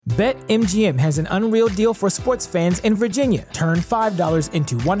BetMGM has an unreal deal for sports fans in Virginia. Turn $5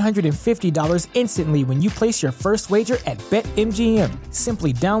 into $150 instantly when you place your first wager at BetMGM.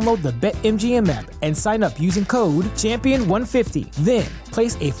 Simply download the BetMGM app and sign up using code Champion150. Then,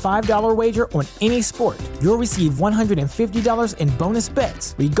 place a $5 wager on any sport. You'll receive $150 in bonus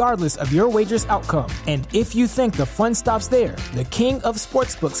bets, regardless of your wager's outcome. And if you think the fun stops there, the King of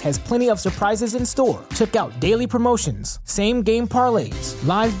Sportsbooks has plenty of surprises in store. Check out daily promotions, same-game parlays,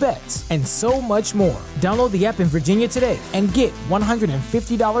 live bets, and so much more. Download the app in Virginia today and get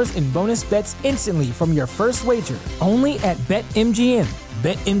 $150 in bonus bets instantly from your first wager. Only at BetMGM.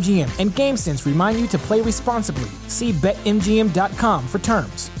 BetMGM and GameSense remind you to play responsibly. See BetMGM.com for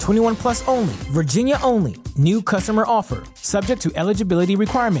terms. 21 plus only. Virginia only. New customer offer. Subject to eligibility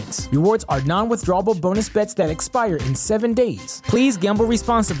requirements. Rewards are non-withdrawable bonus bets that expire in 7 days. Please gamble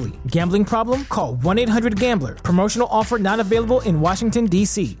responsibly. Gambling problem? Call 1-800-GAMBLER. Promotional offer not available in Washington,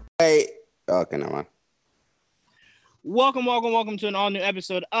 D.C. Hey. Okay, never mind. Welcome to an all-new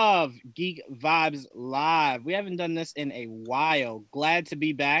episode of Geek Vibes Live. We haven't done this in a while. Glad to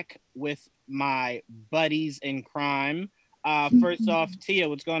be back with my buddies in crime. First off, Tia,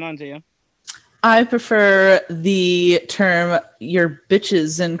 what's going on, Tia? I prefer the term "your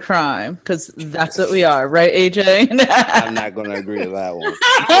bitches in crime" because that's what we are, right, AJ? I'm not going to agree to that one.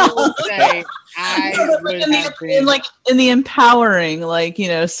 I would say in the empowering,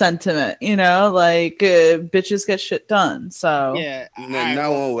 sentiment, bitches get shit done. So yeah,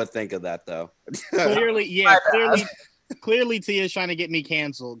 no one would think of that though. Clearly, Tia's trying to get me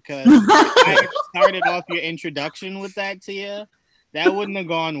canceled because I started off your introduction with that, Tia. That wouldn't have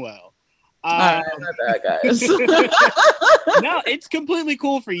gone well. Not bad, guys. No, it's completely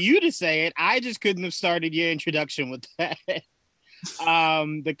cool for you to say it. I just couldn't have started your introduction with that.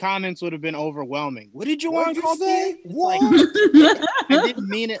 The comments would have been overwhelming. What did you want to say? What? I didn't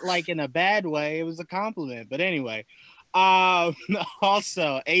mean it like in a bad way. It was a compliment. But anyway, also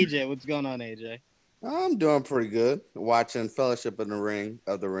AJ, what's going on, AJ? I'm doing pretty good. Watching Fellowship of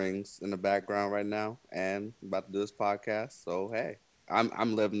the Rings in the background right now, and about to do this podcast. So hey,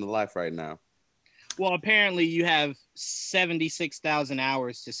 I'm living the life right now. Well, apparently you have 76,000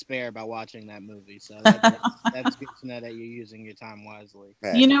 hours to spare by watching that movie. So that's good to know that you're using your time wisely.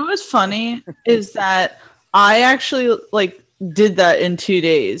 Hey. You know what's funny is that I actually did that in 2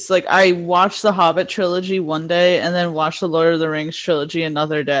 days. I watched the Hobbit trilogy one day and then watched the Lord of the Rings trilogy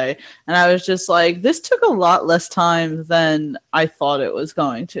another day. And I was just like, this took a lot less time than I thought it was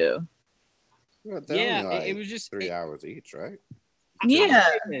going to. Well, it was just 3 hours each, right?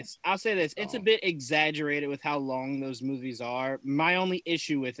 I'll say this. It's a bit exaggerated with how long those movies are. My only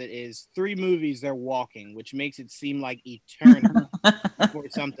issue with it is 3 movies they're walking, which makes it seem like eternity before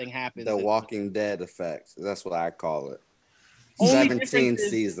something happens. The Walking Dead effect. That's what I call it. Only 17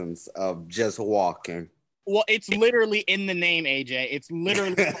 seasons of just walking. Well, it's literally in the name, AJ. It's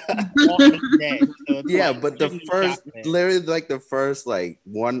literally Walking Dead. So it's but the first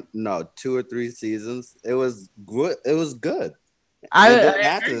 2 or 3 seasons, it was good. It was good.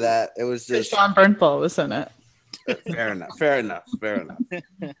 After that, it was just Sean Bernthal was in it. Fair enough.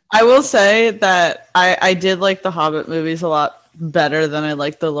 I will say that I did like the Hobbit movies a lot better than I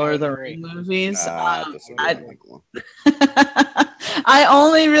like the Lord of the Rings movies. I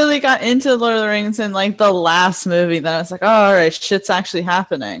only really got into Lord of the Rings in the last movie. Then I was like, oh, all right, shit's actually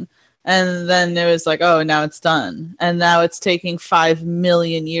happening. And then it was like, oh, now it's done. And now it's taking 5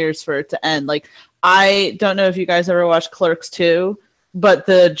 million years for it to end. I don't know if you guys ever watched Clerks 2, but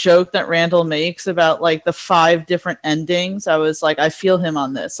the joke that Randall makes about the 5 different endings, I was like, I feel him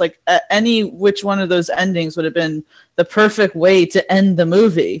on this. Which one of those endings would have been the perfect way to end the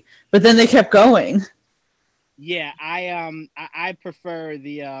movie, but then they kept going. Yeah, I prefer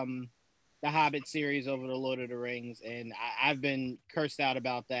the Hobbit series over the Lord of the Rings, and I've been cursed out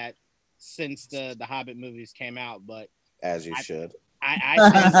about that since the Hobbit movies came out. But as you should, I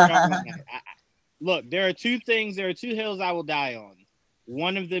stand strong on that. Look, there are 2 hills I will die on.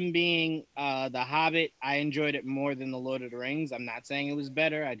 One of them being The Hobbit. I enjoyed it more than The Lord of the Rings. I'm not saying it was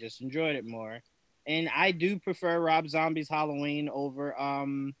better. I just enjoyed it more. And I do prefer Rob Zombie's Halloween over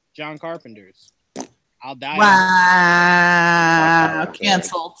John Carpenter's. I'll die. Wow.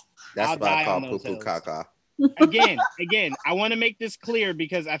 Canceled. That's what I call poo-poo caca. Again, I want to make this clear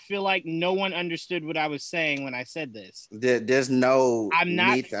because I feel like no one understood what I was saying when I said this. There's no. I'm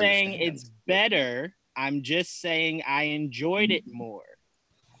not saying it's better. I'm just saying I enjoyed it more.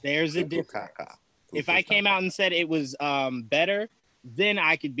 There's a difference. If I came out and said it was better, then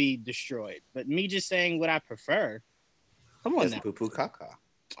I could be destroyed. But me just saying what I prefer. Come on now. Poo-poo caca.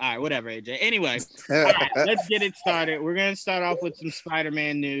 All right, whatever, AJ. Anyway, all right, let's get it started. We're going to start off with some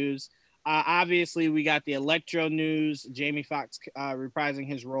Spider-Man news. Obviously, we got the Electro news. Jamie Foxx reprising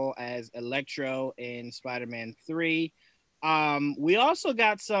his role as Electro in Spider-Man 3. We also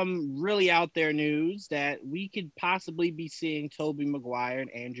got some really out there news that we could possibly be seeing Tobey Maguire and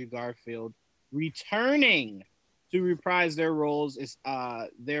Andrew Garfield returning to reprise their roles as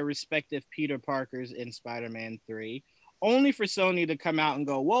their respective Peter Parkers in Spider-Man 3. Only for Sony to come out and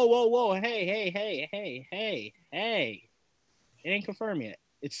go, whoa, hey. It ain't confirmed yet.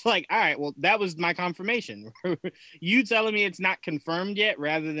 It's like, all right, well, that was my confirmation. You telling me it's not confirmed yet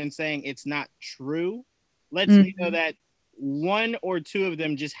rather than saying it's not true lets me know that one or two of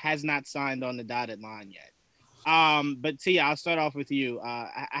them just has not signed on the dotted line yet. But Tia, I'll start off with you.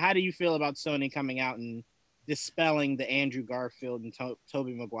 How do you feel about Sony coming out and dispelling the Andrew Garfield and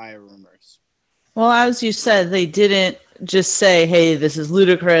Tobey Maguire rumors? Well, as you said, they didn't just say, hey, this is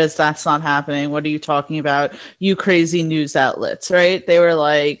ludicrous, that's not happening, what are you talking about, you crazy news outlets, right? They were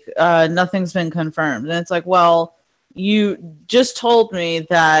like, nothing's been confirmed. And it's like, well, you just told me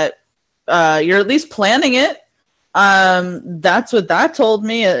that you're at least planning it. That's what that told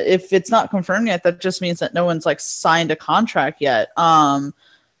me. If it's not confirmed yet, that just means that no one's like signed a contract yet.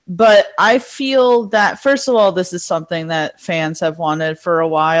 But I feel that, first of all, this is something that fans have wanted for a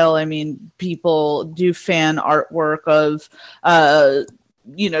while. I mean, people do fan artwork of,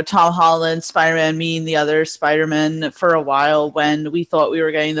 Tom Holland, Spider-Man, me, and the other Spider-Man for a while. When we thought we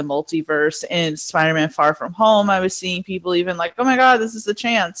were getting the multiverse in Spider-Man Far From Home, I was seeing people even like, oh my God, this is the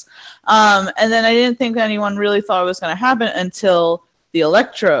chance. And then I didn't think anyone really thought it was going to happen until the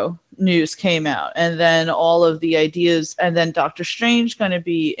Electro news came out, and then all of the ideas, and then Doctor Strange going to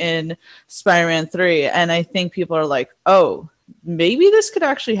be in Spider-Man 3, and I think people are like, oh, maybe this could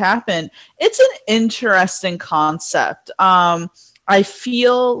actually happen. It's an interesting concept. I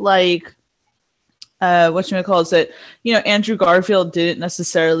feel like Andrew Garfield didn't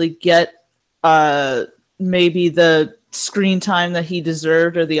necessarily get maybe the screen time that he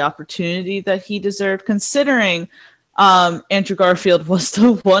deserved or the opportunity that he deserved, considering Andrew Garfield was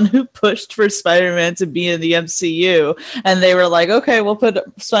the one who pushed for Spider-Man to be in the MCU, and they were like, okay, we'll put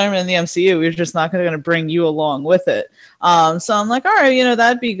Spider-Man in the MCU, we're just not going to bring you along with it. So I'm like, all right,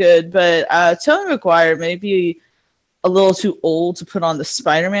 that'd be good, but Tobey Maguire may be a little too old to put on the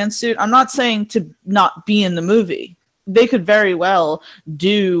Spider-Man suit. I'm not saying to not be in the movie. They could very well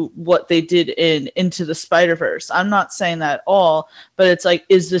do what they did in Into the Spider-Verse. I'm not saying that at all, but it's like,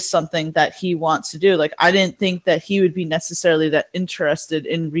 is this something that he wants to do? Like, I didn't think that he would be necessarily that interested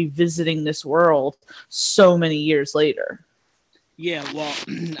in revisiting this world so many years later. Yeah, well,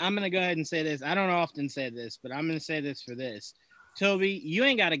 I'm going to go ahead and say this. I don't often say this, but I'm going to say this for this. Toby, you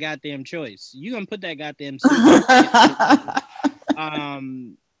ain't got a goddamn choice. You going to put that goddamn suit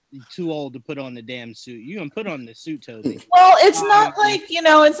too old to put on the damn suit. You gonna put on the suit, Toby. Well, it's not like,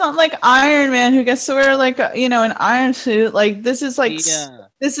 it's not like Iron Man who gets to wear like an iron suit. Like this is like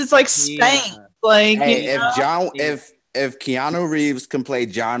Spank. Like, hey, if Keanu Reeves can play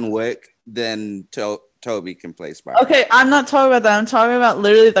John Wick, then Toby can play Spider-Man. Okay, I'm not talking about that. I'm talking about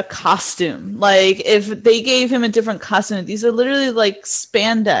literally the costume. Like, if they gave him a different costume, these are literally like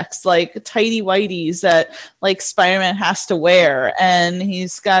spandex, like tighty whities that like Spider-Man has to wear, and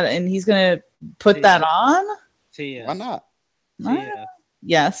he's gonna put that on. Tia. Why not? Tia.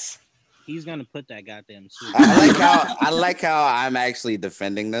 Yes. He's gonna put that goddamn suit. I like how I'm actually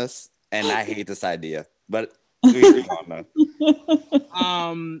defending this, and I hate this idea, but we on that.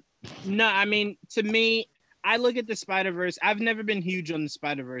 No, I mean, to me, I look at the Spider-Verse. I've never been huge on the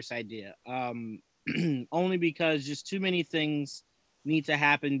Spider-Verse idea. Only because just too many things need to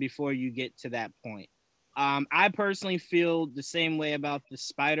happen before you get to that point. I personally feel the same way about the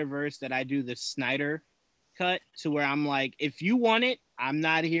Spider-Verse that I do the Snyder cut, to where I'm like, if you want it, I'm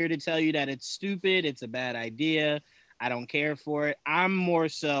not here to tell you that it's stupid, it's a bad idea, I don't care for it. I'm more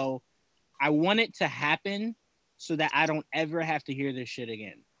so, I want it to happen so that I don't ever have to hear this shit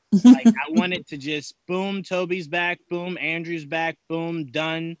again. Like, I want it to just boom, Toby's back, boom, Andrew's back, boom,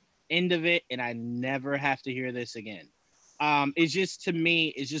 done, end of it, and I never have to hear this again. It's just, to me,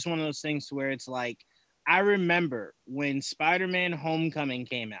 it's just one of those things where it's like, I remember when Spider-Man Homecoming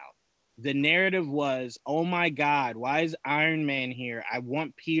came out, the narrative was, oh my God, why is Iron Man here? I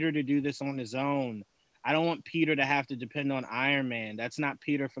want Peter to do this on his own. I don't want Peter to have to depend on Iron Man. That's not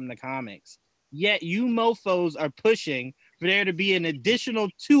Peter from the comics. Yet you mofos are pushing for there to be an additional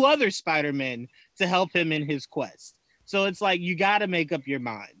 2 other Spider-Men to help him in his quest. So it's like, you got to make up your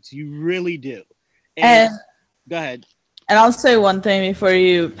minds. You really do. And go ahead. And I'll say one thing before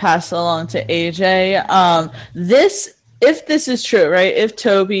you pass along to AJ. This if this is true, right? If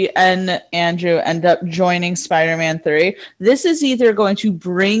Toby and Andrew end up joining Spider-Man 3, this is either going to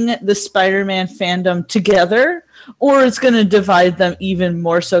bring the Spider-Man fandom together, or it's going to divide them even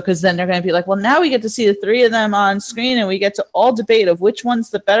more so, because then they're going to be like, well, now we get to see the three of them on screen and we get to all debate of which one's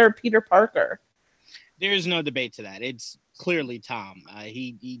the better Peter Parker. There's no debate to that. It's clearly Tom.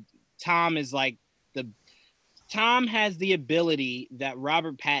 Tom is like Tom has the ability that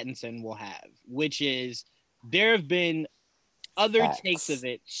Robert Pattinson will have, which is there have been other takes of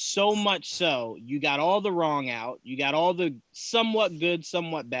it, so much so you got all the wrong out, you got all the somewhat good,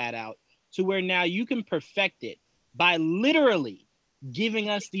 somewhat bad out, to where now you can perfect it by literally giving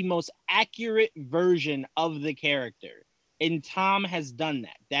us the most accurate version of the character. And Tom has done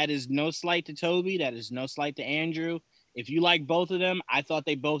that. That is no slight to Toby. That is no slight to Andrew. If you like both of them, I thought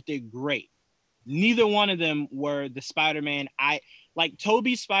they both did great. Neither one of them were the Spider-Man.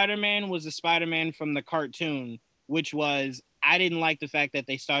 Toby's Spider-Man was the Spider-Man from the cartoon, which was, I didn't like the fact that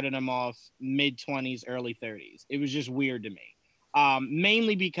they started him off mid-20s, early 30s. It was just weird to me.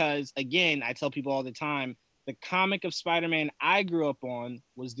 Mainly because, again, I tell people all the time, the comic of Spider-Man I grew up on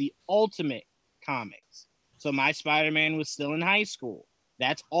was the Ultimate Comics. So my Spider-Man was still in high school.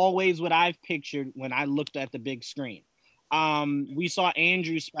 That's always what I've pictured when I looked at the big screen. We saw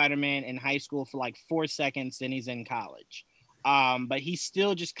Andrew's Spider-Man in high school for like 4 seconds, then he's in college. But he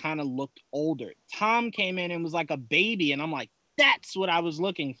still just kind of looked older. Tom came in and was like a baby, and I'm like, that's what I was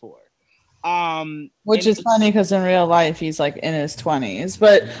looking for. Which is funny because in real life he's like in his 20s.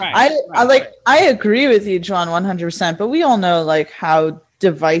 But right. I agree with you, John, 100%. But we all know like how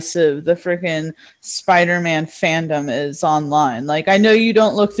divisive the freaking Spider-Man fandom is online. Like, I know you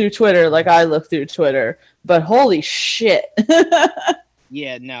don't look through Twitter like I look through Twitter, but holy shit.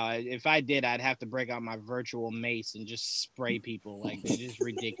 Yeah, no, if I did, I'd have to break out my virtual mace and just spray people. Like, it's just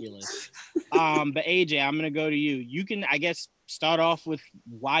ridiculous. But AJ, I'm going to go to you. You can, I guess, start off with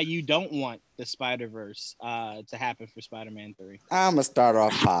why you don't want the Spider-Verse to happen for Spider-Man 3. I'm going to start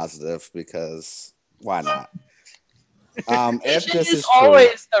off positive because why not? If this is true,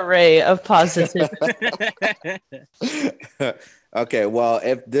 always the ray of positivity. Okay, well,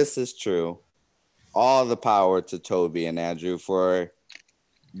 if this is true, all the power to Toby and Andrew for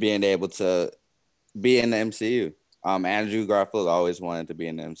being able to be in the MCU. Andrew Garfield always wanted to be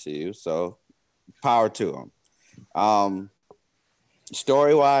in the MCU, so power to him.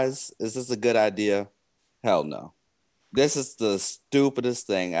 Story-wise, is this a good idea? Hell no. This is the stupidest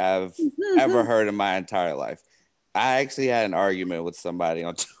thing I've ever heard in my entire life. I actually had an argument with somebody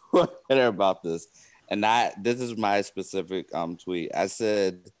on Twitter about this, and this is my specific tweet. I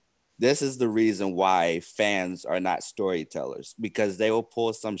said, this is the reason why fans are not storytellers, because they will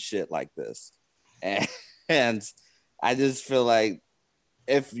pull some shit like this. And I just feel like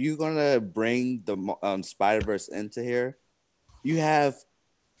if you're going to bring the Spider-Verse into here, you have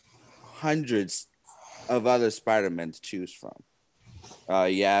hundreds of other Spider-Men to choose from.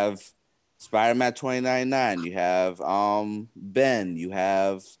 You have Spider-Man 2099. You have Ben. You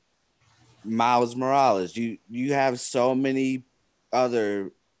have Miles Morales. You have so many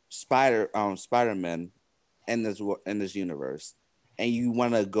other Spider-Man in this universe, and you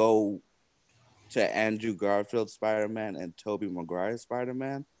want to go to Andrew Garfield Spider-Man and Tobey Maguire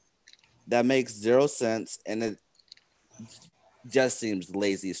Spider-Man? That makes zero sense, and it just seems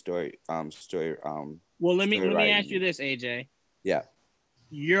lazy story. Well, let me ask you this, AJ. Yeah.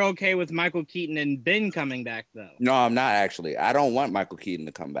 You're okay with Michael Keaton and Ben coming back, though? No, I'm not actually. I don't want Michael Keaton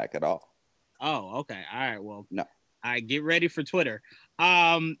to come back at all. Oh, okay. All right. Well, no. I get ready for Twitter.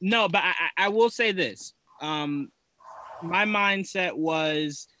 No, but I will say this. My mindset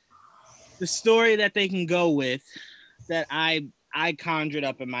was the story that they can go with that I conjured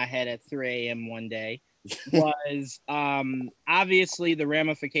up in my head at 3 a.m. one day was obviously the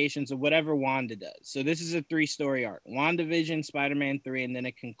ramifications of whatever Wanda does. So this is a 3-story arc: WandaVision, Spider-Man 3, and then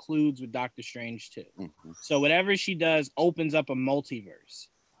it concludes with Doctor Strange 2. Mm-hmm. So whatever she does opens up a multiverse.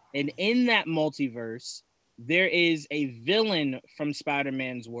 And in that multiverse, there is a villain from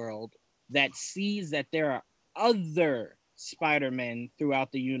Spider-Man's world that sees that there are other Spider-Men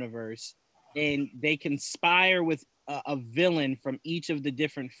throughout the universe, and they conspire with a villain from each of the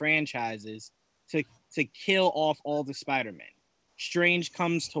different franchises to kill off all the Spider-Men. Strange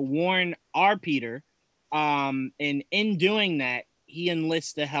comes to warn our Peter, and in doing that, he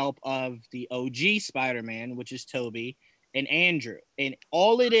enlists the help of the OG Spider-Man, which is Toby, and Andrew. And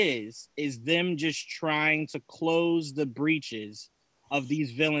all it is them just trying to close the breaches of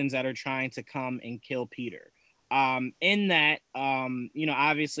these villains that are trying to come and kill Peter. In that,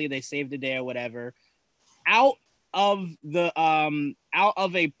 obviously they saved the day or whatever. Out of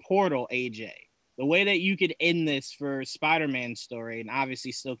a portal, AJ, the way that you could end this for Spider-Man's story, and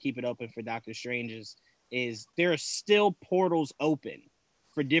obviously still keep it open for Doctor Strange's, is there are still portals open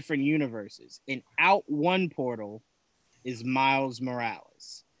for different universes. And out one portal is Miles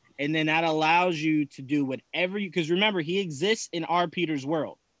Morales. And then that allows you to do whatever you, because remember, he exists in our Peter's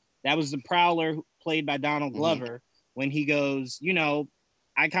world. That was the Prowler played by Donald Glover when he goes, you know,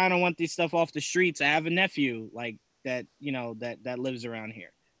 I kind of want this stuff off the streets. I have a nephew like that, you know, that lives around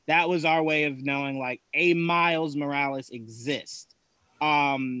here. That was our way of knowing like a Miles Morales exists.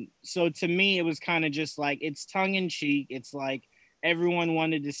 So to me, it was kind of just like, it's tongue in cheek. It's like everyone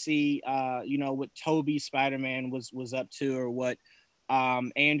wanted to see, you know, what Toby Spider-Man was up to, or what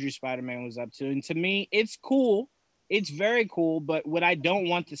Andrew Spider-Man was up to. And to me, it's cool. It's very cool. But what I don't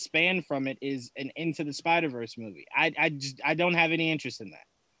want to span from it is an Into the Spider-Verse movie. I don't have any interest in that.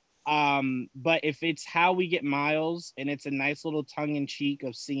 But if it's how we get Miles and it's a nice little tongue in cheek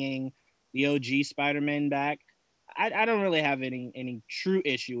of seeing the OG Spider-Man back, I don't really have any true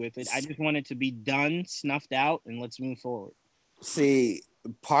issue with it. I just want it to be done, snuffed out, and let's move forward. See,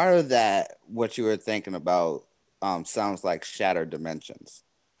 part of that, what you were thinking about, sounds like Shattered Dimensions.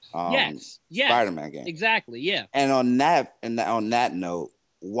 Yes, Spider-Man game. Exactly, yeah. And on that note,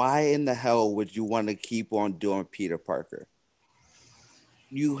 why in the hell would you want to keep on doing Peter Parker?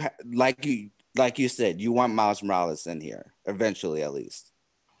 Like you said, you want Miles Morales in here eventually, at least.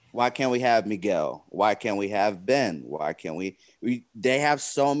 Why can't we have Miguel? Why can't we have Ben? Why can't we? They have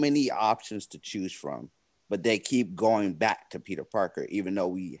so many options to choose from, but they keep going back to Peter Parker, even though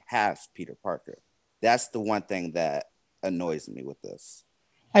we have Peter Parker. That's the one thing that annoys me with this.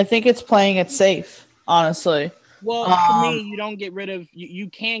 I think it's playing it safe, honestly. Well, to me, you don't get rid of you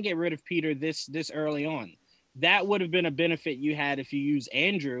can get rid of Peter this early on. That would have been a benefit you had if you use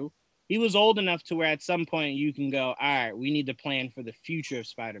Andrew. He was old enough to where at some point you can go, all right, we need to plan for the future of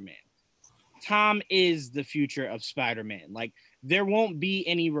Spider-Man. Tom is the future of Spider-Man. Like, there won't be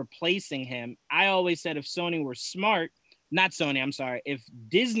any replacing him. I always said if Sony were smart, not Sony, I'm sorry, if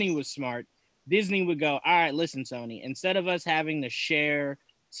Disney was smart, Disney would go, all right, listen, Sony, instead of us having to share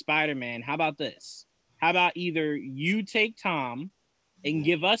Spider-Man, how about this? How about either you take Tom and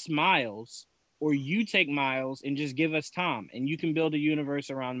give us Miles, or you take Miles and just give us Tom, and you can build a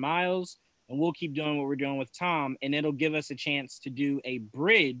universe around Miles, and we'll keep doing what we're doing with Tom, and it'll give us a chance to do a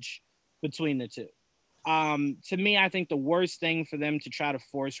bridge between the two. To me, I think the worst thing for them to try to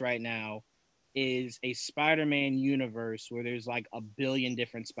force right now is a Spider-Man universe where there's like a billion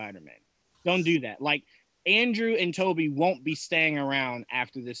different Spider-Man. Don't do that. Like, Andrew and Toby won't be staying around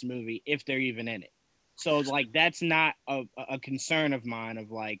after this movie if they're even in it. So, like, that's not a concern of mine of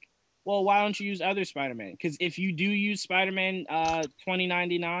like, well, why don't you use other Spider-Man? Because if you do use Spider-Man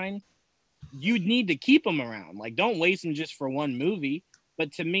 2099, you'd need to keep them around. Like, don't waste them just for one movie.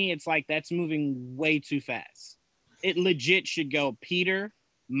 But to me, it's like that's moving way too fast. It legit should go Peter,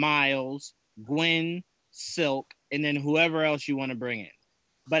 Miles, Gwen, Silk, and then whoever else you want to bring in.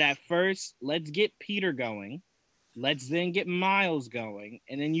 But at first, let's get Peter going. Let's then get Miles going,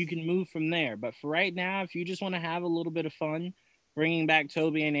 and then you can move from there. But for right now, if you just want to have a little bit of fun bringing back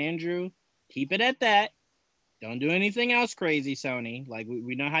Toby and Andrew, keep it at that. Don't do anything else crazy, Sony. Like,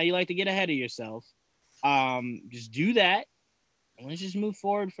 we know how you like to get ahead of yourself. Just do that, and let's just move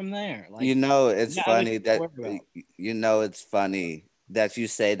forward from there. Like, it's funny that you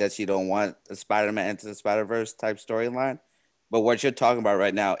say that you don't want a Spider-Man Into the Spider-Verse type storyline, but what you're talking about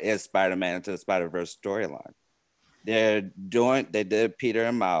right now is Spider-Man Into the Spider-Verse storyline. They did Peter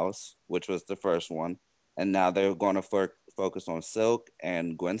and Miles, which was the first one, and now they're going to focus on Silk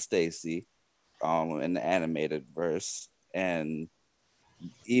and Gwen Stacy in the animated verse. And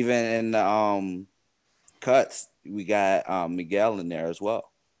even in the cuts, we got Miguel in there as well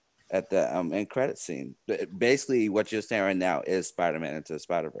at the end credit scene. Basically, what you're saying right now is Spider-Man Into the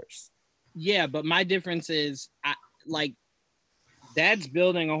Spider-Verse. Yeah, but my difference is, that's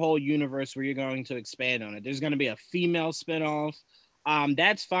building a whole universe where you're going to expand on it. There's going to be a female spinoff.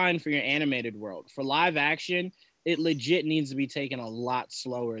 That's fine for your animated world. For live action, it legit needs to be taken a lot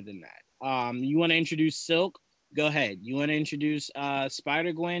slower than that. You want to introduce Silk? Go ahead. You want to introduce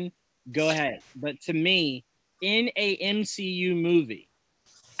Spider-Gwen? Go ahead. But to me, in a MCU movie,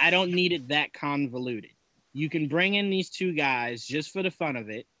 I don't need it that convoluted. You can bring in these two guys just for the fun of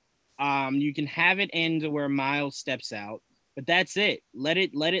it. You can have it end to where Miles steps out, but that's it. Let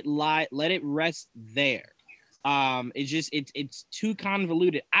it lie. Let it rest there. It's too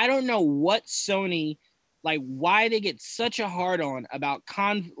convoluted. I don't know what Sony, like, why they get such a hard on about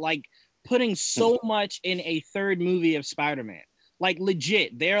putting so much in a third movie of Spider-Man. Like,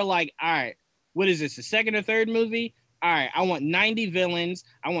 legit, they're like, all right, what is this, the second or third movie? all right, I want 90 villains.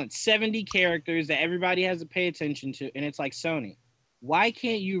 I want 70 characters that everybody has to pay attention to. And it's like, Sony, why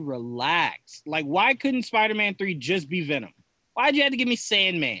can't you relax? Like, why couldn't Spider-Man 3 just be Venom? Why'd you have to give me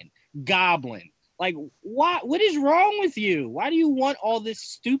Sandman, Goblin? Like, what is wrong with you? Why do you want all this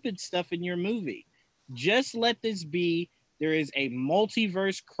stupid stuff in your movie? Just let this be. There is a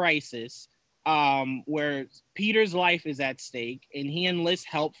multiverse crisis where Peter's life is at stake and he enlists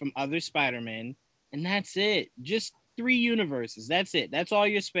help from other Spider-Men. And that's it. Just 3 universes. That's it. That's all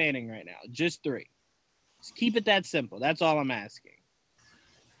you're spanning right now. Just 3. Just keep it that simple. That's all I'm asking.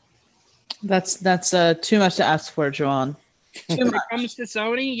 That's too much to ask for, Joanne. When it comes to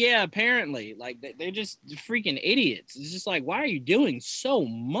Sony, yeah, apparently, like they're just freaking idiots. It's just like, why are you doing so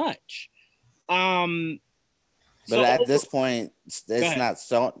much? But at this point, it's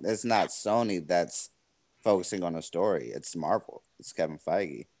not Sony that's focusing on the story. It's Marvel. It's Kevin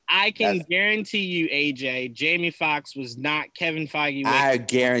Feige. I can guarantee you, AJ, Jamie Foxx was not Kevin Feige. I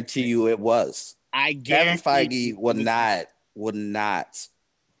guarantee you it was. Kevin Feige would not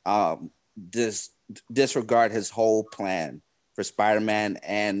disregard his whole plan for Spider-Man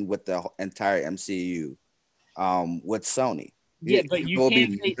and with the entire MCU with Sony. Yeah, but you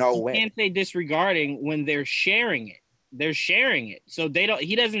can't say disregarding when they're sharing it. They're sharing it. So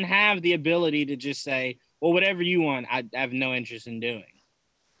he doesn't have the ability to just say, well, whatever you want, I have no interest in doing.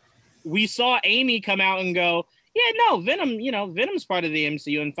 We saw Amy come out and go, yeah, no, Venom's part of the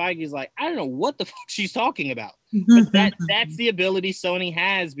MCU. And Feige's like, I don't know what the fuck she's talking about. But that's the ability Sony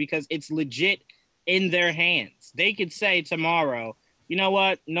has because it's legit in their hands. They could say tomorrow, you know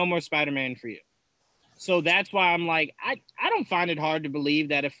what? No more Spider-Man for you. So that's why I'm like, I don't find it hard to believe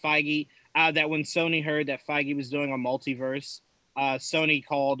that if Feige, that when Sony heard that Feige was doing a multiverse, Sony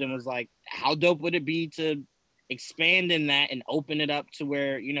called and was like, how dope would it be to expand in that and open it up to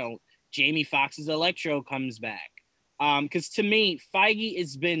where, Jamie Foxx's Electro comes back. Because to me, Feige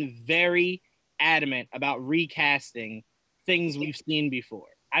has been very adamant about recasting things we've seen before.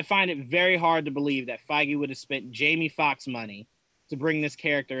 I find it very hard to believe that Feige would have spent Jamie Foxx money to bring this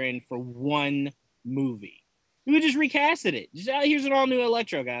character in for one movie. We would just recasted it. Just, here's an all new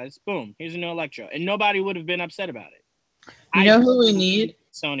Electro, guys. Boom. Here's a new Electro. And nobody would have been upset about it. You know who we need?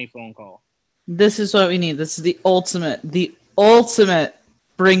 Sony phone call. This is what we need. This is the ultimate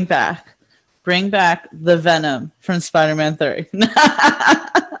bring back the Venom from Spider-Man 3.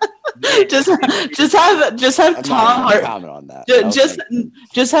 just have Tom Hardy.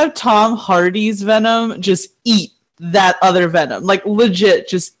 Just have Tom Hardy's Venom just eat that other Venom. Like legit,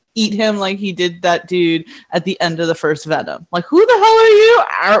 just eat him like he did that dude at the end of the first Venom. Like, who the hell are you?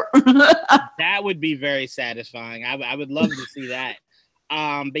 That would be very satisfying. I would love to see that.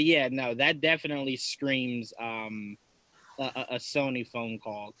 But yeah, no, that definitely screams a Sony phone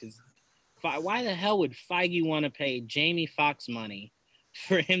call, because why the hell would Feige want to pay Jamie Foxx money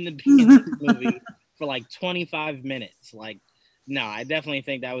for him to be in this movie for like 25 minutes? Like, no, I definitely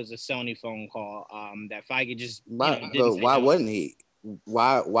think that was a Sony phone call. That Feige just why wouldn't he?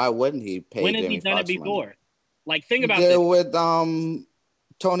 Why wouldn't he pay? When has Jamie he done Foxx it before? Money? Like, think about it this. With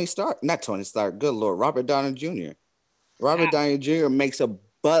Tony Stark, not Tony Stark. Good Lord, Robert Downey Jr. Robert Downey Jr. makes a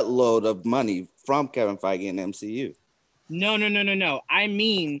buttload of money from Kevin Feige and MCU. No. I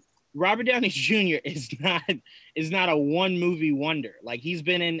mean, Robert Downey Jr. is not a one movie wonder. Like, he's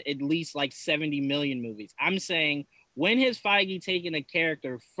been in at least like 70 million movies. I'm saying, when has Feige taken a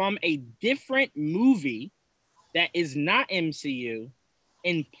character from a different movie that is not MCU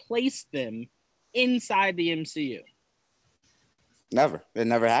and placed them inside the MCU? Never. It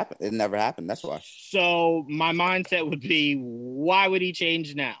never happened. That's why. So my mindset would be, why would he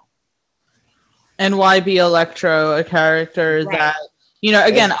change now? And why be Electro, a character that,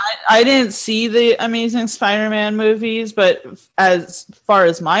 again, I didn't see the Amazing Spider-Man movies, but as far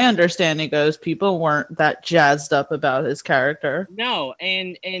as my understanding goes, people weren't that jazzed up about his character. No,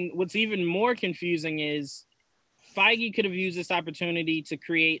 and what's even more confusing is Feige could have used this opportunity to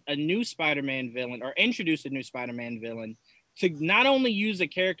create a new Spider-Man villain or introduce a new Spider-Man villain, to not only use a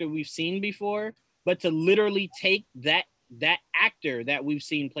character we've seen before, but to literally take that actor that we've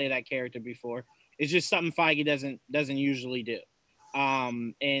seen play that character before. It's just something Feige doesn't usually do.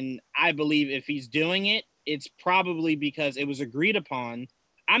 And I believe if he's doing it, it's probably because it was agreed upon.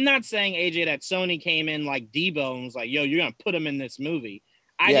 I'm not saying, AJ, that Sony came in like Debo and was like, yo, you're going to put him in this movie.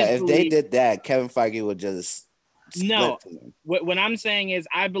 If they did that, Kevin Feige would just No. What I'm saying is,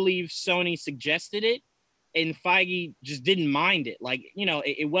 I believe Sony suggested it, and Feige just didn't mind it. Like,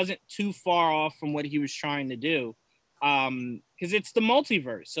 it wasn't too far off from what he was trying to do. Because it's the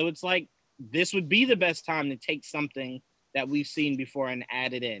multiverse. So it's like, this would be the best time to take something that we've seen before and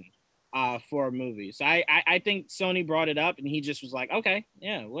add it in. for a movie. So I think Sony brought it up and he just was like, okay,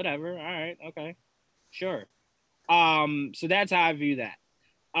 yeah, whatever. All right. Okay, sure. So that's how I view that.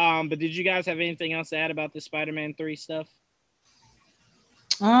 But did you guys have anything else to add about the Spider-Man 3 stuff?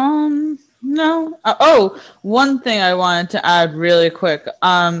 No. One thing I wanted to add really quick.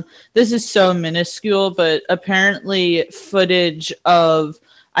 This is so minuscule, but apparently footage of,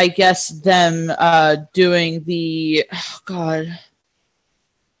 I guess, them doing the, oh God,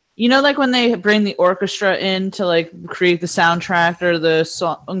 you know, like when they bring the orchestra in to like create the soundtrack or the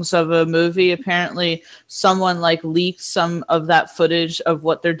songs of a movie, apparently someone like leaked some of that footage of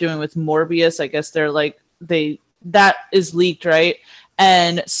what they're doing with Morbius. I guess that is leaked, right?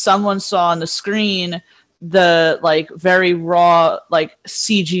 And someone saw on the screen the like very raw like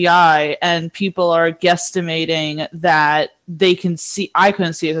CGI, and people are guesstimating that they can see. I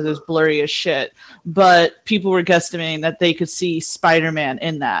couldn't see it because it was blurry as shit, but people were guesstimating that they could see Spider-Man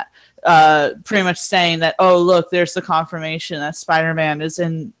in that. Pretty much saying that, oh look, there's the confirmation that Spider-Man is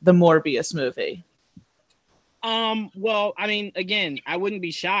in the Morbius movie. Well, I mean, again, I wouldn't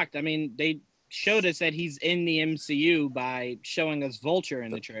be shocked. I mean, they showed us that he's in the MCU by showing us Vulture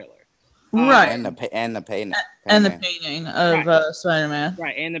in the trailer. Right. And the painting. And the painting of Spider-Man.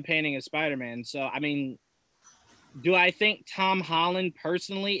 Right, and the painting of Spider-Man. So, I mean, do I think Tom Holland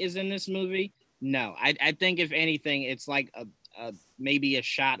personally is in this movie? No. I think, if anything, it's like maybe a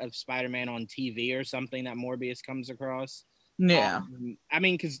shot of Spider-Man on TV or something that Morbius comes across. Yeah. I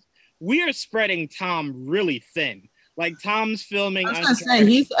mean, because we are spreading Tom really thin. Like, Tom's filming. I was gonna say,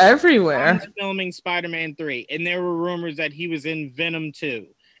 he's everywhere. Tom's filming Spider-Man 3, and there were rumors that he was in Venom 2,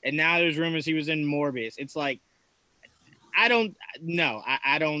 and now there's rumors he was in Morbius. It's like, I don't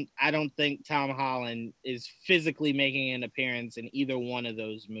think Tom Holland is physically making an appearance in either one of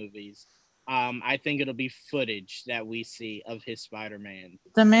those movies. I think it'll be footage that we see of his Spider-Man.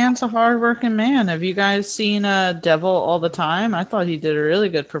 The man's a hardworking man. Have you guys seen Devil All the Time? I thought he did a really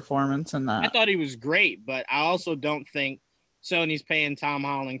good performance in that. I thought he was great, but I also don't think Sony's paying Tom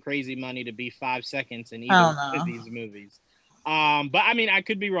Holland crazy money to be 5 seconds in either of these movies. But I mean, I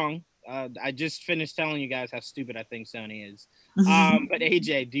could be wrong. I just finished telling you guys how stupid I think Sony is. But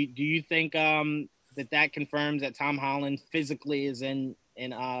AJ, do you think that confirms that Tom Holland physically is in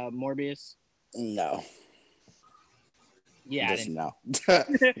Morbius? No. Yeah, no.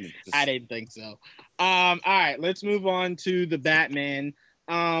 I didn't think so. All right, let's move on to the Batman.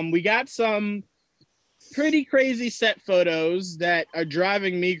 We got some pretty crazy set photos that are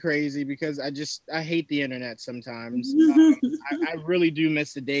driving me crazy because I hate the internet sometimes. I really do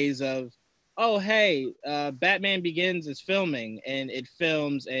miss the days of, oh, hey, Batman Begins is filming, and it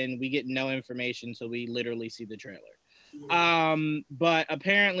films and we get no information, so we literally see the trailer. But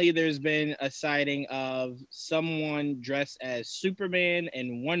apparently there's been a sighting of someone dressed as Superman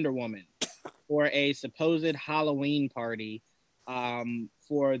and Wonder Woman for a supposed Halloween party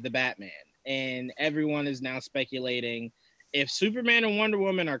for the Batman. And everyone is now speculating, if Superman and Wonder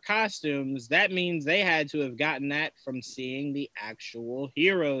Woman are costumes, that means they had to have gotten that from seeing the actual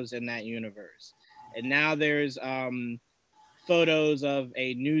heroes in that universe. And now there's photos of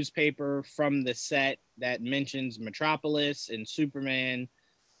a newspaper from the set that mentions Metropolis and Superman.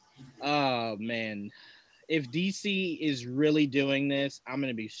 Oh, man. If DC is really doing this, I'm going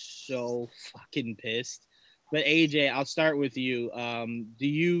to be so fucking pissed. But AJ, I'll start with you.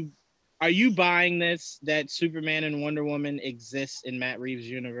 Are you buying this, that Superman and Wonder Woman exists in Matt Reeves'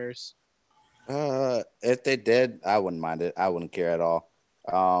 universe? If they did, I wouldn't mind it. I wouldn't care at all.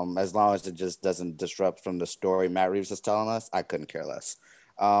 As long as it just doesn't disrupt from the story Matt Reeves is telling us, I couldn't care less.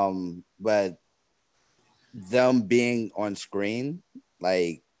 But them being on screen,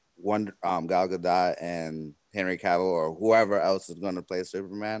 like Gal Gadot and Henry Cavill or whoever else is going to play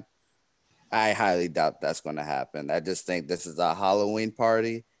Superman, I highly doubt that's going to happen. I just think this is a Halloween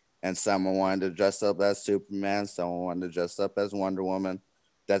party, and someone wanted to dress up as Superman, someone wanted to dress up as Wonder Woman.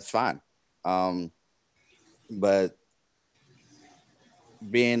 That's fine. But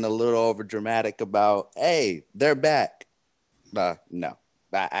being a little over dramatic about, hey, they're back. No,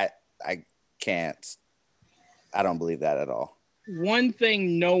 I can't. I don't believe that at all. One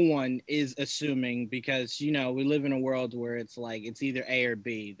thing no one is assuming, because, we live in a world where it's like it's either A or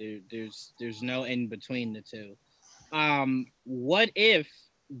B. There's no in between the two. What if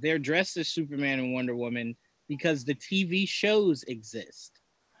they're dressed as Superman and Wonder Woman because the TV shows exist?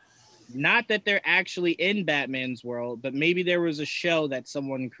 Not that they're actually in Batman's world, but maybe there was a show that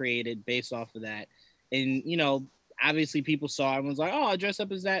someone created based off of that. And, obviously people saw it and was like, oh, I'll dress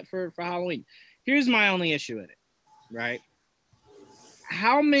up as that for Halloween. Here's my only issue with it, right?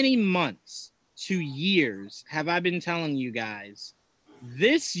 How many months to years have I been telling you guys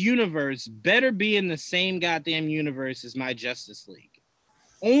this universe better be in the same goddamn universe as my Justice League.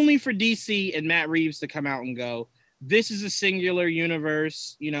 Only for DC and Matt Reeves to come out and go, this is a singular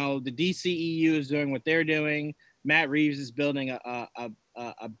universe. You know, the DCEU is doing what they're doing. Matt Reeves is building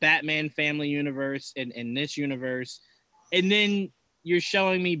a Batman family universe in this universe. And then you're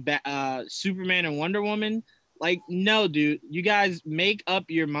showing me Superman and Wonder Woman. Like, no, dude, you guys make up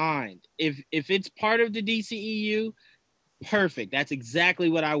your mind. If it's part of the DCEU, perfect. That's exactly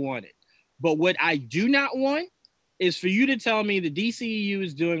what I wanted. But what I do not want is for you to tell me the DCEU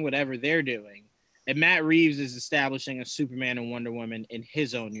is doing whatever they're doing and Matt Reeves is establishing a Superman and Wonder Woman in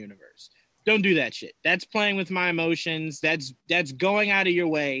his own universe. Don't do that shit. That's playing with my emotions. That's going out of your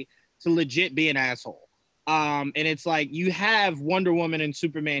way to legit be an asshole. And it's like, you have Wonder Woman and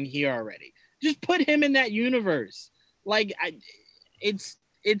Superman here already. Just put him in that universe. Like, it's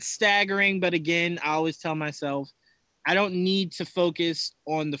staggering. But again, I always tell myself, I don't need to focus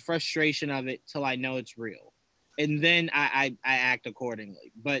on the frustration of it till I know it's real. And then I act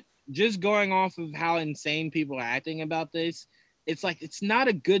accordingly. But just going off of how insane people are acting about this, it's like, it's not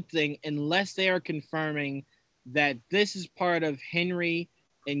a good thing unless they are confirming that this is part of Henry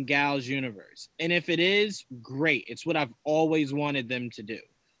and Gal's universe. And if it is, great. It's what I've always wanted them to do.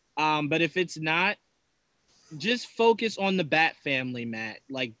 But if it's not, just focus on the Bat family, Matt.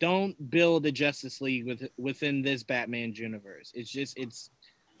 Like, don't build a Justice League within this Batman's universe. It's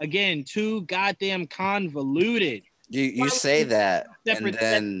again, too goddamn convoluted. You say that, and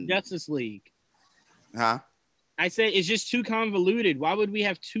then Justice League. Huh? I say it's just too convoluted. Why would we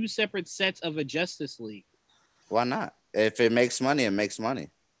have two separate sets of a Justice League? Why not? If it makes money, it makes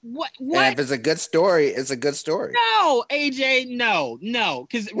money. What? And if it's a good story, it's a good story. No, AJ, no.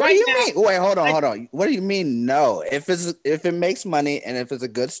 Because what do you mean? Wait, hold on. What do you mean? No, if it makes money and if it's a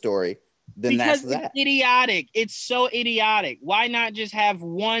good story, then that's that. It's idiotic. It's so idiotic. Why not just have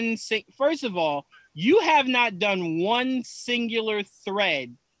one? First of all, you have not done one singular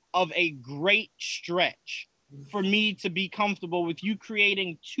thread of a great stretch for me to be comfortable with you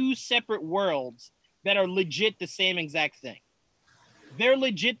creating two separate worlds that are legit the same exact thing. They're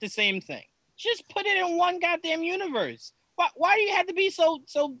legit the same thing. Just put it in one goddamn universe. Why do you have to be so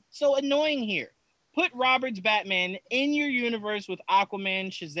annoying here? Put Robert's Batman in your universe with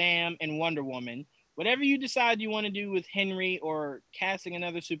Aquaman, Shazam, and Wonder Woman. Whatever you decide you want to do with Henry or casting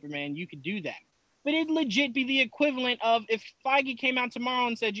another Superman, you could do that. But it'd legit be the equivalent of if Feige came out tomorrow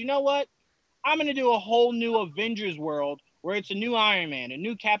and said, you know what? I'm going to do a whole new Avengers world where it's a new Iron Man, a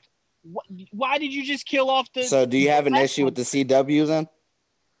new Captain. Why did you just kill off the... So do you have an issue with the CW then?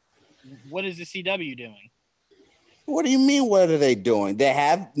 What is the CW doing? What do you mean, what are they doing? They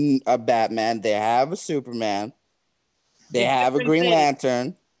have a Batman. They have a Superman. They have a Green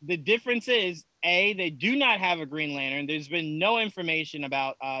Lantern. The difference is, A, they do not have a Green Lantern. There's been no information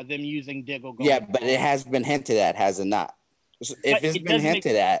about them using Diggle. Yeah, but it has been hinted at, has it not? If it's been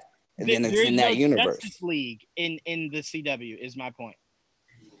hinted at, then it's in that universe. Justice League in the CW is my point.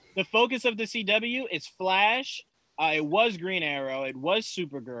 The focus of the CW is Flash. It was Green Arrow. It was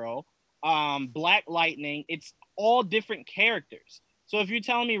Supergirl. Black Lightning. It's all different characters. So if you're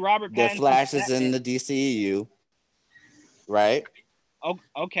telling me Robert Pattinson... The Flash is in the DCEU, right? Oh,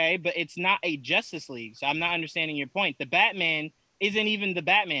 okay, but it's not a Justice League, so I'm not understanding your point. The Batman isn't even the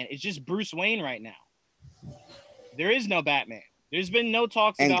Batman. It's just Bruce Wayne right now. There is no Batman. There's been no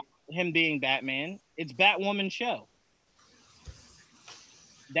talks about him being Batman. It's Batwoman's show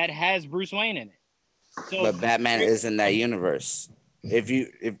that has Bruce Wayne in it. So, but Batman is in that universe. Did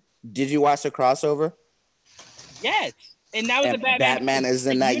you watch the crossover? Yes, and that was a Batman. Batman is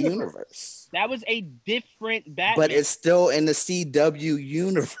in that universe. That was a different Batman. But it's still in the CW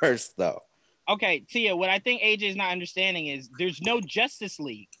universe, though. Okay, Tia, what I think AJ is not understanding is there's no Justice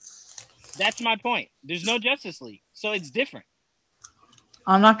League. That's my point. There's no Justice League, so it's different.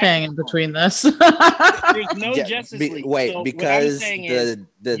 I'm not getting in between this. There's no Justice League. Wait, so because the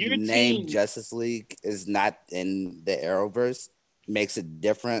name Justice League is not in the Arrowverse makes it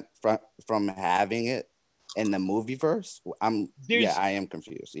different from having it in the movieverse. I am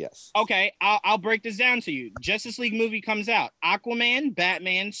confused. Yes. Okay, I'll break this down to you. Justice League movie comes out. Aquaman,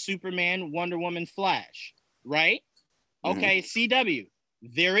 Batman, Superman, Wonder Woman, Flash. Right? Okay, CW.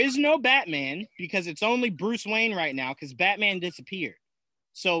 There is no Batman because it's only Bruce Wayne right now because Batman disappeared.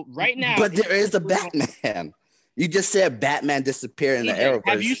 So right now, but there is a Batman. You just said Batman disappeared in the Arrowverse.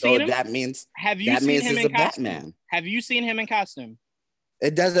 Have you seen him? That means seen him in costume? Batman. Have you seen him in costume?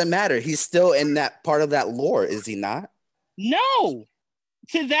 It doesn't matter. He's still in that part of that lore, is he not? No.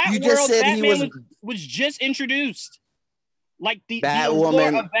 To that you world, just said Batman he was just introduced. Like the lore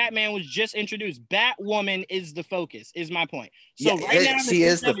Batwoman. of Batman was just introduced. Batwoman is the focus, is my point. So Yeah, right now, she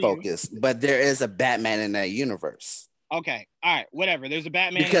is the CW focus, but there is a Batman in that universe. Okay, all right, whatever. There's a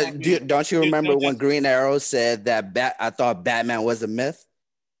Batman. Because don't you remember when Green Arrow said that I thought Batman was a myth,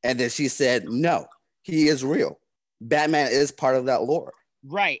 and then she said no, he is real. Batman is part of that lore.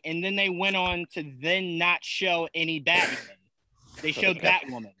 Right, and then they went on to then not show any Batman. They showed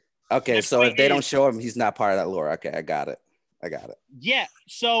Batwoman. Okay, so if they don't show him, he's not part of that lore. Okay, I got it. Yeah,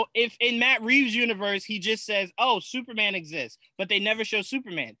 so if in Matt Reeves' universe, he just says, oh, Superman exists, but they never show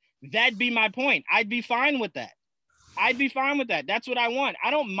Superman, that'd be my point. I'd be fine with that. That's what I want.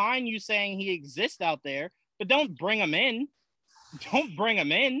 I don't mind you saying he exists out there, but don't bring him in.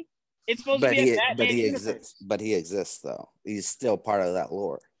 It's supposed to be a Batman universe. But he exists, though. He's still part of that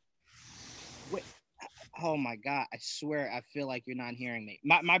lore. Wait. Oh, my God. I swear I feel like you're not hearing me.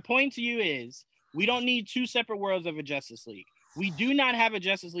 My point to you is we don't need two separate worlds of a Justice League. We do not have a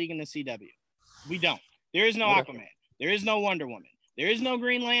Justice League in the CW. We don't. There is no Aquaman. There is no Wonder Woman. There is no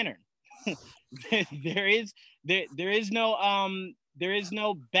Green Lantern. there is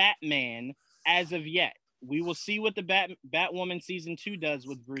no Batman as of yet. We will see what the Batwoman season 2 does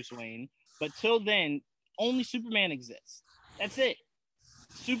with Bruce Wayne, but till then, only Superman exists. That's it.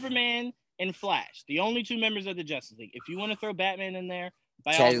 Superman and Flash, the only two members of the Justice League. If you want to throw Batman in there,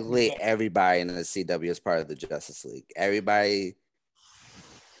 technically everybody in the CW is part of the Justice League. Everybody,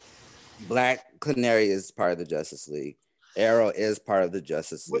 Black Canary is part of the Justice League. Arrow is part of the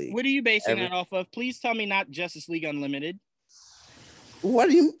Justice League. What are you basing that off of? Please tell me not Justice League Unlimited. What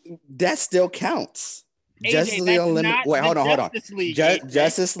do you? That still counts. AJ, Justice League Unlimited. Wait, hold on.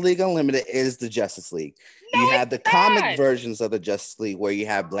 Justice League Unlimited is the Justice League. No, you have the comic versions of the Justice League where you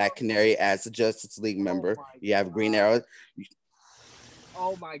have Black Canary as a Justice League member. You have Green Arrow.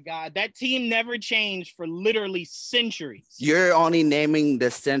 Oh my God, that team never changed for literally centuries. You're only naming the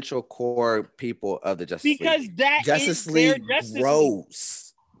central core people of the Justice League. Because that Justice League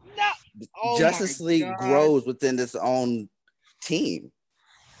grows. No. Oh Justice League grows within its own team.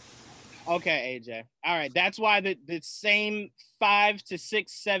 Okay, AJ. All right. That's why the same 5 to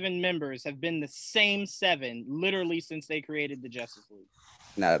 6, 7 members have been the same 7 literally since they created the Justice League.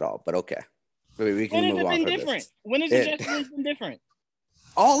 Not at all, but okay. We can move on. When has it been different? When has the Justice League been different?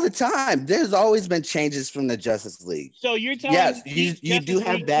 All the time. There's always been changes from the Justice League. So you're telling me you do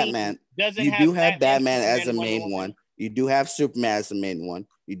have Batman. You do have Batman as the main one. You do have Superman as the main one.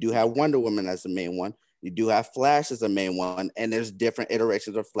 You do have Wonder Woman as the main one. You do have Flash as the main one, and there's different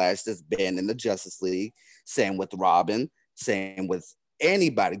iterations of Flash that's been in the Justice League. Same with Robin. Same with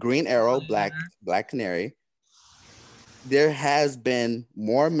anybody. Green Arrow, Black Canary. There has been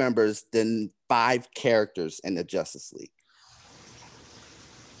more members than 5 characters in the Justice League.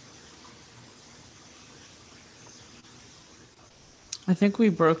 I think we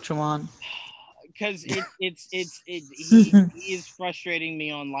broke Jawan. Because he is frustrating me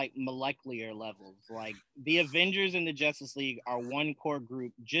on like molecular levels. Like the Avengers and the Justice League are one core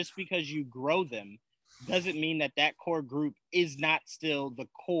group. Just because you grow them doesn't mean that core group is not still the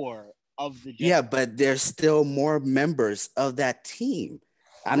core of the Justice League. But there's still more members of that team.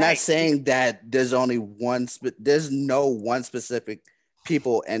 I'm not saying that there's only one. There's no one specific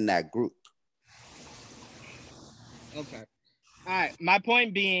people in that group. Okay. All right. My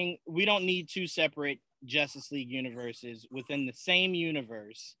point being, we don't need 2 separate Justice League universes within the same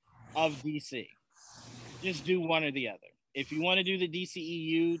universe of DC. Just do one or the other. If you want to do the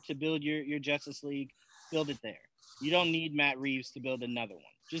DCEU to build your Justice League, build it there. You don't need Matt Reeves to build another one.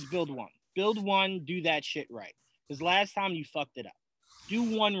 Just build one. Build one, do that shit right. Because last time you fucked it up. Do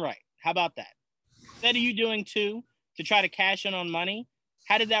one right. How about that? Instead of you doing 2 to try to cash in on money,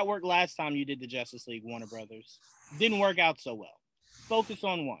 how did that work last time you did the Justice League, Warner Brothers? Didn't work out so well. Focus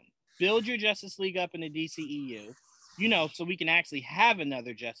on one. Build your Justice League up in the DCEU, so we can actually have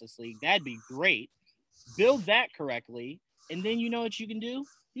another Justice League. That'd be great. Build that correctly, and then you know what you can do?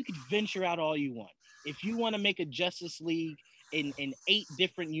 You can venture out all you want. If you want to make a Justice League in 8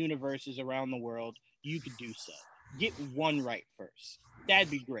 different universes around the world, you could do so. Get one right first.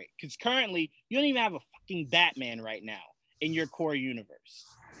 That'd be great. Because currently, you don't even have a fucking Batman right now in your core universe.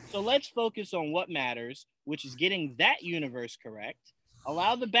 So let's focus on what matters, which is getting that universe correct.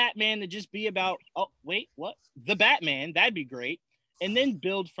 Allow the Batman to just be about, the Batman, that'd be great. And then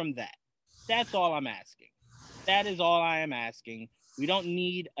build from that. That's all I'm asking. That is all I am asking. We don't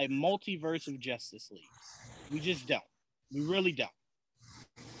need a multiverse of Justice Leagues. We just don't. We really don't.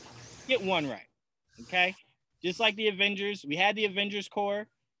 Get one right, okay? Just like the Avengers, we had the Avengers core.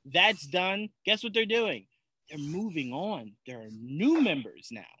 That's done. Guess what they're doing? They're moving on. There are new members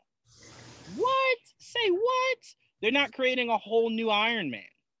now. What? Say what? They're not creating a whole new Iron Man.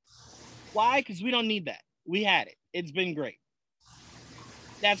 Why? Because we don't need that. We had it. It's been great.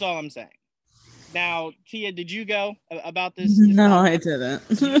 That's all I'm saying. Now, Tia, did you go about this? No, I didn't.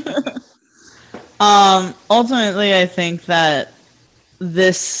 Ultimately, I think that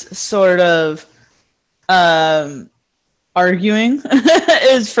this sort of arguing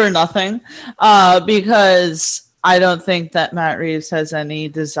is for nothing, because I don't think that Matt Reeves has any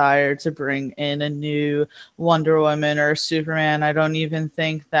desire to bring in a new Wonder Woman or Superman. I don't even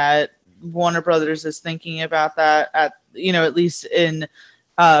think that Warner Brothers is thinking about that at least in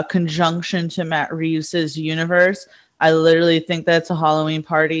conjunction to Matt Reeves' universe. I literally think that's a Halloween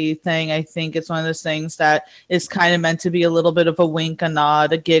party thing. I think it's one of those things that is kind of meant to be a little bit of a wink, a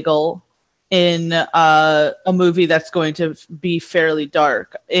nod, a giggle in a movie that's going to be fairly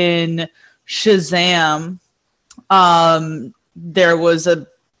dark. In Shazam, there was a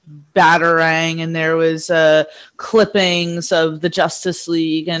batarang and there was clippings of the Justice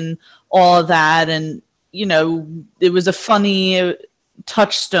League and all of that, and it was a funny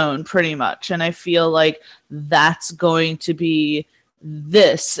touchstone pretty much, and I feel like that's going to be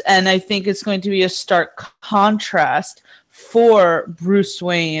this, and I think it's going to be a stark contrast for Bruce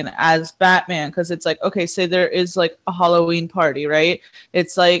Wayne as Batman, because it's like, okay, so there is like a Halloween party, right?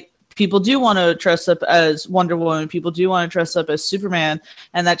 It's like people do want to dress up as Wonder Woman, people do want to dress up as Superman,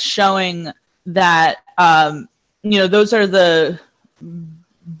 and that's showing that those are the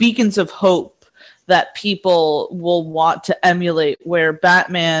beacons of hope that people will want to emulate, where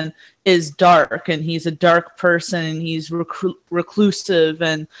Batman is dark and he's a dark person and he's reclusive,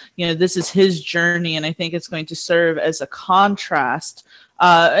 and this is his journey, and I think it's going to serve as a contrast.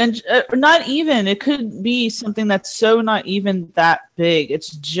 And not even, it could be something that's so not even that big. It's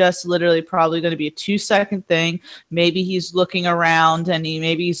just literally probably going to be a 2-second thing. Maybe he's looking around and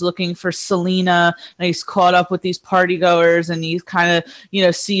maybe he's looking for Selena, and he's caught up with these party goers, and he kind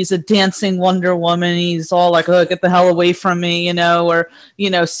of, sees a dancing Wonder Woman. He's all like, oh, get the hell away from me, or,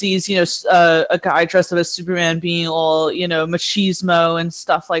 sees, a guy dressed up as Superman being all, machismo and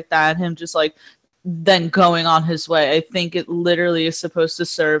stuff like that. Him just like, then going on his way. I think it literally is supposed to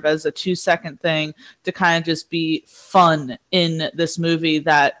serve as a 2-second thing to kind of just be fun in this movie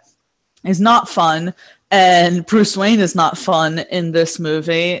that is not fun, and Bruce Wayne is not fun in this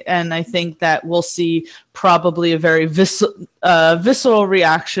movie, and I think that we'll see probably a very visceral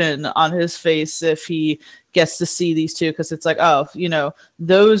reaction on his face if he gets to see these two, because it's like, oh,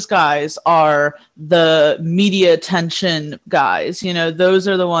 those guys are the media attention guys. Those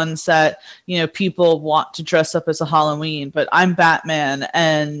are the ones that, people want to dress up as a Halloween, but I'm Batman,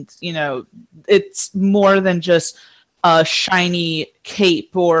 and, it's more than just a shiny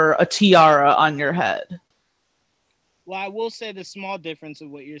cape or a tiara on your head. Well, I will say the small difference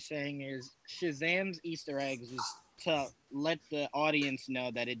of what you're saying is Shazam's Easter eggs was to let the audience know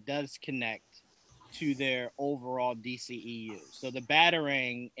that it does connect to their overall DCEU. So the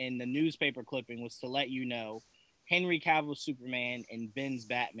batarang in the newspaper clipping was to let you know Henry Cavill's Superman and Ben's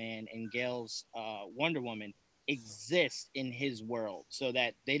Batman and Gail's Wonder Woman exist in his world, so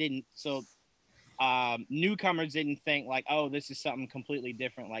that newcomers didn't think like, oh, this is something completely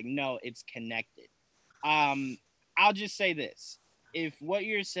different. Like, no, it's connected. I'll just say this: if what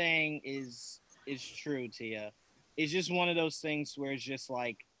you're saying is true, Tia, it's just one of those things where it's just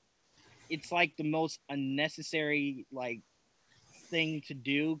like, it's like the most unnecessary like thing to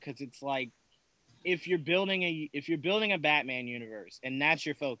do, because it's like, if you're building a Batman universe and that's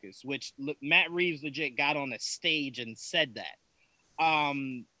your focus, which Matt Reeves legit got on a stage and said that,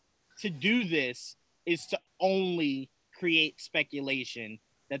 to do this is to only create speculation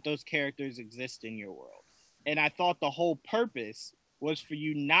that those characters exist in your world. And I thought the whole purpose was for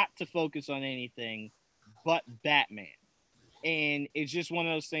you not to focus on anything but Batman. And it's just one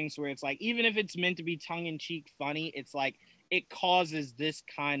of those things where it's like, even if it's meant to be tongue-in-cheek funny, it's like it causes this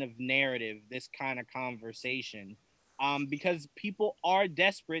kind of narrative, this kind of conversation, because people are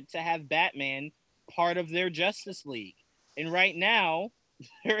desperate to have Batman part of their Justice League. And right now,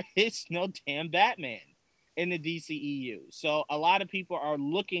 there is no damn Batman in the DCEU. So a lot of people are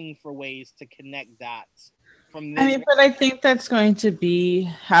looking for ways to connect dots from this. But I think that's going to be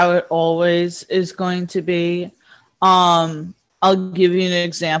how it always is going to be. I'll give you an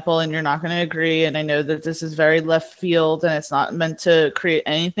example, and you're not going to agree, and I know that this is very left field and it's not meant to create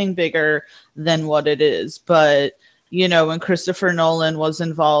anything bigger than what it is, but when Christopher Nolan was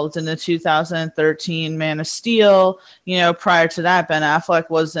involved in the 2013 Man of Steel, prior to that, Ben Affleck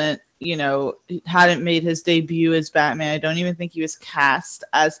wasn't hadn't made his debut as Batman. I don't even think he was cast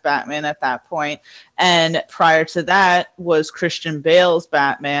as Batman at that point. And prior to that was Christian Bale's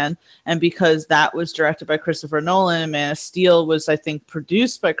Batman. And because that was directed by Christopher Nolan, and Man of Steel was, I think,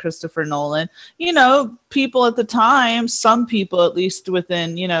 produced by Christopher Nolan, people at the time, some people, at least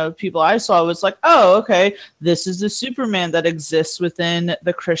within, people I saw, was like, oh, okay, this is the Superman that exists within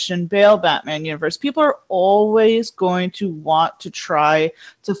the Christian Bale Batman universe. People are always going to want to try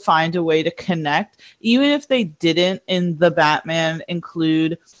to find a way to connect, even if they didn't in the Batman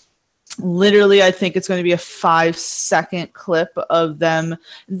include literally, I think it's going to be a 5-second clip of them.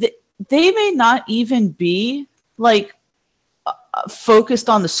 They may not even be like focused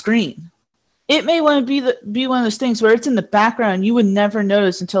on the screen. It may want to be one of those things where it's in the background. You would never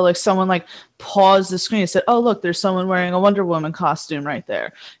notice until like someone like paused the screen and said, "Oh, look, there's someone wearing a Wonder Woman costume right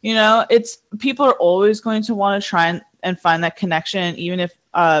there." It's people are always going to want to try and find that connection. Even if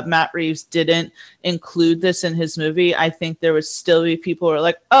Matt Reeves didn't include this in his movie, I think there would still be people who are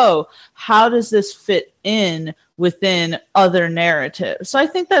like, "Oh, how does this fit in within other narratives?" So I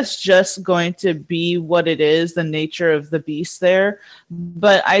think that's just going to be what it is, the nature of the beast there.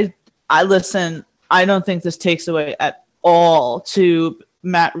 But I listen, I don't think this takes away at all to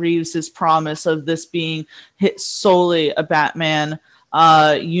Matt Reeves' promise of this being hit solely a Batman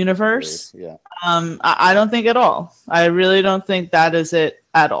universe. Yeah. I don't think at all. I really don't think that is it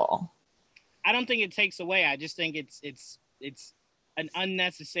at all. I don't think it takes away. I just think it's an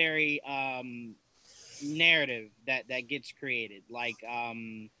unnecessary narrative that gets created. Like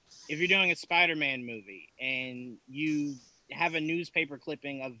if you're doing a Spider-Man movie and you have a newspaper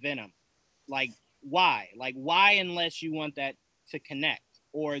clipping of Venom, like why? Unless you want that to connect,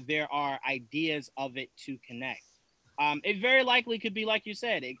 or there are ideas of it to connect. It very likely could be like you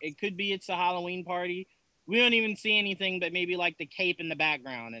said. It could be it's a Halloween party. We don't even see anything but maybe like the cape in the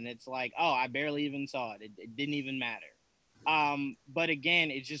background, and it's like, oh, I barely even saw it. It didn't even matter. But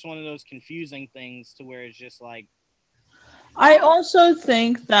again, it's just one of those confusing things to where it's just like. I also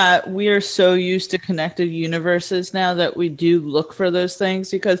think that we are so used to connected universes now that we do look for those things,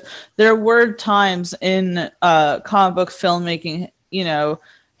 because there were times in comic book filmmaking,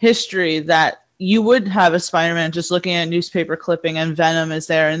 history that you would have a Spider-Man just looking at a newspaper clipping and Venom is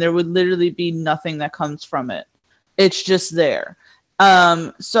there, and there would literally be nothing that comes from it. It's just there.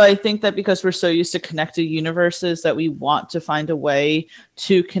 So I think that because we're so used to connected universes that we want to find a way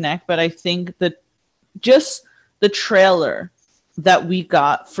to connect. But I think that just the trailer that we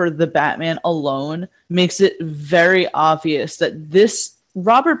got for the Batman alone makes it very obvious that this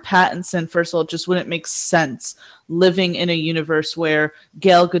Robert Pattinson, first of all, just wouldn't make sense living in a universe where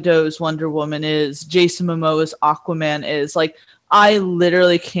Gal Gadot's Wonder Woman is, Jason Momoa's Aquaman is. Like, I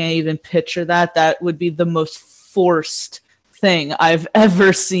literally can't even picture that. That would be the most forced thing I've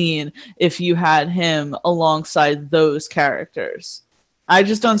ever seen if you had him alongside those characters. I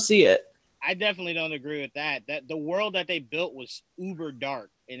just don't see it. I definitely don't agree with that. That the world that they built was uber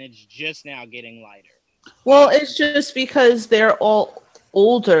dark, and it's just now getting lighter. Well, it's just because they're all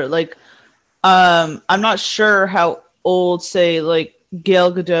older. Like, I'm not sure how old, say, like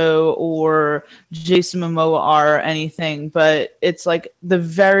Gal Gadot or Jason Momoa are or anything, but it's like the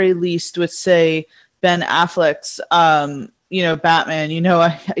very least with, say, Ben Affleck's, Batman.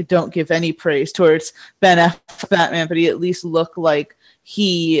 I don't give any praise towards Ben Affleck's Batman, but he at least looked like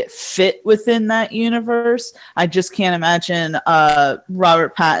he fit within that universe. I just can't imagine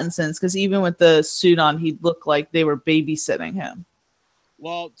Robert Pattinson's, because even with the suit on, he looked like they were babysitting him.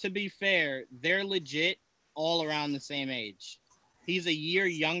 Well, to be fair, they're legit all around the same age. He's a year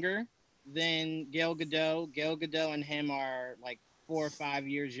younger than Gal Gadot. Gal Gadot and him are like 4 or 5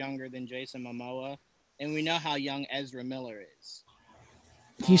 years younger than Jason Momoa. And we know how young Ezra Miller is.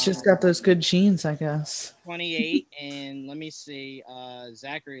 He's just got those good genes, I guess. 28, and let me see,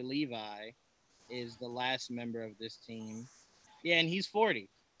 Zachary Levi is the last member of this team. Yeah, and he's 40.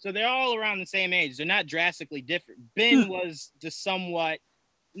 So they're all around the same age. They're not drastically different. Ben was just somewhat,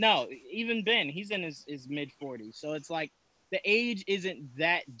 no, even Ben, he's in his mid-40s. So it's like the age isn't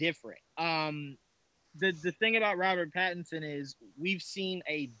that different. The thing about Robert Pattinson is we've seen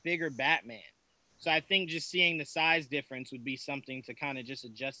a bigger Batman. So I think just seeing the size difference would be something to kind of just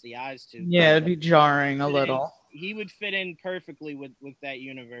adjust the eyes to. Yeah, it'd be jarring a little. He would fit in perfectly with that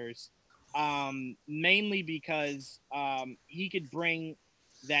universe, mainly because he could bring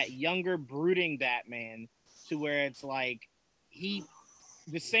that younger, brooding Batman to where it's like the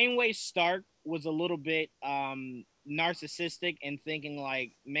same way Stark was a little bit narcissistic and thinking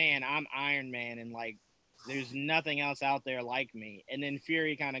like, man, I'm Iron Man and like there's nothing else out there like me. And then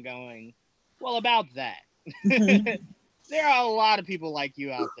Fury kind of going, well, about that. There are a lot of people like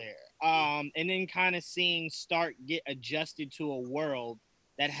you out there. And then kind of seeing Stark get adjusted to a world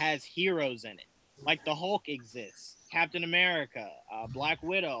that has heroes in it. Like the Hulk exists, Captain America, Black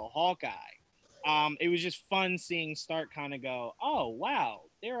Widow, Hawkeye. It was just fun seeing Stark kind of go, oh, wow,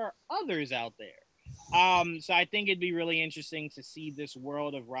 there are others out there. So I think it'd be really interesting to see this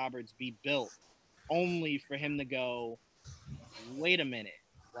world of Roberts be built only for him to go, wait a minute,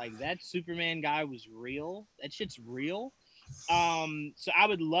 like that Superman guy was real? That shit's real? So I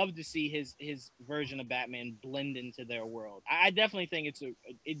would love to see his version of Batman blend into their world. I definitely think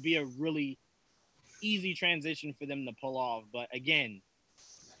it'd be a really easy transition for them to pull off. But again,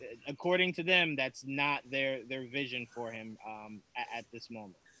 according to them, that's not their vision for him at this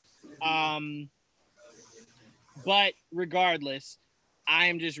moment. But regardless, I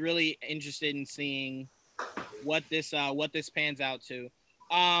am just really interested in seeing what this pans out to.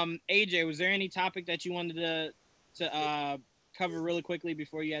 AJ, was there any topic that you wanted to cover really quickly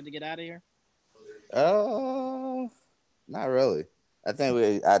before you had to get out of here? Not really. I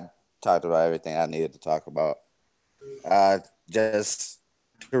talked about everything I needed to talk about. Just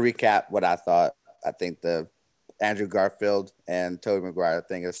to recap what I thought, I think the Andrew Garfield and Tobey Maguire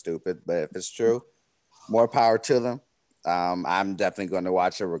thing is stupid, but if it's true, more power to them. I'm definitely going to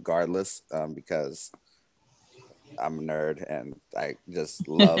watch it regardless, because I'm a nerd and I just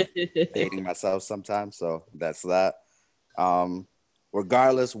love hating myself sometimes. So that's that.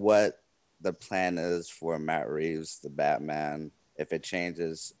 Regardless what the plan is for Matt Reeves, the Batman, if it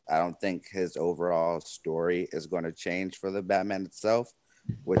changes, I don't think his overall story is going to change for the Batman itself,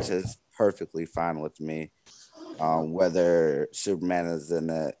 which is perfectly fine with me. Whether Superman is in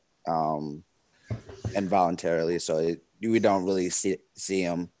it involuntarily, so we don't really see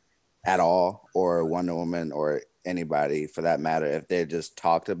him at all, or Wonder Woman, or anybody for that matter, if they're just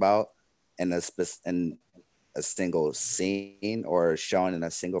talked about in a single scene or shown in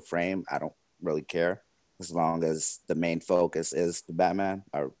a single frame. I don't really care, as long as the main focus is the Batman.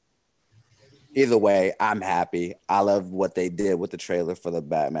 Either way, I'm happy. I love what they did with the trailer for the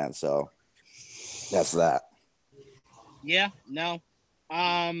Batman, so that's that. Yeah, no.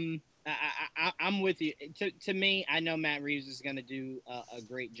 I'm with you. To me, I know Matt Reeves is going to do a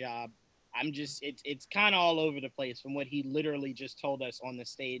great job. It's kind of all over the place from what he literally just told us on the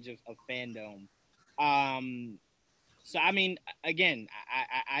stage of Fandom. So I mean, again,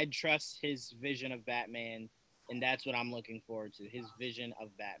 I trust his vision of Batman, and that's what I'm looking forward to, his vision of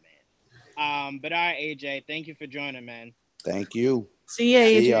Batman. But all right, AJ, thank you for joining, man. Thank you. See ya,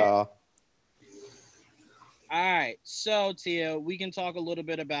 AJ. See y'all. All right, so Tia, we can talk a little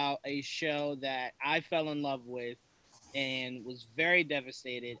bit about a show that I fell in love with and was very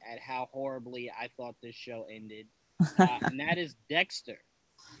devastated at how horribly I thought this show ended, and that is Dexter.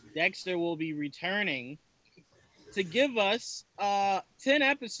 Dexter will be returning to give us 10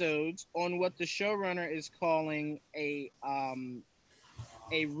 episodes on what the showrunner is calling a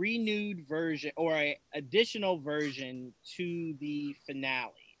renewed version, or a additional version to the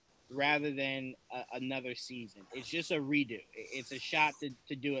finale, rather than another season. It's just a redo. It's a shot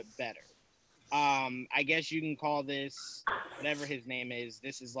to do it better. I guess you can call this, whatever his name is,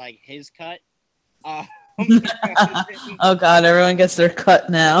 this is like his cut. Oh God, everyone gets their cut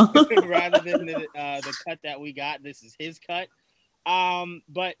now. Rather than the cut that we got, this is his cut.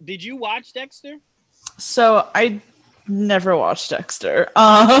 But did you watch Dexter? So I never watched Dexter.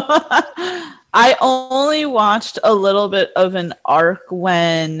 I only watched a little bit of an arc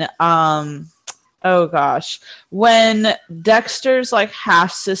when when Dexter's like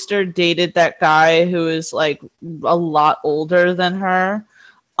half sister dated that guy who is like a lot older than her.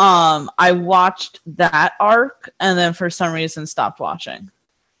 I watched that arc and then for some reason stopped watching.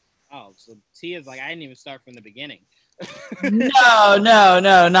 Oh, so Tia's like, I didn't even start from the beginning. No,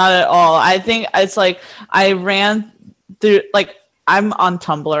 not at all. I think it's like I ran through, like, I'm on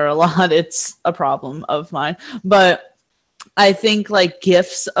Tumblr a lot. It's a problem of mine. But I think like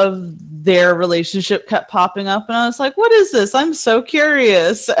GIFs of their relationship kept popping up and I was like, what is this? I'm so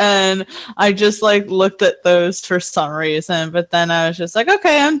curious. And I just like looked at those for some reason, but then I was just like,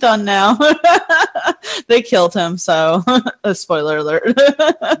 okay, I'm done now. They killed him. So a spoiler alert.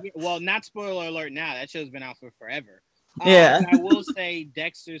 Well, not spoiler alert now. That show's been out for forever. Yeah. I will say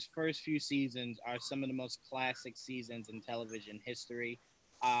Dexter's first few seasons are some of the most classic seasons in television history.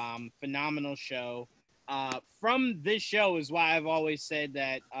 Phenomenal show. From this show is why I've always said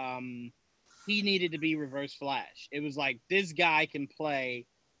that he needed to be Reverse Flash. It was like, this guy can play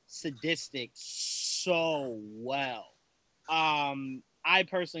sadistic so well. I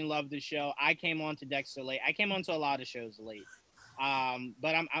personally love this show. I came on to Dexter late. I came on to a lot of shows late.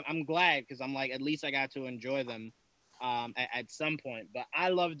 But I'm glad, because I'm like, at least I got to enjoy them. at some point. But I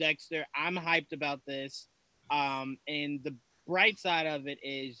love Dexter. I'm hyped about this. And the bright side of it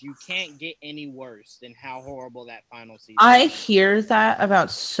is you can't get any worse than how horrible that final season I hear that about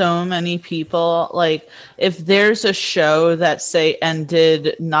so many people. Like, if there's a show that, say,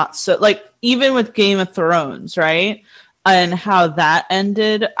 ended not so, like, even with Game of Thrones, right? And how that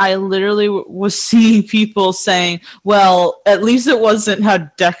ended, I literally was seeing people saying, well, at least it wasn't how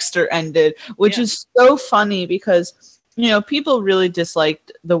Dexter ended, which is so funny because, you know, people really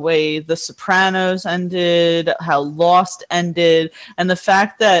disliked the way The Sopranos ended, how Lost ended, and the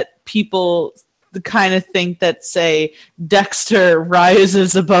fact that people kind of think that, say, Dexter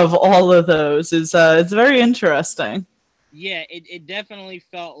rises above all of those is it's very interesting. Yeah, it definitely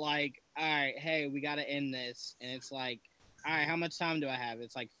felt like, all right, hey, we got to end this. And it's like, all right, how much time do I have?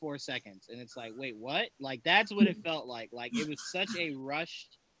 It's like 4 seconds. And it's like, wait, what? Like, that's what it felt like. Like, it was such a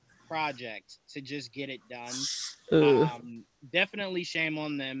rushed project to just get it done. Definitely shame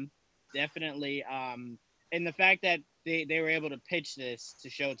on them. Definitely. And the fact that they were able to pitch this to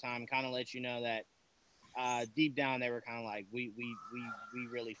Showtime kind of lets you know that deep down they were kind of like, we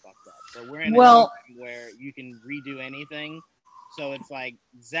really fucked up. So we're in a time where you can redo anything. So it's like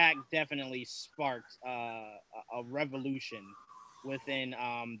Zach definitely sparked a revolution within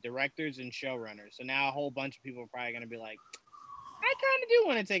directors and showrunners. So now a whole bunch of people are probably going to be like, I kind of do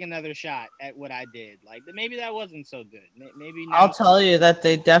want to take another shot at what I did. Like, maybe that wasn't so good. Maybe now- I'll tell you that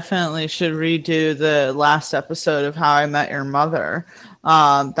they definitely should redo the last episode of How I Met Your Mother.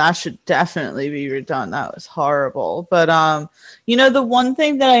 That should definitely be redone. That was horrible. But, you know, the one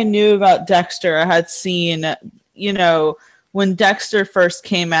thing that I knew about Dexter, I had seen, you know, when Dexter first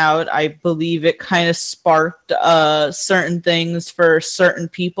came out, I believe it kind of sparked certain things for certain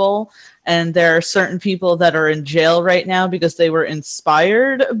people. And there are certain people that are in jail right now because they were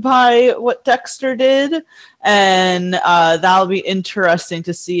inspired by what Dexter did. And that'll be interesting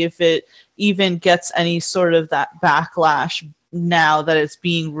to see if it even gets any sort of that backlash now that it's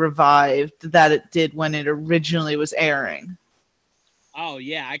being revived that it did when it originally was airing. Oh,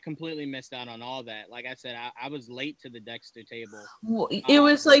 yeah, I completely missed out on all that. Like I said, I was late to the Dexter table. Well, it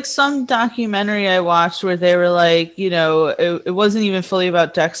was like some documentary I watched where they were like, you know, it wasn't even fully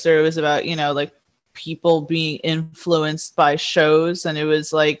about Dexter. It was about, you know, like people being influenced by shows. And it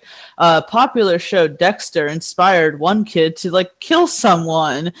was like a popular show, Dexter, inspired one kid to like kill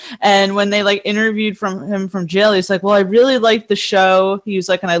someone. And when they like interviewed him from jail, he's like, well, I really liked the show. He was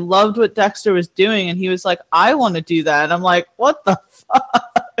like, and I loved what Dexter was doing. And he was like, I want to do that. And I'm like, what the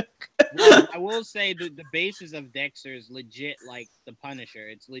fuck? Well, I will say the basis of Dexter is legit like the Punisher.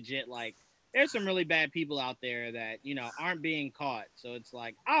 It's legit like there's some really bad people out there that, you know, aren't being caught. So it's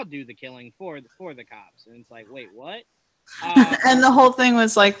like, I'll do the killing for the cops. And it's like, wait, what? And the whole thing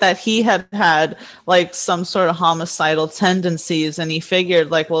was like that he had like some sort of homicidal tendencies, and he figured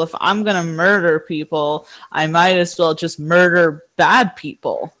like, well, if I'm going to murder people, I might as well just murder bad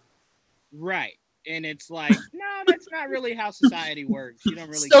people. Right. And it's like, no, that's not really how society works. You don't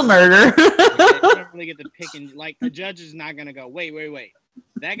really still murder. You don't really get to pick and like the judge is not gonna go, wait.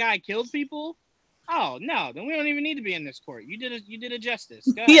 That guy killed people? Oh no, then we don't even need to be in this court. You did a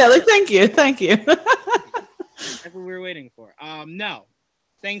justice. Go Yeah, ahead. like thank you. That's what we were waiting for. No.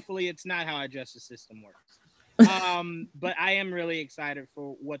 Thankfully it's not how our justice system works. But I am really excited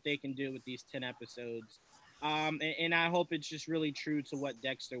for what they can do with these 10 episodes. And I hope it's just really true to what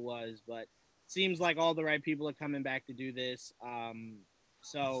Dexter was, but seems like all the right people are coming back to do this.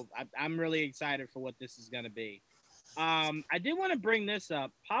 So I'm really excited for what this is going to be. I did want to bring this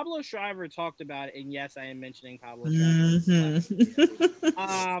up. Pablo Schreiber talked about it, and yes, I am mentioning Pablo Schreiber.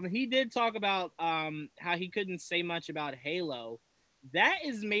 Mm-hmm. He did talk about how he couldn't say much about Halo. That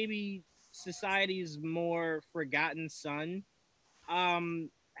is maybe society's more forgotten son.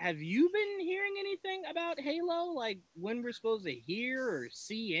 Have you been hearing anything about Halo? Like when we're supposed to hear or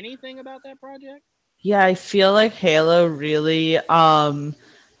see anything about that project? Yeah, I feel like Halo really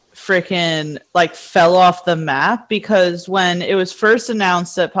freaking like fell off the map, because when it was first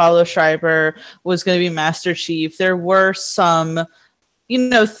announced that Pablo Schreiber was going to be Master Chief, there were some, you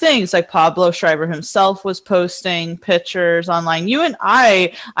know, things like Pablo Schreiber himself was posting pictures online. You and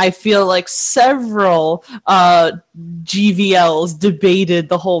I feel like several GVLs debated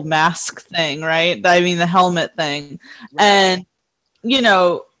the whole mask thing, right? I mean, the helmet thing. Right. And, you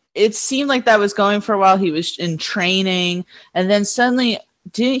know, it seemed like that was going for a while. He was in training, and then suddenly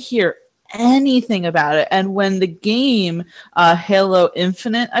didn't hear anything about it. And when the game Halo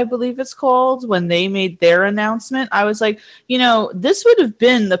Infinite, I believe it's called, when they made their announcement, I was like, you know, this would have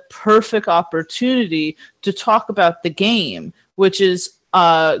been the perfect opportunity to talk about the game, which is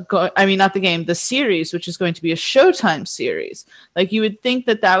not the game, the series, which is going to be a Showtime series. Like, you would think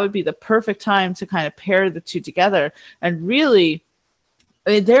that that would be the perfect time to kind of pair the two together. And really,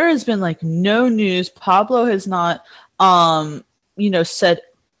 there has been like no news. Pablo has not, said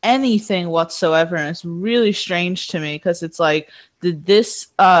anything whatsoever. And it's really strange to me because it's like, did this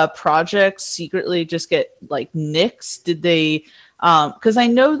project secretly just get like nixed? Did they, because I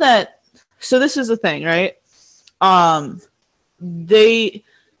know that, so this is the thing, right? They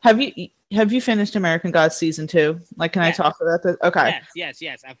have you finished American Gods season 2? Like, can I talk about that? Okay. Yes.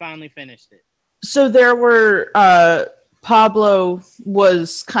 I finally finished it. So there were Pablo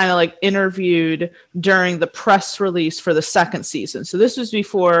was kind of like interviewed during the press release for the second season. So this was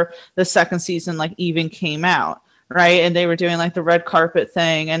before the second season like even came out, right? And they were doing like the red carpet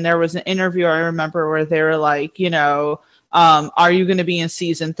thing, and there was an interview I remember where they were like, are you going to be in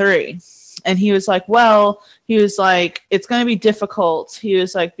season 3? And he was like, it's going to be difficult. He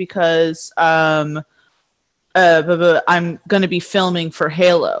was like, because I'm going to be filming for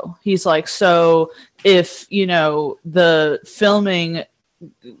Halo. He's like, so if, the filming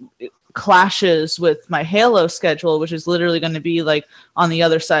clashes with my Halo schedule, which is literally going to be like on the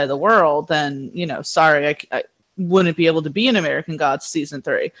other side of the world, then, sorry, I wouldn't be able to be in American Gods season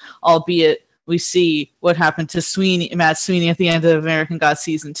 3, albeit we see what happened to Matt Sweeney at the end of American Gods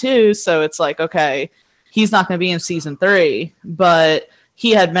season 2. So it's like, okay, he's not going to be in season 3, but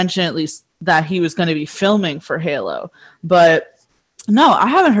he had mentioned at least that he was going to be filming for Halo. But no, I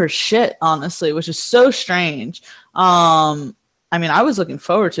haven't heard shit, honestly, which is so strange. I was looking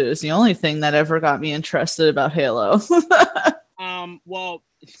forward to it. It's the only thing that ever got me interested about Halo. Well,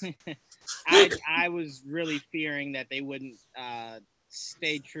 I was really fearing that they wouldn't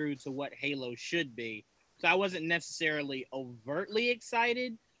stay true to what Halo should be. So I wasn't necessarily overtly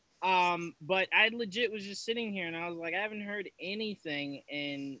excited. But I legit was just sitting here and I was like, I haven't heard anything.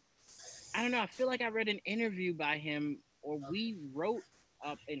 And I don't know, I feel like I read an interview by him, or we wrote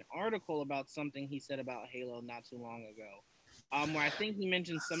up an article about something he said about Halo not too long ago. Where I think he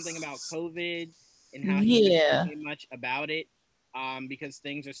mentioned something about COVID and how he didn't say much about it, because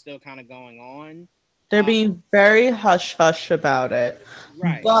things are still kind of going on. They're being very hush-hush about it.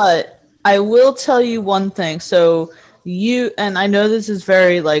 Right. But I will tell you one thing. So and I know this is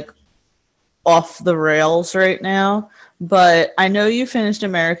very, like, off the rails right now, but I know you finished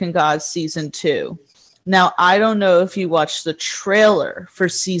American Gods season 2. Now, I don't know if you watched the trailer for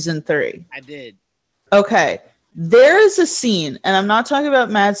season 3. I did. Okay. There is a scene, and I'm not talking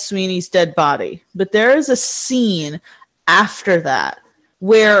about Matt Sweeney's dead body, but there is a scene after that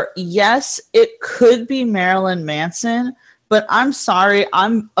where, yes, it could be Marilyn Manson, but I'm sorry,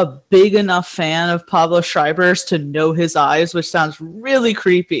 I'm a big enough fan of Pablo Schreiber's to know his eyes, which sounds really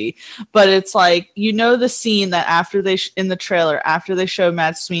creepy. But it's like, the scene that after in the trailer, after they show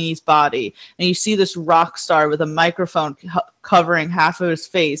Matt Sweeney's body, and you see this rock star with a microphone covering half of his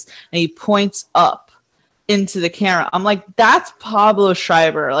face, and he points up into the camera. I'm like, that's Pablo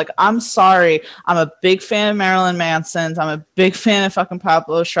Schreiber. Like, I'm sorry. I'm a big fan of Marilyn Manson's. I'm a big fan of fucking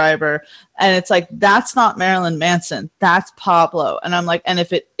Pablo Schreiber. And it's like, that's not Marilyn Manson. That's Pablo. And I'm like, and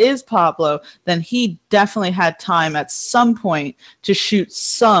if it is Pablo, then he definitely had time at some point to shoot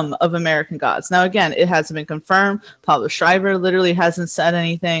some of American Gods. Now, again, it hasn't been confirmed. Pablo Schreiber literally hasn't said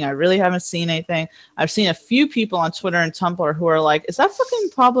anything. I really haven't seen anything. I've seen a few people on Twitter and Tumblr who are like, is that fucking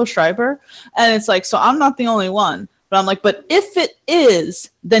Pablo Schreiber? And it's like, so I'm not the only one. But I'm like, but if it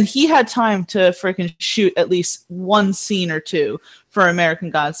is, then he had time to freaking shoot at least one scene or two for American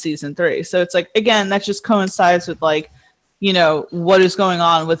Gods season 3. So it's like, again, that just coincides with, like, what is going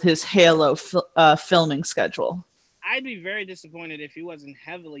on with his Halo filming schedule. I'd be very disappointed if he wasn't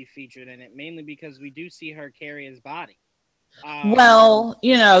heavily featured in it, mainly because we do see her carry his body. Well,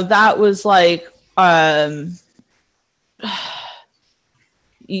 that was like,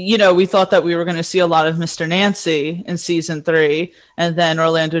 we thought that we were going to see a lot of Mr. Nancy in season 3, and then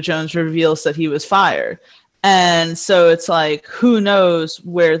Orlando Jones reveals that he was fired. And so it's like, who knows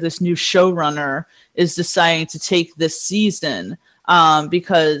where this new showrunner is deciding to take this season,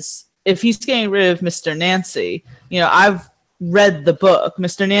 because if he's getting rid of Mr. Nancy, I've read the book.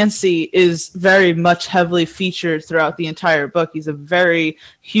 Mr. Nancy is very much heavily featured throughout the entire book. He's a very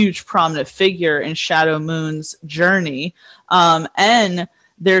huge prominent figure in Shadow Moon's journey. And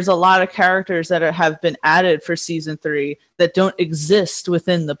there's a lot of characters that have been added for season 3 that don't exist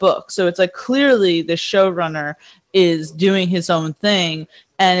within the book. So it's like, clearly the showrunner is doing his own thing.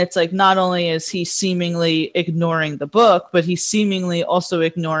 And it's like, not only is he seemingly ignoring the book, but he's seemingly also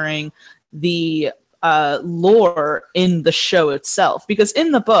ignoring the lore in the show itself. Because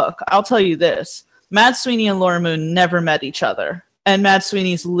in the book, I'll tell you this, Matt Sweeney and Laura Moon never met each other. And Mad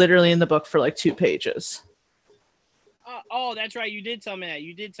Sweeney's literally in the book for like 2 pages. Oh, that's right. You did tell me that.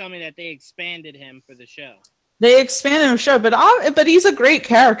 You did tell me that they expanded him for the show. They expanded the show, but he's a great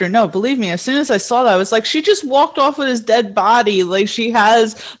character. No, believe me, as soon as I saw that, I was like, she just walked off with his dead body. Like, she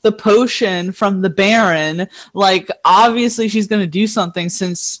has the potion from the Baron. Like, obviously she's going to do something,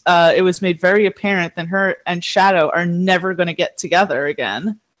 since it was made very apparent that her and Shadow are never going to get together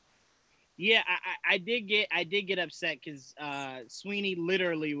again. Yeah, I did get upset because Sweeney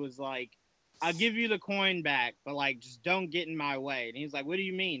literally was like, I'll give you the coin back, but like, just don't get in my way. And he was like, what do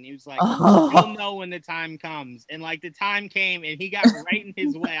you mean? He was like, you'll know when the time comes. And like, the time came and he got right in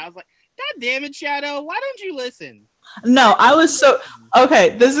his way. I was like, God damn it, Shadow. Why don't you listen? No, I was so...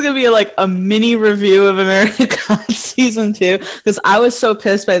 Okay, this is going to be like a mini review of American Gods Season 2, because I was so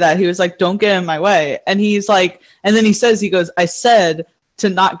pissed by that. He was like, don't get in my way. And he's like... And then he goes, I said to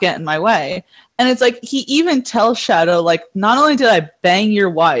not get in my way. And it's like, he even tells Shadow, like, not only did I bang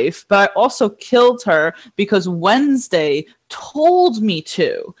your wife, but I also killed her because Wednesday told me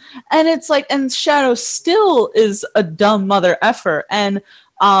to. And it's like, and Shadow still is a dumb mother effer. And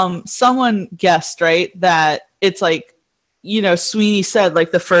someone guessed, right, that it's like, you know, Sweeney said, like,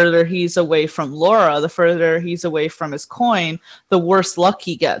 the further he's away from Laura, the further he's away from his coin, the worse luck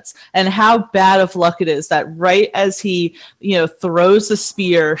he gets. And how bad of luck it is that right as he, you know, throws the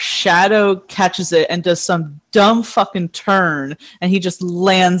spear, Shadow catches it and does some dumb fucking turn, and he just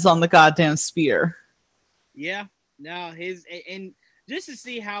lands on the goddamn spear. Yeah, no, and just to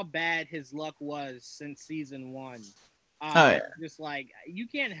see how bad his luck was since season 1. Just like, you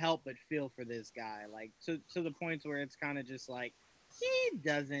can't help but feel for this guy, like to the points where it's kind of just like, he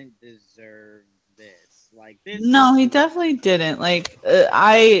doesn't deserve this. Like this. No, he definitely didn't. Like,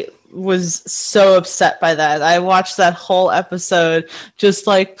 I was so upset by that. I watched that whole episode just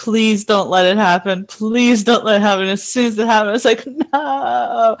like, please don't let it happen. Please don't let it happen. As soon as it happened, I was like,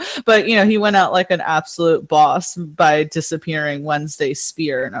 no. But, you know, he went out like an absolute boss by disappearing Wednesday's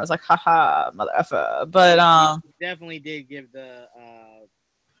spear. And I was like, haha, mother effer. But, he definitely did give the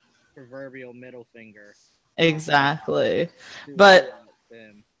proverbial middle finger. Exactly.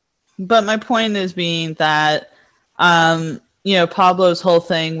 But my point is being that, you know, Pablo's whole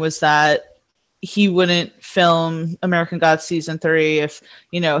thing was that he wouldn't film American Gods Season 3 if,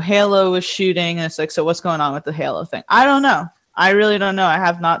 you know, Halo was shooting. And it's like, so what's going on with the Halo thing? I don't know. I really don't know. I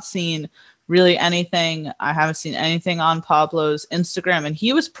have not seen really anything. I haven't seen anything on Pablo's Instagram. And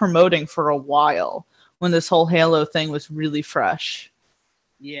he was promoting for a while when this whole Halo thing was really fresh.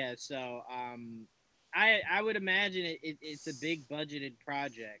 Yeah, so... I would imagine it's a big budgeted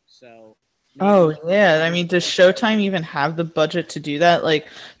project. So. Oh yeah, I mean, does Showtime even have the budget to do that? Like,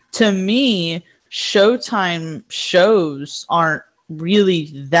 to me, Showtime shows aren't really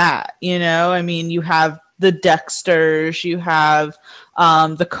that. You know, I mean, you have the Dexters, you have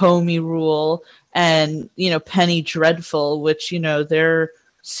the Comey Rule, and you know, Penny Dreadful, which, you know, their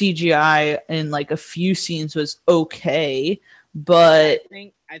CGI in like a few scenes was okay, but.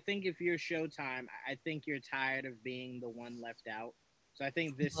 I think if you're Showtime, I think you're tired of being the one left out. So I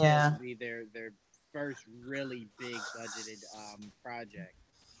think this will be their first really big budgeted project.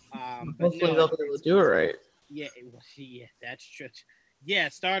 Hopefully they'll be able to do it right. Yeah, that's true. Yeah,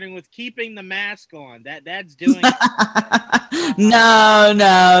 starting with keeping the mask on. That's doing it. No.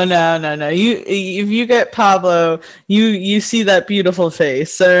 If you get Pablo, you see that beautiful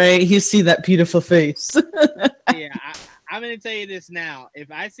face, all right? You see that beautiful face. Yeah, I'm going to tell you this now. If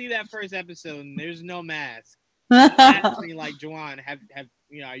I see that first episode and there's no mask, ask me like, Juwan, have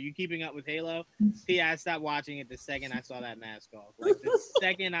you know, are you keeping up with Halo? See, I stopped watching it the second I saw that mask off. Like the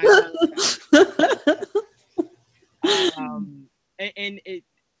second I saw that mask off.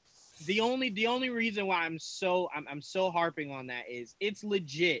 The only reason why I'm so harping on that is it's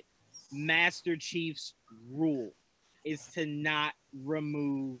legit Master Chief's rule is to not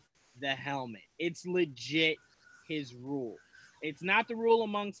remove the helmet. It's legit his rule. It's not the rule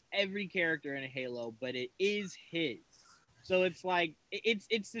amongst every character in Halo, but it is his. So it's like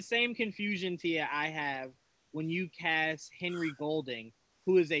it's the same confusion, Tia, I have when you cast Henry Golding,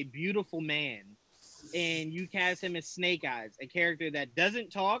 who is a beautiful man, and you cast him as Snake Eyes, a character that doesn't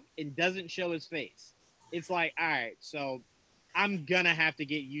talk and doesn't show his face. It's like, all right, so I'm gonna have to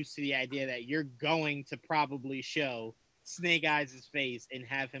get used to the idea that you're going to probably show Snake Eyes' face and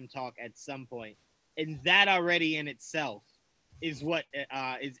have him talk at some point. And that already in itself is what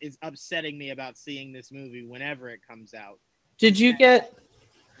is upsetting me about seeing this movie whenever it comes out. Go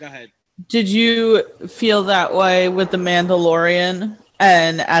ahead. Did you feel that way with The Mandalorian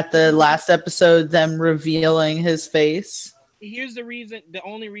and at the last episode, them revealing his face? Here's the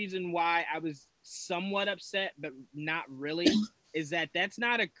only reason why I was somewhat upset, but not really, is that that's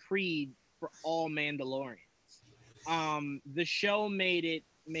not a creed for all Mandalorians. The show made it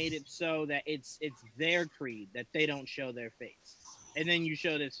so that it's their creed that they don't show their face, and then you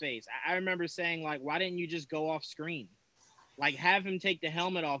show this face. I remember saying, like, why didn't you just go off screen? Like, have him take the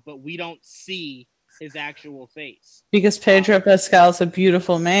helmet off, but we don't see his actual face. Because Pedro Pascal's a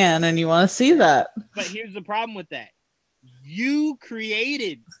beautiful man, and you want to see that. But here's the problem with that. You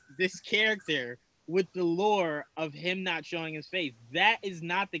created this character with the lore of him not showing his face. That is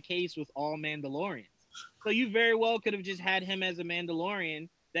not the case with all Mandalorians. So you very well could have just had him as a Mandalorian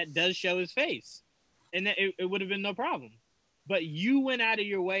that does show his face, and it would have been no problem. But you went out of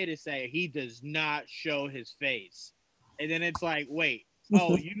your way to say he does not show his face. And then it's like, wait,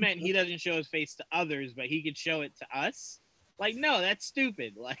 oh, you meant he doesn't show his face to others, but he could show it to us? Like, no, that's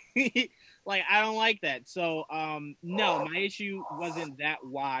stupid. Like, like, I don't like that. So, no, my issue wasn't that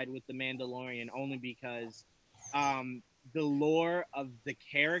wide with The Mandalorian, only because the lore of the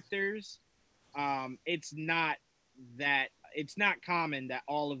characters, it's not common that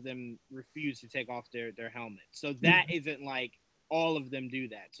all of them refuse to take off their helmet. So that isn't like all of them do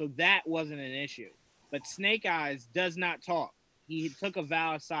that. So that wasn't an issue. But Snake Eyes does not talk. He took a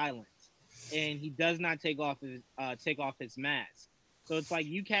vow of silence, and he does not take off his mask. So it's like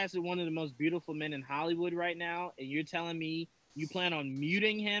you casted one of the most beautiful men in Hollywood right now, and you're telling me you plan on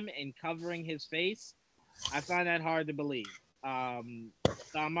muting him and covering his face? I find that hard to believe. So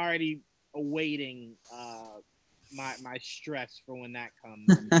I'm already awaiting my stress for when that comes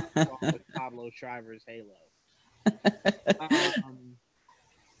along with Pablo Schreiber's Halo.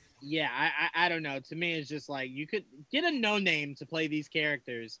 Yeah, I don't know. To me, it's just like you could get a no-name to play these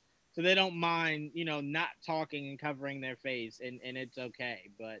characters so they don't mind, not talking and covering their face, and it's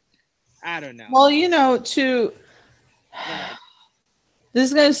okay. But I don't know. Well, this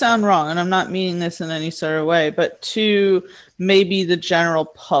is going to sound wrong, and I'm not meaning this in any sort of way, but to maybe the general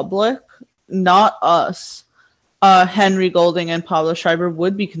public, not us, Henry Golding and Pablo Schreiber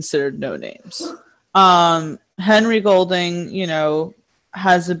would be considered no-names. Henry Golding,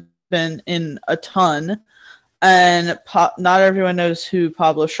 has been in a ton, and not everyone knows who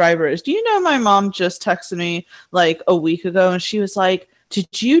Pablo Schreiber is. Do you know my mom just texted me like a week ago, and she was like,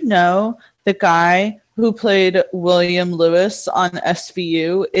 did you know the guy who played William Lewis on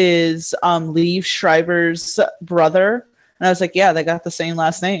SVU is Liev Schreiber's brother? And I was like, yeah, they got the same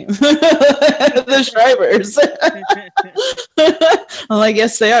last name. The Schreibers. I'm like,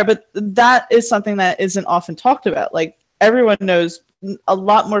 yes, they are. But that is something that isn't often talked about. Like, everyone knows, a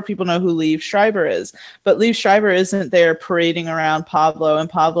lot more people know who Liev Schreiber is, but Liev Schreiber isn't there parading around Pablo, and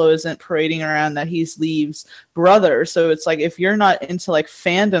Pablo isn't parading around that he's Liev's brother. So it's like, if you're not into like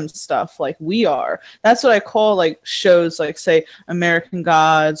fandom stuff like we are, that's what I call like shows like, say, American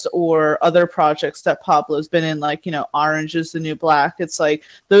Gods or other projects that Pablo's been in, like, Orange is the New Black. It's like,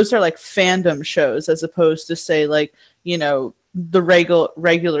 those are like fandom shows as opposed to, say, like, the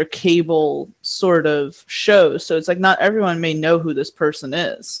regular cable sort of show. So it's like not everyone may know who this person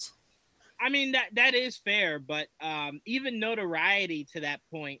is. I mean, that is fair, but even notoriety to that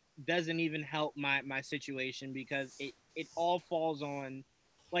point doesn't even help my situation, because it all falls on,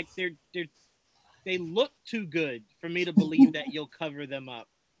 like, they look too good for me to believe that you'll cover them up.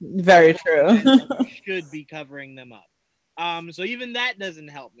 Very true. You should be covering them up. So even that doesn't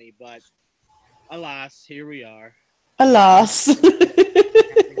help me, but alas, here we are. Alas.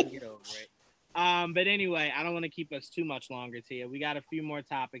 Get over it. But anyway, I don't want to keep us too much longer, Tia. We got a few more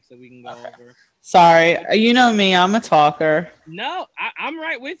topics that we can go over. Sorry. You know me, I'm a talker. No, I'm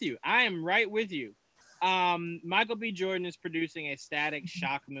right with you. I am right with you. Michael B. Jordan is producing a Static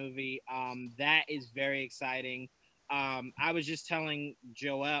Shock movie. That is very exciting. I was just telling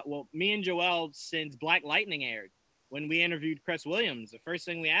me and Joel, since Black Lightning aired, when we interviewed Chris Williams, the first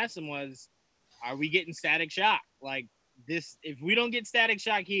thing we asked him was, are we getting Static Shock? Like, this, if we don't get Static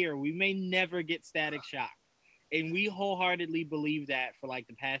Shock here, we may never get Static Shock. And we wholeheartedly believe that for like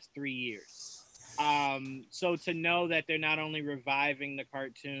the past 3 years. So to know that they're not only reviving the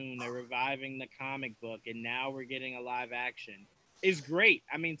cartoon, they're reviving the comic book, and now we're getting a live action is great.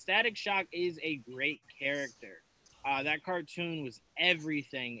 I mean, Static Shock is a great character. That cartoon was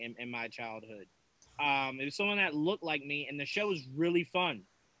everything in my childhood. It was someone that looked like me, and the show was really fun.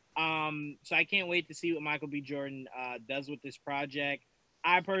 So I can't wait to see what Michael B. Jordan does with this project.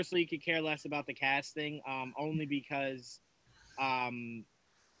 I personally could care less about the casting, only because, a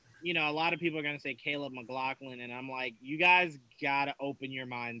lot of people are going to say Caleb McLaughlin, and I'm like, you guys got to open your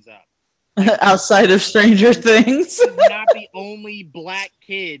minds up. Like, outside of Stranger Things. He's not the only black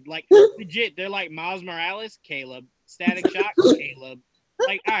kid. Like, legit, they're like Miles Morales, Caleb. Static Shock, Caleb.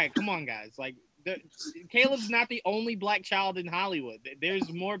 Like, all right, come on, guys. Like, Caleb's not the only black child in Hollywood.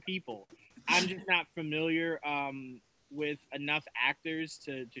 There's more people. I'm just not familiar with enough actors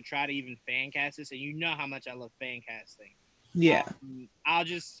to try to even fan cast this, and you know how much I love fan casting. Yeah. I'll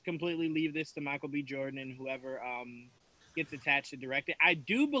just completely leave this to Michael B. Jordan and whoever gets attached to direct it. I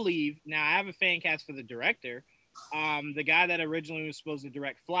do believe, now I have a fan cast for the director, the guy that originally was supposed to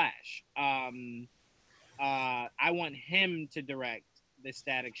direct Flash. I want him to direct the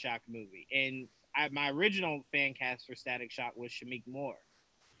Static Shock movie. And my original fan cast for Static Shock was Shamik Moore.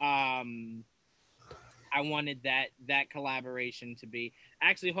 I wanted that collaboration to be...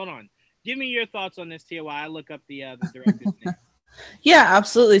 Actually, hold on. Give me your thoughts on this, Tia, while I look up the director's name. Yeah,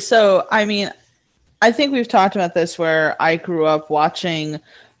 absolutely. So, I mean, I think we've talked about this where I grew up watching,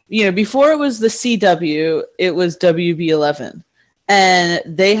 before it was the CW, it was WB11. And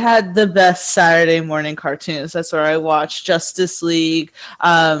they had the best Saturday morning cartoons. That's where I watched Justice League,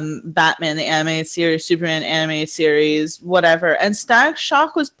 Batman, the animated series, Superman animated series, whatever. And Static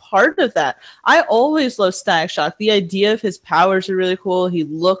Shock was part of that. I always loved Static Shock. The idea of his powers are really cool. He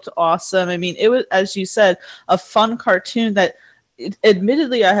looked awesome. I mean, it was, as you said, a fun cartoon that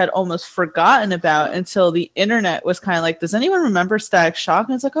admittedly I had almost forgotten about until the internet was kind of like, does anyone remember Static Shock?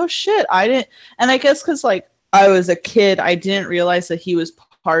 And it's like, oh shit, I didn't. And I guess because like I was a kid, I didn't realize that he was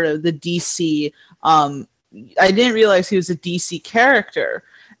part of the DC. I didn't realize he was a DC character.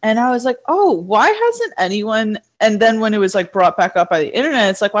 And I was like, oh, why hasn't anyone... And then when it was like brought back up by the internet,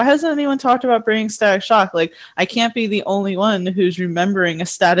 it's like, why hasn't anyone talked about bringing Static Shock? Like, I can't be the only one who's remembering a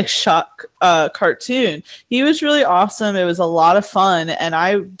Static Shock cartoon. He was really awesome. It was a lot of fun. And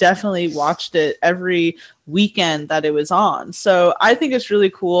I definitely watched it every weekend that it was on. So I think it's really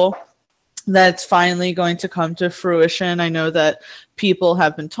cool that it's finally going to come to fruition. I know that people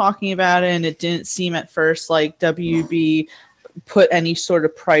have been talking about it, and it didn't seem at first like WB put any sort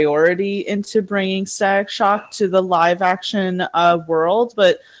of priority into bringing Static Shock to the live action world,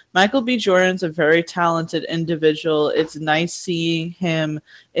 but Michael B. Jordan's a very talented individual. It's nice seeing him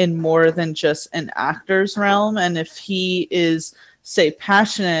in more than just an actor's realm, and if he is, say,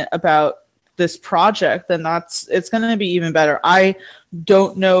 passionate about this project, then it's going to be even better. I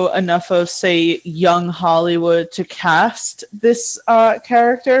don't know enough of, say, young Hollywood to cast this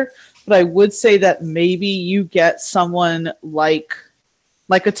character, but I would say that maybe you get someone like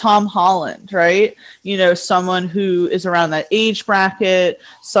a Tom Holland, right? Someone who is around that age bracket,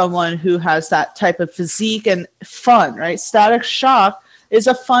 someone who has that type of physique and fun, right? Static Shock is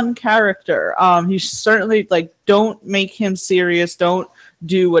a fun character. He's certainly don't make him serious. Don't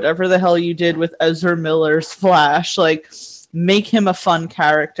do whatever the hell you did with Ezra Miller's Flash. Make him a fun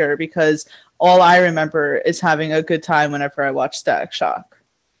character, because all I remember is having a good time whenever I watch Static Shock.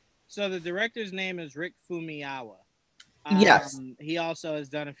 So the director's name is Rick Fumiyawa. Yes. He also has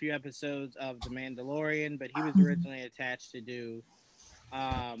done a few episodes of The Mandalorian, but he was originally attached to do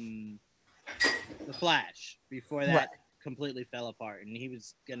The Flash. Before that, completely fell apart, and he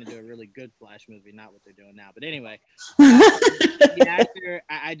was going to do a really good Flash movie, not what they're doing now. But anyway, the actor,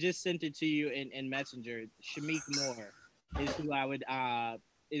 I just sent it to you in Messenger. Shamik Moore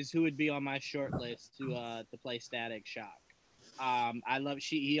is who would be on my short list to play Static Shock. I love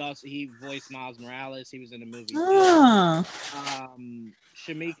he voiced Miles Morales. He was in the movie.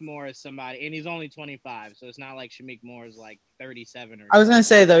 Shamik Moore is somebody, and he's only 25, so it's not like Shamik Moore is like 37 or. I was gonna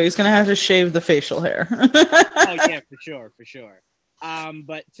say though, he's gonna have to shave the facial hair. Oh yeah, for sure.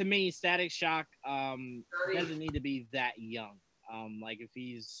 But to me, Static Shock doesn't need to be that young. If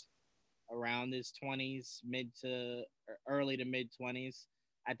he's around his 20s, early to mid 20s,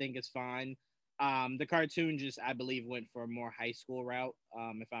 I think it's fine. The cartoon I believe, went for a more high school route,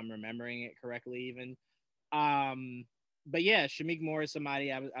 if I'm remembering it correctly, even. But yeah, Shamik Moore is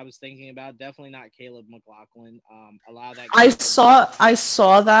somebody I was thinking about. Definitely not Caleb McLaughlin. Allow that. I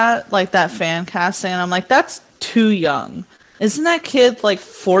saw that that fan casting, and I'm like, that's too young. Isn't that kid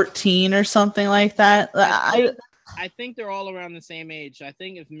 14 or something like that? I think they're all around the same age. I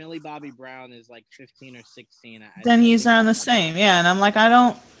think if Millie Bobby Brown is 15 or 16, then he's around the same. Yeah, and I'm like, I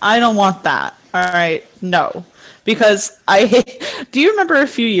don't want that. All right, no, because do you remember a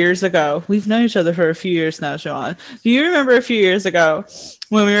few years ago? We've known each other for a few years now, Joanne. Do you remember a few years ago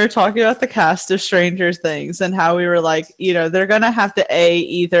when we were talking about the cast of Stranger Things and how we were like, they're gonna have to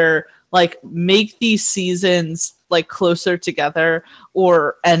either make these seasons closer together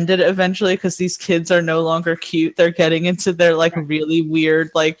or end it eventually, because these kids are no longer cute. They're getting into their really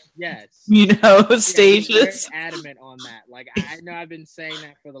weird yes, stages. Very adamant on that. I know I've been saying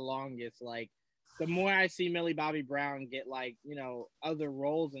that for the longest. The more I see Millie Bobby Brown get other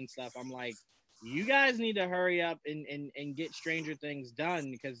roles and stuff, I'm like, you guys need to hurry up and get Stranger Things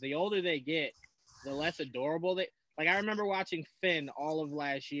done, because the older they get, the less adorable they. Like I remember watching Finn all of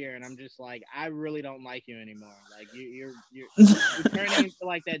last year, and I'm just like, I really don't like you anymore. Like you're turning into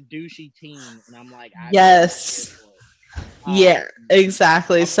like that douchey teen, and I'm like, I'm not here Yes. for it. Yeah,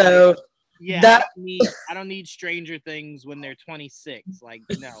 exactly. I'm So like, yeah, that I don't need Stranger Things when they're 26. Like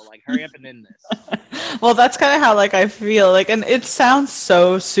no, like hurry up and end this. well, that's kind of how like I feel like, and it sounds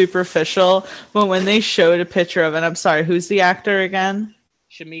so superficial, but when they showed a picture of it, I'm sorry, who's the actor again?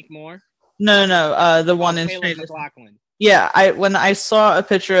 Shamik Moore, No, the one in Caleb Stranger. McLaughlin. Yeah, when I saw a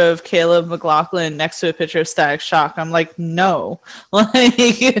picture of Caleb McLaughlin next to a picture of Static Shock, I'm like, no,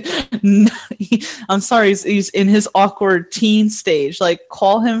 like, I'm sorry, he's in his awkward teen stage. Like,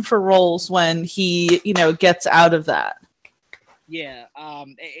 call him for roles when he, gets out of that. Yeah,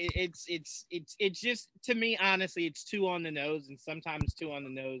 it's just, to me, honestly, it's too on the nose, and sometimes too on the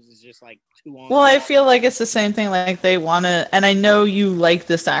nose is just like too on. Well, I feel like it's the same thing. Like they want to, and I know you like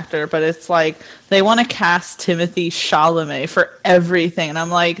this actor, but it's like they want to cast Timothy Chalamet for everything, and I'm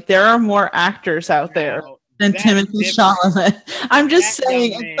like, there are more actors out there than Timothy Chalamet. I'm just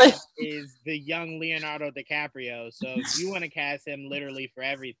saying, young man is the young Leonardo DiCaprio. So if you want to cast him literally for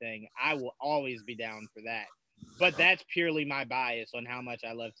everything, I will always be down for that. But that's purely my bias on how much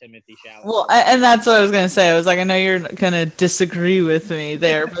I love Timothy Chalamet. Well, and that's what I was going to say. I was like, I know you're going to disagree with me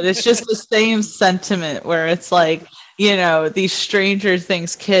there, but it's just the same sentiment where it's like, these Stranger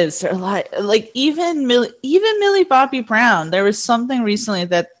Things kids are like even Millie Bobby Brown. There was something recently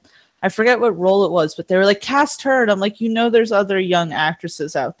that I forget what role it was, but they were like, cast her. And I'm like, there's other young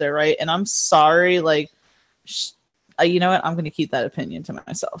actresses out there, right? And I'm sorry, like, you know what? I'm going to keep that opinion to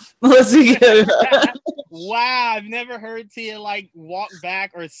myself. Let's Wow, I've never heard Tia like walk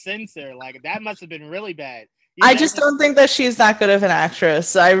back or censor. Like that must have been really bad. I just don't think that she's that good of an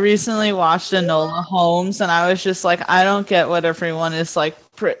actress. I recently watched Enola Holmes, and I was just like, I don't get what everyone is like.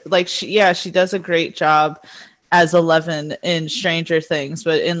 She does a great job as 11 in Stranger Things,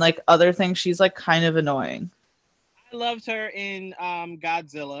 but in like other things, she's like kind of annoying. I loved her in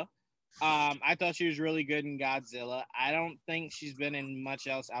Godzilla. I thought she was really good in Godzilla. I don't think she's been in much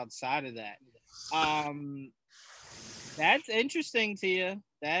else outside of that. That's interesting, Tia.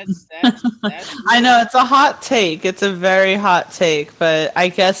 That's I know it's a hot take. It's a very hot take, but I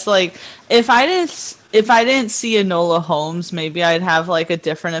guess like if I didn't see Enola Holmes, maybe I'd have like a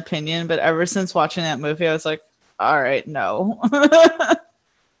different opinion. But ever since watching that movie, I was like, all right, no.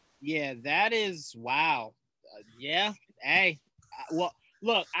 Yeah, that is wow. Yeah, hey, well.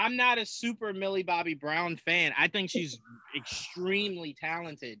 Look, I'm not a super Millie Bobby Brown fan. I think she's extremely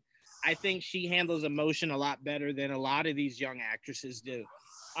talented. I think she handles emotion a lot better than a lot of these young actresses do.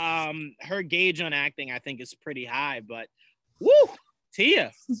 Her gauge on acting, I think, is pretty high. But, woo,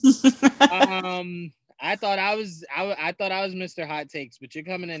 Tia. I thought I was Mr. Hot Takes, but you're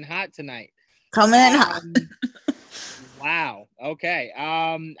coming in hot tonight. Coming in hot. Wow. Okay.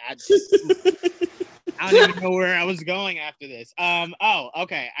 I don't even know where I was going after this. Okay. All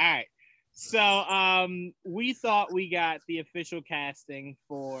right. So, we thought we got the official casting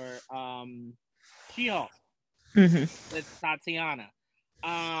for She-Hulk. Mm-hmm. That's Tatiana.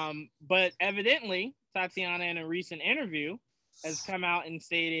 But evidently, Tatiana in a recent interview has come out and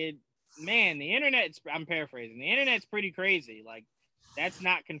stated, man, I'm paraphrasing. The internet's pretty crazy. Like, that's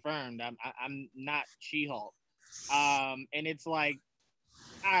not confirmed. I'm not She-Hulk. And it's like,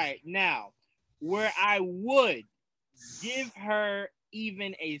 all right, now, where I would give her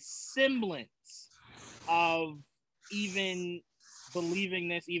even a semblance of even believing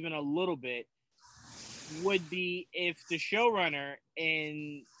this even a little bit would be if the showrunner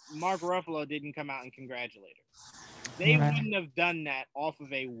and Mark Ruffalo didn't come out and congratulate her. They wouldn't have done that off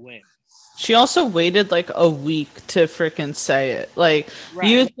of a whim. She also waited like a week to freaking say it. Like,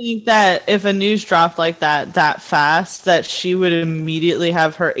 you would think that if a news dropped like that fast, that she would immediately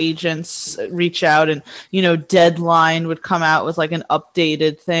have her agents reach out and, Deadline would come out with like an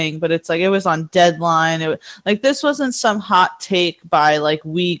updated thing. But it's like, it was on Deadline. Like, this wasn't some hot take by like,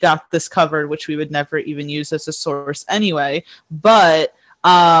 we got this covered, which we would never even use as a source anyway. But,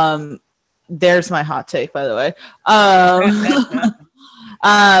 there's my hot take, by the way.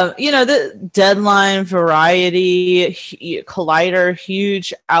 The Deadline, Variety, Collider,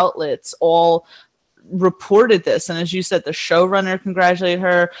 huge outlets all reported this. And as you said, the showrunner congratulated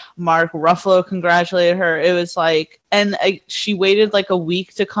her. Mark Ruffalo congratulated her. It was like, and she waited like a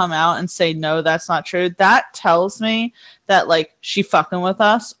week to come out and say, no, that's not true. That tells me that like she fucking with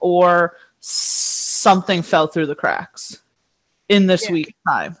us or something fell through the cracks in this week's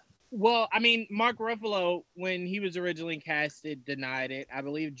time. Well, I mean, Mark Ruffalo, when he was originally casted, denied it. I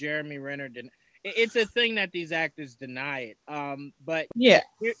believe Jeremy Renner didn't. it's a thing that these actors deny it. But Yeah.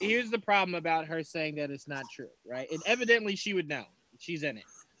 here's the problem about her saying that it's not true, right? And evidently she would know. She's in it.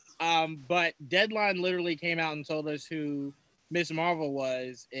 But Deadline literally came out and told us who Miss Marvel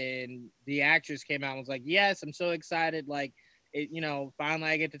was, and the actress came out and was like, "Yes, I'm so excited! Like, finally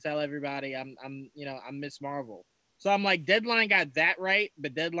I get to tell everybody I'm Miss Marvel." So I'm like, Deadline got that right,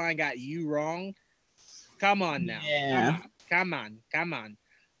 but Deadline got you wrong. Come on now, Yeah. come on.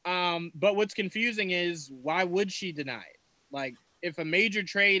 But what's confusing is why would she deny it? Like, if a major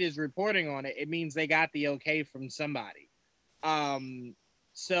trade is reporting on it, it means they got the okay from somebody.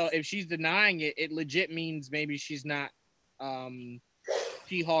 So if she's denying it, it legit means maybe she's not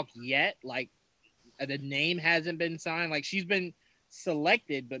She-Hulk yet. Like, the name hasn't been signed. Like, she's been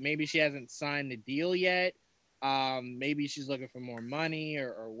selected, but maybe she hasn't signed the deal yet. Maybe she's looking for more money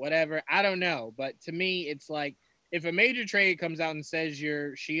or whatever. I don't know. But to me, it's like, if a major trade comes out and says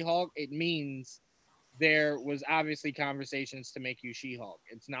you're She-Hulk, it means there was obviously conversations to make you She-Hulk.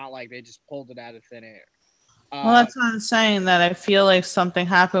 It's not like they just pulled it out of thin air. Well, that's what I'm saying, that I feel like something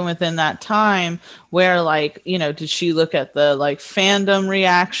happened within that time where, like, did she look at the, like, fandom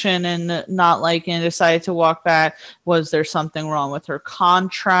reaction and not like and decided to walk back? Was there something wrong with her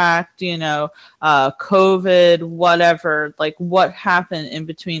contract, COVID, whatever? Like, what happened in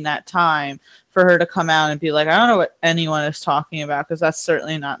between that time for her to come out and be like, I don't know what anyone is talking about, because that's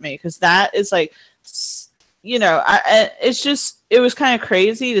certainly not me. Because that is like, it's just, it was kind of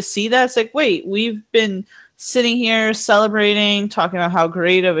crazy to see that. It's like, wait, we've been sitting here celebrating, talking about how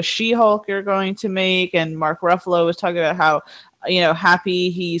great of a She-Hulk you're going to make, and Mark Ruffalo was talking about how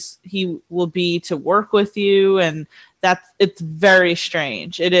happy he will be to work with you, and it's very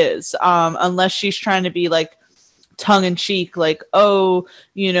strange. It is, unless she's trying to be like tongue-in-cheek, like, oh,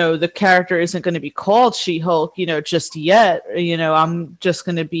 the character isn't going to be called She-Hulk just yet, I'm just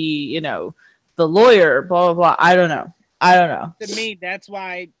going to be the lawyer, blah blah blah. I don't know. To me, that's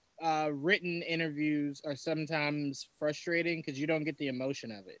why written interviews are sometimes frustrating, because you don't get the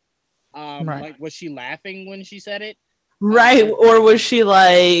emotion of it. Right. Like, was she laughing when she said it? Right. Or was she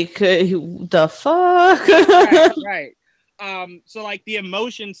like, the fuck? Right. So, like, the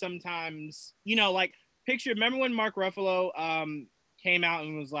emotion sometimes, like, remember when Mark Ruffalo came out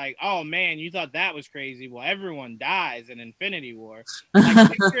and was like, oh man, you thought that was crazy? Well, everyone dies in Infinity War. Like,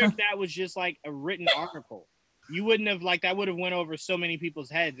 picture if that was just like a written article. You wouldn't have, like, that would have went over so many people's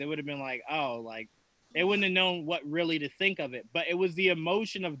heads. It would have been like, oh, like, they wouldn't have known what really to think of it. But it was the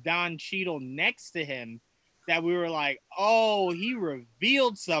emotion of Don Cheadle next to him that we were like, oh, he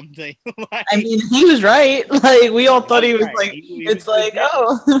revealed something. Like, I mean, he was right. Like, we all thought he was right. Like, it's like,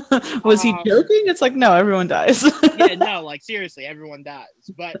 oh, was he joking? It's like, no, everyone dies. Yeah, no, like, seriously, everyone dies.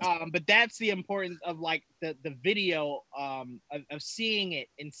 But that's the importance of, like, the video of seeing it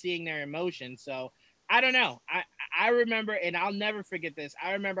and seeing their emotion. So I don't know. I remember, and I'll never forget this,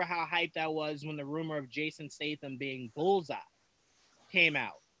 I remember how hyped I was when the rumor of Jason Statham being Bullseye came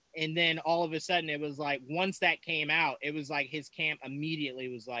out. And then all of a sudden, it was like, once that came out, it was like his camp immediately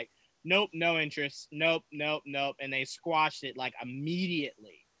was like, nope, no interest. Nope. And they squashed it, like,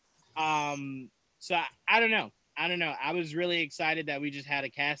 immediately. So I don't know. I was really excited that we just had a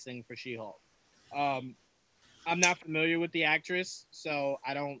casting for She-Hulk. I'm not familiar with the actress, so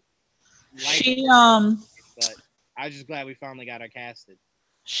I don't like her, but I was just glad we finally got her casted.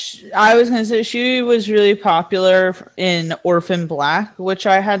 I was going to say she was really popular in Orphan Black, which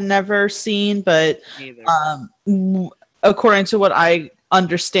I had never seen, but according to what I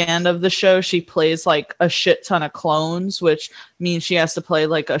understand of the show, she plays like a shit ton of clones, which means she has to play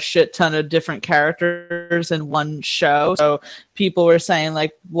like a shit ton of different characters in one show. So people were saying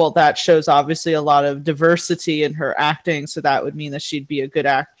like, well, that shows obviously a lot of diversity in her acting, so that would mean that she'd be a good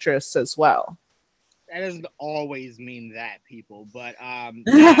actress as well. That doesn't always mean that, people, but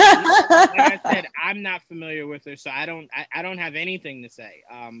like I said, I'm not familiar with her, so I don't have anything to say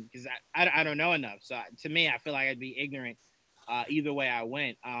because I don't know enough. So to me, I feel like I'd be ignorant either way I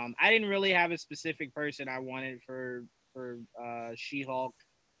went. I didn't really have a specific person I wanted for She-Hulk.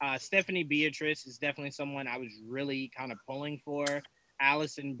 Stephanie Beatrice is definitely someone I was really kind of pulling for.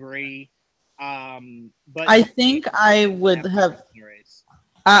 Allison Brie, but I think I would have.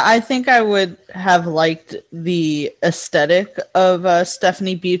 I think I would have liked the aesthetic of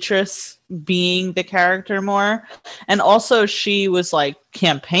Stephanie Beatrice being the character more. And also she was like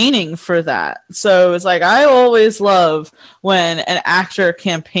campaigning for that. So it's like, I always love when an actor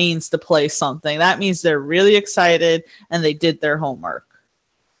campaigns to play something. That means they're really excited and they did their homework.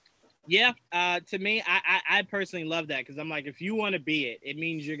 Yeah, to me, I personally love that because I'm like, if you want to be it, it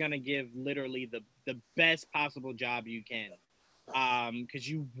means you're going to give literally the best possible job you can. Because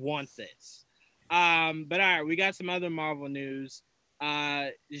you want this. But all right, we got some other Marvel news.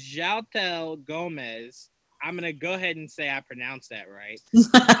 Jaltel Gomez. I'm gonna go ahead and say I pronounced that right.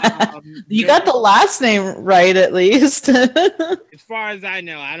 You got the last name right, at least. As far as I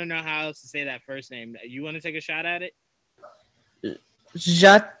know, I don't know how else to say that first name. You want to take a shot at it?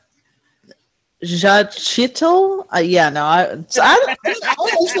 Jachito? Yeah, no, I honestly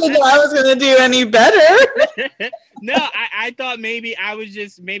thought I was gonna do any better. No, I thought maybe I was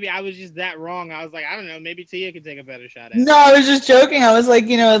just that wrong. I was like, I don't know, maybe Tia could take a better shot at it. No, I was just joking. I was like,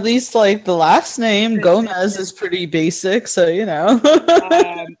 at least like the last name Gomez is pretty basic, so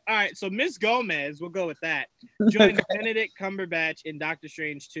All right, so Miss Gomez, we'll go with that. Joins Benedict Cumberbatch in Doctor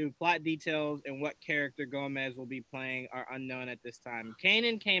Strange 2. Plot details and what character Gomez will be playing are unknown at this time.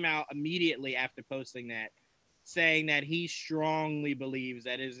 Kanan came out immediately after posting that, saying that he strongly believes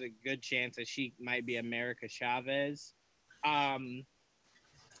that is a good chance that she might be America Chavez.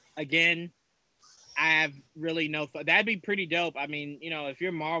 Again, I have really no thought. That'd be pretty dope. I mean, if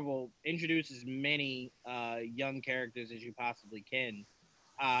you're Marvel, introduce as many young characters as you possibly can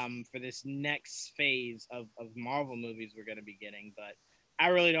for this next phase of Marvel movies we're going to be getting. But I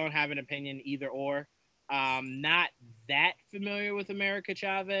really don't have an opinion either or. Not that familiar with America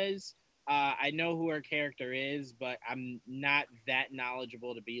Chavez. I know who her character is, but I'm not that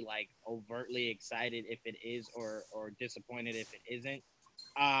knowledgeable to be like overtly excited if it is or disappointed if it isn't.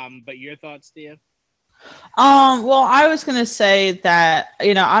 But your thoughts, Thea? Well, I was gonna say that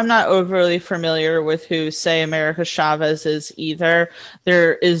I'm not overly familiar with who, say, America Chavez is either.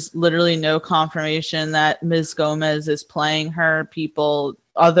 There is literally no confirmation that Ms. Gomez is playing her. People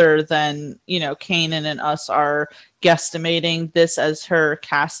other than Kanan and us are guesstimating this as her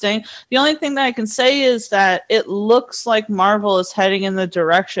casting. The only thing that I can say is that it looks like Marvel is heading in the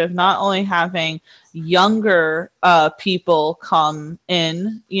direction of not only having younger people come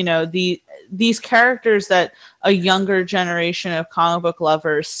in, these characters that a younger generation of comic book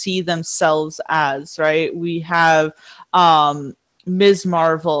lovers see themselves as, right? We have Ms.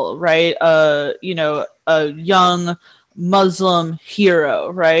 Marvel, right? A young Muslim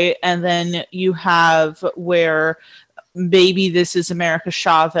hero, right? And then you have where maybe this is America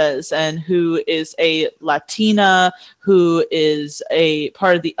Chavez, and who is a Latina, who is a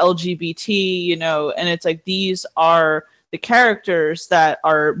part of the LGBT, and it's like these are the characters that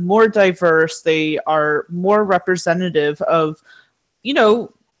are more diverse. They are more representative of,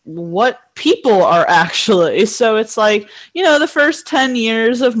 what people are actually. So it's like, the first 10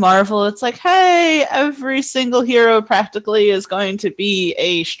 years of Marvel, it's like, hey, every single hero practically is going to be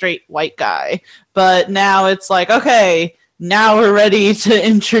a straight white guy. But now it's like, okay, now we're ready to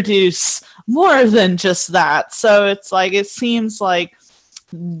introduce more than just that. So it's like, it seems like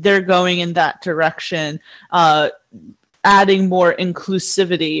they're going in that direction, adding more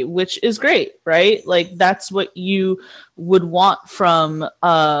inclusivity, which is great, right? Like that's what you would want from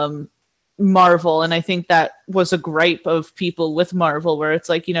Marvel. And I think that was a gripe of people with Marvel, where it's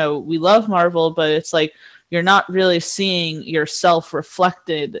like, we love Marvel, but it's like you're not really seeing yourself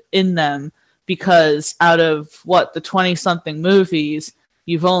reflected in them, because out of the 20-something movies,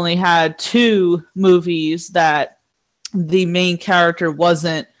 you've only had 2 movies that the main character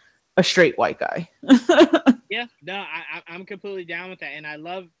wasn't a straight white guy. Yeah, no, I'm completely down with that, and I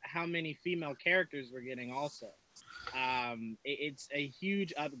love how many female characters we're getting also. It's a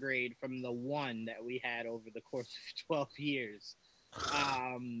huge upgrade from the one that we had over the course of 12 years.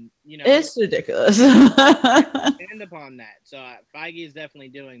 It's ridiculous. Stand upon that. So Feige is definitely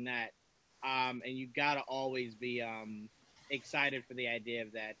doing that, and you gotta always be excited for the idea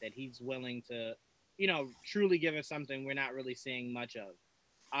of that he's willing to, truly give us something we're not really seeing much of.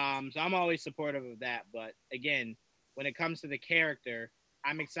 So I'm always supportive of that. But again, when it comes to the character,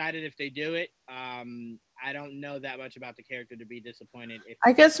 I'm excited if they do it. I don't know that much about the character to be disappointed.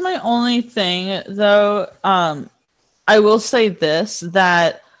 I guess my only thing, though, I will say this,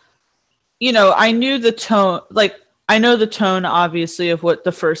 that, I knew the tone, I know the tone, obviously, of what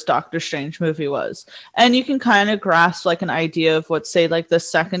the first Doctor Strange movie was. And you can kind of grasp, an idea of what, say, the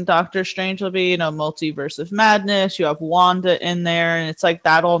second Doctor Strange will be, Multiverse of Madness. You have Wanda in there, and it's like,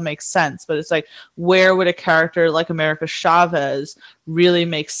 that all makes sense. But it's like, where would a character like America Chavez really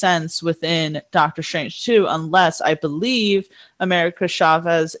make sense within Doctor Strange 2? Unless, I believe, America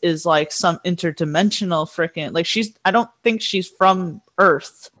Chavez is, some interdimensional freaking... I don't think she's from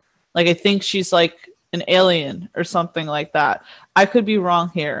Earth. I think she's, an alien or something like that. I could be wrong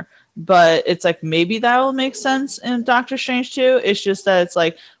here, but it's maybe that will make sense in Doctor Strange 2. It's just that it's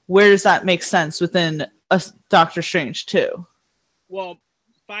where does that make sense within a Doctor Strange 2? Well,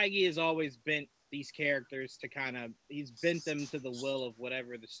 Feige has always been these characters to he's bent them to the will of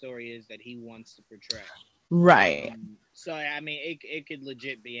whatever the story is that he wants to portray. Right. So I mean, it could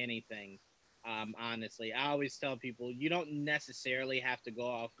legit be anything. Honestly, I always tell people you don't necessarily have to go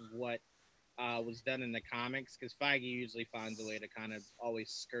off of what was done in the comics, because Feige usually finds a way to kind of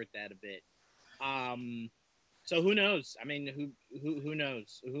always skirt that a bit. So who knows? I mean, who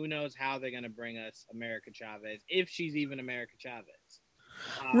knows? Who knows how they're gonna bring us America Chavez, if she's even America Chavez?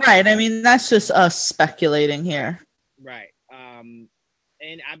 Right. I mean, that's just us speculating here. Right. And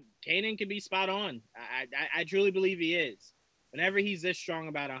Kanan can be spot on. I truly believe he is. Whenever he's this strong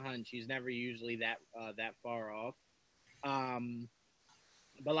about a hunch, he's never usually that far off.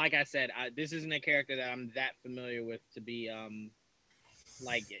 But like I said, this isn't a character that I'm that familiar with to be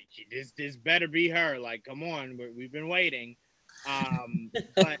like, this better be her. Like, come on, we've been waiting.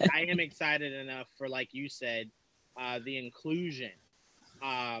 But I am excited enough for, like you said, the inclusion,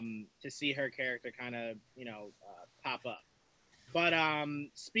 to see her character kind of, pop up. But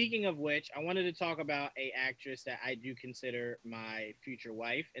speaking of which, I wanted to talk about a actress that I do consider my future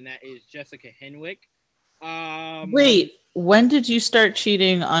wife, and that is Jessica Henwick. Wait, when did you start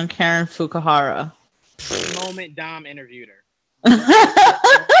cheating on Karen Fukuhara? The moment Dom interviewed her.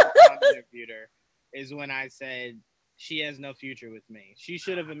 Is when I said she has no future with me. She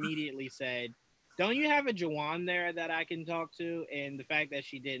should have immediately said, "Don't you have a Jawan there that I can talk to?" And the fact that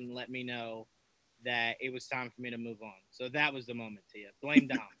she didn't let me know that it was time for me to move on. So that was the moment, Tia. Blame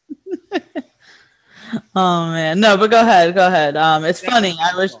Dom. Oh man, no, but go ahead. It's funny.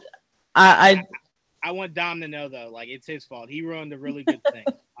 I want Dom to know though, like, it's his fault. He ruined a really good thing.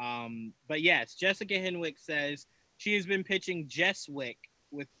 But yes, Jessica Henwick says she has been pitching Jess Wick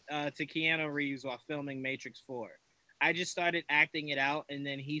to Keanu Reeves while filming Matrix 4. I just started acting it out, and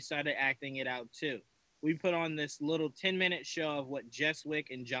then he started acting it out too. We put on this little 10-minute show of what Jess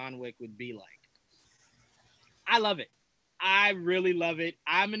Wick and John Wick would be like. I love it. I really love it.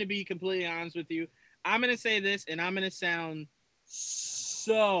 I'm going to be completely honest with you. I'm going to say this, and I'm going to sound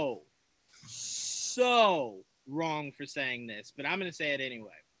so wrong for saying this, but I'm going to say it anyway.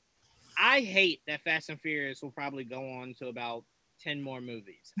 I hate that Fast and Furious will probably go on to about 10 more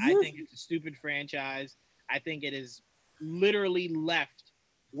movies. I think it's a stupid franchise. I think it has literally left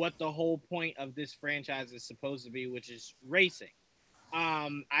what the whole point of this franchise is supposed to be, which is racing.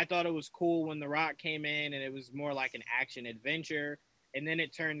 I thought it was cool when The Rock came in and it was more like an action adventure, and then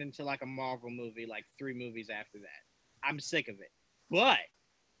it turned into like a Marvel movie, like 3 movies after that. I'm sick of it. But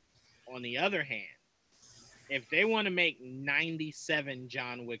on the other hand, if they want to make 97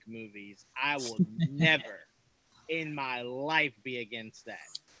 John Wick movies, I will never in my life be against that.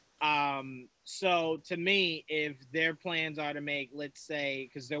 So to me, if their plans are to make, let's say,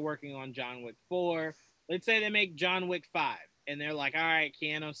 because they're working on John Wick 4, let's say they make John Wick 5, and they're like, all right,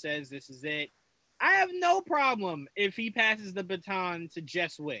 Keanu says this is it. I have no problem if he passes the baton to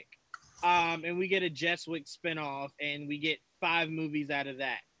Jess Wick, and we get a Jess Wick spinoff, and we get 5 movies out of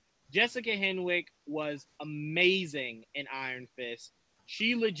that. Jessica Henwick was amazing in Iron Fist.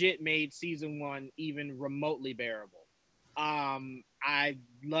 She legit made season 1 even remotely bearable. I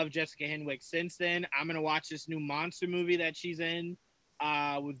love Jessica Henwick since then. I'm going to watch this new monster movie that she's in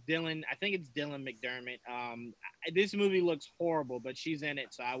with Dylan. I think it's Dylan McDermott. This movie looks horrible, but she's in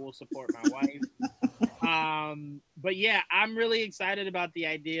it, so I will support my wife. But yeah, I'm really excited about the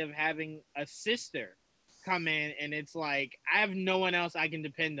idea of having a sister come in, and it's like, I have no one else I can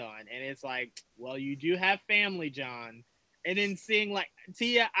depend on. And it's like, well, you do have family, John. And then seeing, like,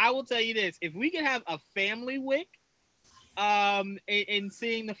 Tia, I will tell you this. If we could have a family Wick, and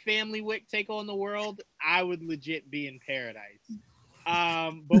seeing the family Wick take on the world, I would legit be in paradise.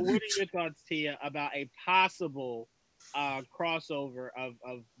 But what are your thoughts, Tia, about a possible crossover of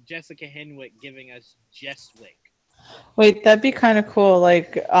Jessica Henwick giving us Jess Wick? Wait, that'd be kind of cool.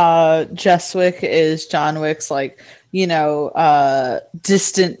 Like, Jess Wick is John Wick's, like,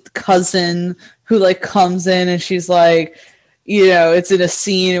 distant cousin who, like, comes in and she's like, it's in a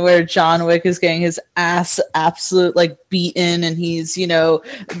scene where John Wick is getting his ass absolute, like, beaten, and he's,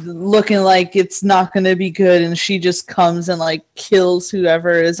 looking like it's not going to be good, and she just comes and, like, kills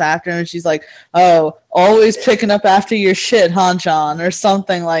whoever is after him, and she's like, oh, always picking up after your shit, huh, John, or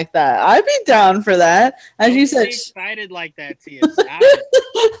something like that. I'd be down for that. As you said, excited like that, Tia.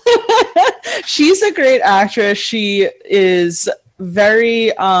 She's a great actress. She is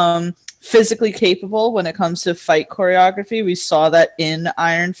very physically capable when it comes to fight choreography. We saw that in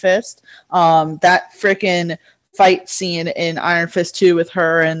Iron Fist. That freaking fight scene in Iron Fist 2 with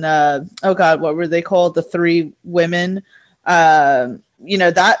her and oh god, what were they called? The 3 women. you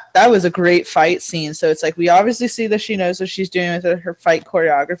know, that was a great fight scene. So it's like we obviously see that she knows what she's doing with her fight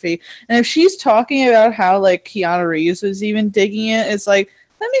choreography. And if she's talking about how like Keanu Reeves was even digging it, it's like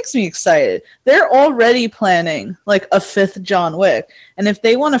that makes me excited. They're already planning like a 5th John Wick. And if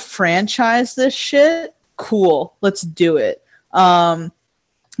they want to franchise this shit, cool. Let's do it.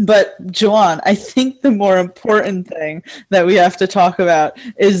 But Joanne, I think the more important thing that we have to talk about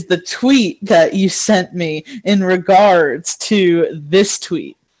is the tweet that you sent me in regards to this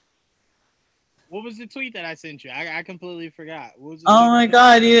tweet. What was the tweet that I sent you? I completely forgot. What was Oh my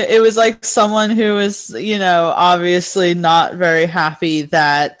God. It was like someone who was, you know, obviously not very happy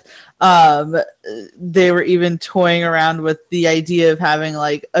that they were even toying around with the idea of having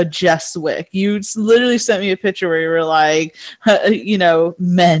like a Jess Wick. You literally sent me a picture where you were like, you know,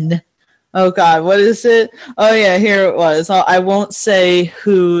 men. Oh God, what is it? Oh yeah, here it was. I won't say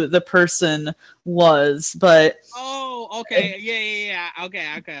who the person was, but oh, okay, yeah. Okay.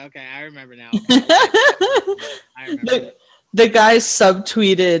 I remember now. I remember. The guy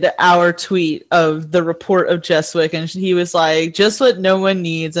subtweeted our tweet of the report of Jess Wick, and he was like, just what no one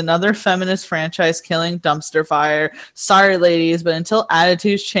needs, another feminist franchise killing dumpster fire. Sorry, ladies, but until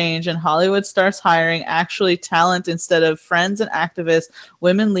attitudes change and Hollywood starts hiring actually talent instead of friends and activists,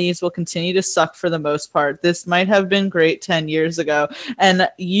 women leads will continue to suck for the most part. This might have been great 10 years ago. And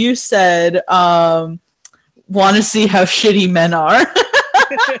you said, want to see how shitty men are.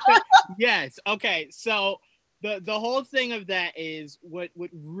 Yes. Okay. So the whole thing of that is what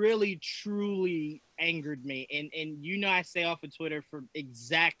really truly angered me, and you know I stay off of Twitter for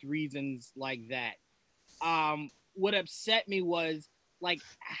exact reasons like that. What upset me was like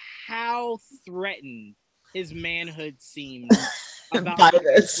how threatened his manhood seemed about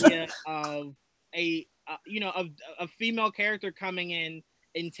the idea of a of a female character coming in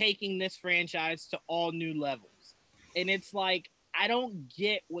and taking this franchise to all new levels. And it's like I don't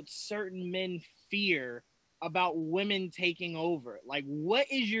get what certain men fear about women taking over. Like, what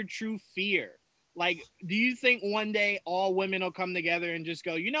is your true fear? Like, do you think one day all women will come together and just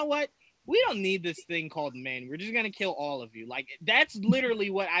go, you know what? We don't need this thing called men. We're just going to kill all of you. Like, that's literally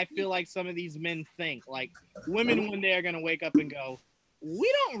what I feel like some of these men think. Like, women one day are going to wake up and go,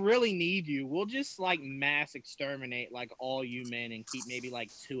 we don't really need you. We'll just, like, mass exterminate, like, all you men and keep maybe, like,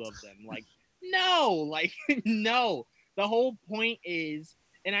 2 of them. Like, no. Like, no. The whole point is,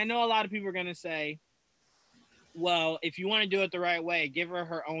 and I know a lot of people are going to say, well, if you want to do it the right way, give her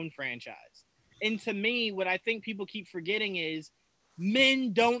her own franchise. And to me, what I think people keep forgetting is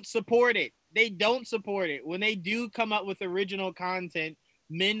men don't support it. They don't support it. When they do come up with original content,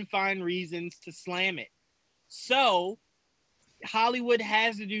 men find reasons to slam it. So Hollywood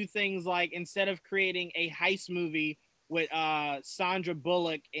has to do things like, instead of creating a heist movie with Sandra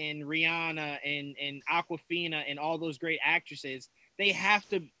Bullock and Rihanna and Awkwafina and all those great actresses, they have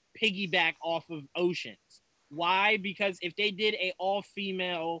to piggyback off of Oceans. Why? Because if they did a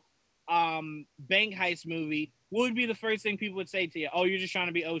all-female bank heist movie, what would be the first thing people would say to you? Oh, you're just trying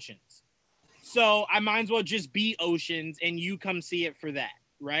to be Oceans. So I might as well just be Oceans and you come see it for that,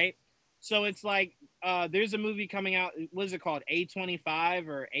 right? So it's like there's a movie coming out. What is it called? A25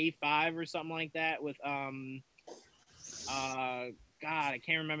 or A5 or something like that with God, I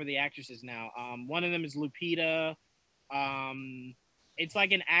can't remember the actresses now. One of them is Lupita. It's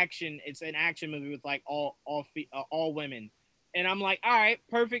like an action movie with like all women. And I'm like, all right,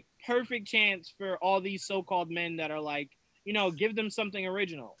 perfect chance for all these so-called men that are like, you know, give them something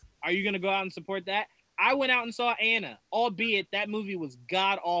original. Are you going to go out and support that? I went out and saw Anna, albeit that movie was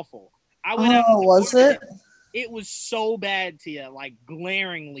god awful. I went out. Was it? It was so bad, Tia, like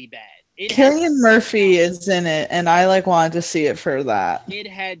glaringly bad. Cillian Murphy is in it, and I like wanted to see it for that. It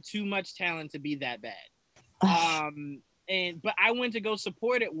had too much talent to be that bad. But I went to go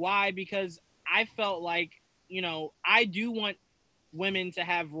support it. Why? Because I felt like, you know, I do want women to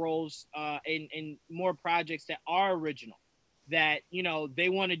have roles in more projects that are original, that, you know, they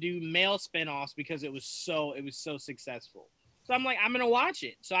want to do male spinoffs because it was so successful. So I'm like, I'm going to watch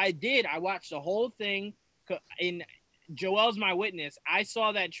it. So I did. I watched the whole thing. And Joelle's my witness. I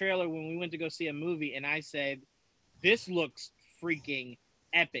saw that trailer when we went to go see a movie, and I said, this looks freaking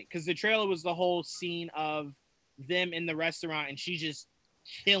epic. Because the trailer was the whole scene of them in the restaurant, and she's just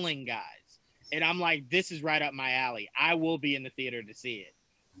killing guys. And I'm like, this is right up my alley. I will be in the theater to see it.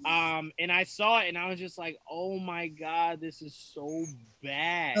 And I saw it, and I was just like, oh my God, this is so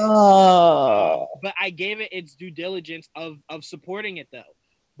bad. But I gave it its due diligence of supporting it, though.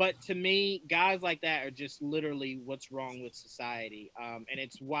 But to me, guys like that are just literally what's wrong with society. And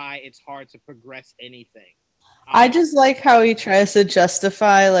it's why it's hard to progress anything. I just like how he tries to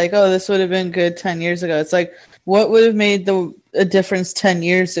justify, like, oh, this would have been good 10 years ago. It's like, what would have made a difference 10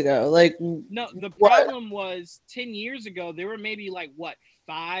 years ago? Like, No, the what? problem was 10 years ago, there were maybe like what,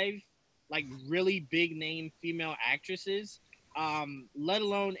 five like really big name female actresses, let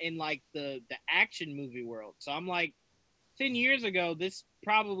alone in like the action movie world. So I'm like, 10 years ago, this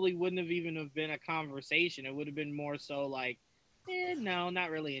probably wouldn't have even have been a conversation. It would have been more so like, no,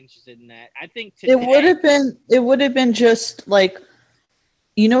 not really interested in that. I think today, It would have been just like,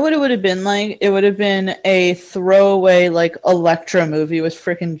 you know what it would have been like? It would have been a throwaway like Elektra movie with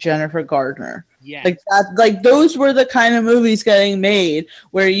freaking Jennifer Gardner. yes, Like that, like those were the kind of movies getting made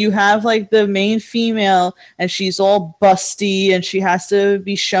where you have like the main female and she's all busty and she has to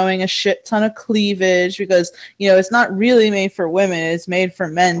be showing a shit ton of cleavage because, you know, it's not really made for women, it's made for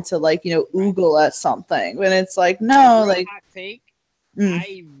men to like, you know, oogle at something. When it's like, no, like hot take. Mm.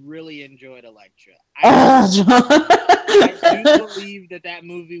 I really enjoyed Elektra. Ah, I do believe that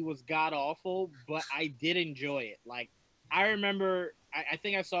movie was god awful, but I did enjoy it. Like, I remember, I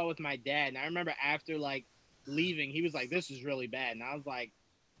think I saw it with my dad, and I remember after like leaving, he was like, "This is really bad," and I was like,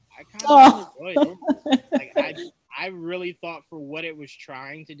 "I kind of enjoyed it." Like, I really thought for what it was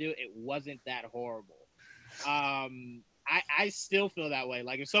trying to do, it wasn't that horrible. I still feel that way.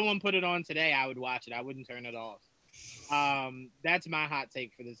 Like, if someone put it on today, I would watch it. I wouldn't turn it off. That's my hot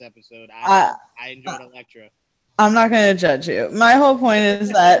take for this episode. I enjoyed Elektra. I'm not going to judge you. My whole point is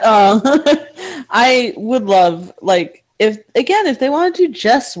that I would love, like, if they want to do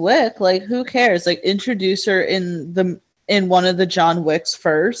Jess Wick, like, who cares? Like, introduce her in one of the John Wicks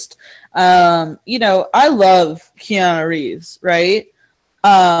first. You know, I love Keanu Reeves, right?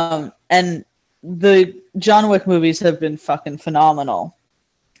 And the John Wick movies have been fucking phenomenal.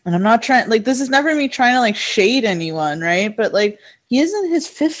 And I'm not trying, like, this is never me trying to, like, shade anyone, right? But, like, he is in his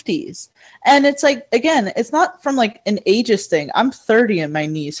 50s. And it's, like, again, it's not from, like, an ageist thing. I'm 30 and my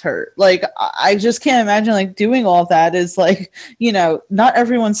knees hurt. Like, I just can't imagine, like, doing all that is, like, you know, not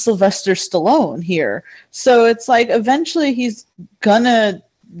everyone's Sylvester Stallone here. So it's, like, eventually he's gonna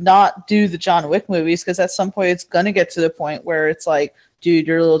not do the John Wick movies because at some point it's gonna get to the point where it's, like, dude,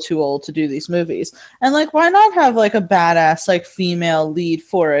 you're a little too old to do these movies. And, like, why not have, like, a badass, like, female lead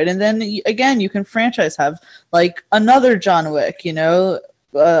for it? And then, again, you can franchise, have, like, another John Wick, you know,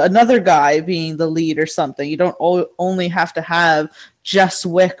 another guy being the lead or something. You don't only have to have Jess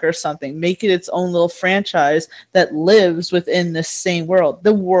Wick or something. Make it its own little franchise that lives within this same world.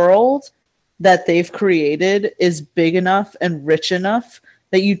 The world that they've created is big enough and rich enough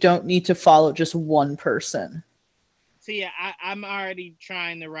that you don't need to follow just one person. See, I'm already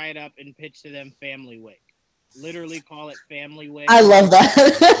trying to write up and pitch to them Family Wick. Literally call it Family Wick. I love that.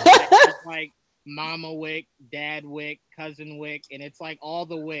 It's like Mama Wick, Dad Wick, Cousin Wick, and it's like all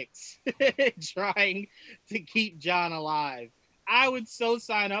the Wicks trying to keep John alive. I would so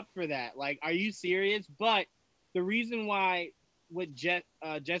sign up for that. Like, are you serious? But the reason why what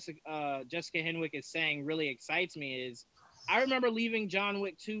Jessica Henwick is saying really excites me is I remember leaving John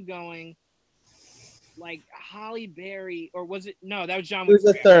Wick 2 going, like, Halle Berry, or was it? No, that was John Wick. It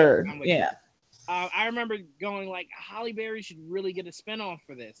was the third. Yeah. I remember going, like, Halle Berry should really get a spinoff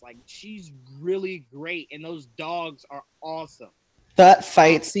for this. Like, she's really great, and those dogs are awesome. That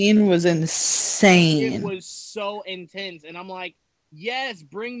fight scene was insane. It was so intense, and I'm like, yes,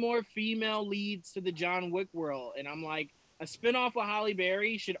 bring more female leads to the John Wick world. And I'm like, a spinoff of Halle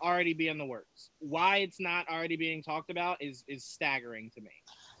Berry should already be in the works. Why it's not already being talked about is staggering to me.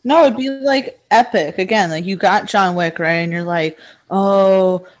 No, it'd be like epic. Again, like you got John Wick, right? And you're like,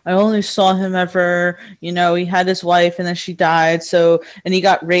 oh, I only saw him ever, you know, he had his wife and then she died. So, and he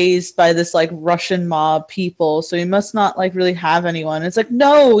got raised by this like Russian mob people. So he must not like really have anyone. It's like,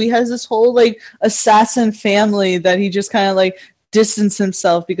 no, he has this whole like assassin family that he just kind of like distance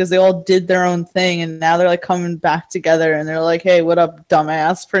himself because they all did their own thing and now they're like coming back together and they're like, hey, what up,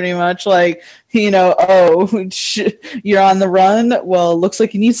 dumbass? Pretty much like, you know, oh, you're on the run, well, looks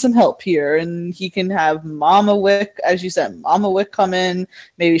like you need some help here. And he can have Mama Wick, as you said, Mama Wick come in,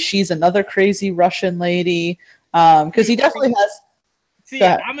 maybe she's another crazy Russian lady, because he definitely has. See,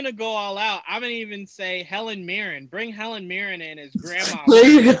 I'm gonna go all out. I'm gonna even say Helen Mirren. Bring Helen Mirren in as Grandma.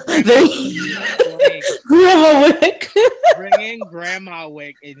 Grandma Wick. Bring in Grandma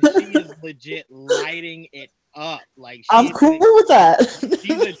Wick, and she is legit lighting it up. Like, I'm cool with that.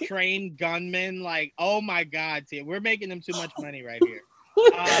 She's a trained gunman. Like, oh my God, Tia, we're making them too much money right here.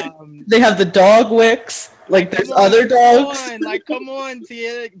 They have the dog Wicks. Like, there's other dogs. Come on,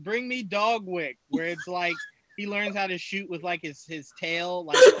 Tia, bring me Dog Wick, where it's like he learns how to shoot with like his tail.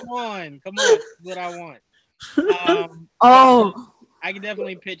 Like, come on, that's what I want. I could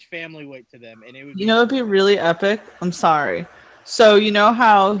definitely pitch Family Wick to them, and it would. It'd be really epic. I'm sorry. So you know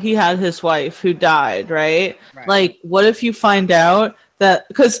how he had his wife who died, right? Right. Like, what if you find out that,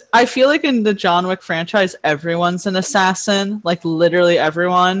 because I feel like in the John Wick franchise, everyone's an assassin, like literally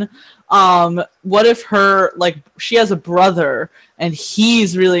everyone. What if she has a brother and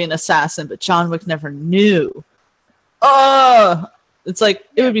he's really an assassin, but John Wick never knew? It's like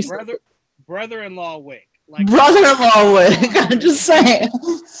it would be brother-in-law Wick. Like brother-in-law Wick. I'm just saying.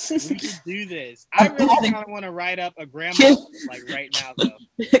 We should do this. I really kind of want to write up a grandma like right now, though.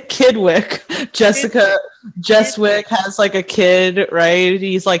 Kid Wick. Jess Wick has like a kid, right?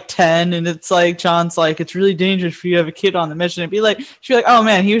 He's like 10, and it's like John's like, it's really dangerous for you to have a kid on the mission. She'd be like, oh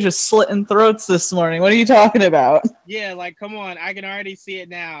man, he was just slitting throats this morning. What are you talking about? Yeah, like come on, I can already see it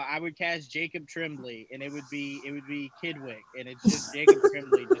now. I would cast Jacob Tremblay, and it would be Kid Wick, and it's just Jacob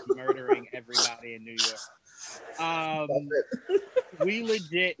Tremblay just murdering everybody in New York. We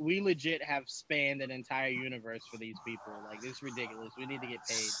legit have spanned an entire universe for these people. Like, this is ridiculous. We need to get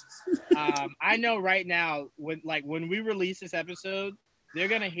paid. I know right now when we release this episode, they're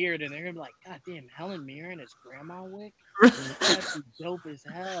gonna hear it and they're gonna be like, God damn, Helen Mirren is Grandma Wick? That's dope as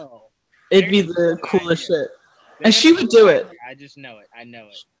hell. It'd be the coolest shit. And she would do it. I just know it. I know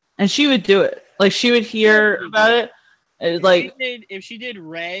it. And she would do it. Like, she would hear about it. If she did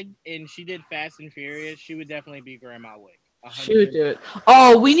Red and she did Fast and Furious, she would definitely be Grandma Wick. 100%. She would do it.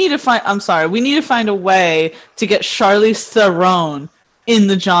 Oh, we need to find a way to get Charlize Theron in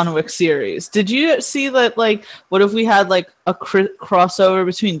the John Wick series. Did you see that? Like, what if we had like a crossover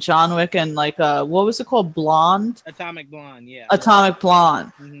between John Wick and like what was it called? Blonde? Atomic Blonde, yeah. Atomic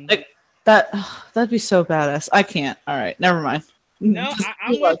Blonde. Mm-hmm. Like that'd be so badass. I can't. All right, never mind. No,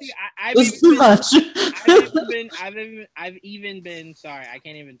 I'm with you. I've even been. Sorry, I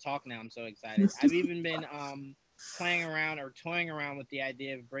can't even talk now. I'm so excited. I've even been playing around or toying around with the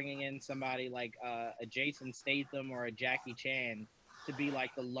idea of bringing in somebody like a Jason Statham or a Jackie Chan to be like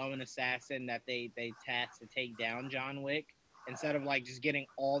the lone assassin that they task to take down John Wick. Instead of like just getting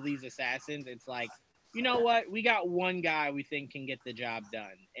all these assassins, it's like, you know what? We got one guy we think can get the job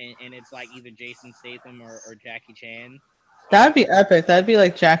done, and it's like either Jason Statham or Jackie Chan. That'd be epic. That'd be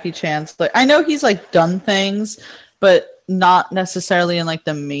like Jackie Chan's. Like, I know he's like done things, but not necessarily in like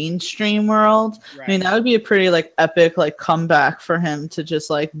the mainstream world. Right. I mean, that would be a pretty like epic like comeback for him to just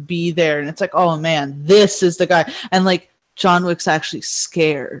like be there. And it's like, oh man, this is the guy. And like John Wick's actually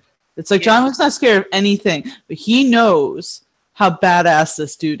scared. It's like John Wick's not scared of anything, but he knows how badass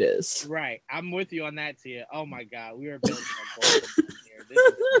this dude is. Right. I'm with you on that, Tia. Oh my God, we are building a board here. This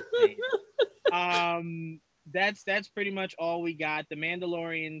is insane. That's pretty much all we got. The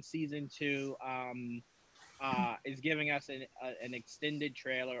Mandalorian season 2 is giving us an extended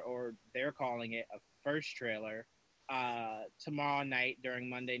trailer, or they're calling it a first trailer, tomorrow night during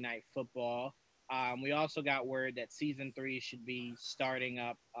Monday Night Football. We also got word that season 3 should be starting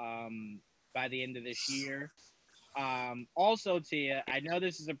up by the end of this year. Also, Tia, I know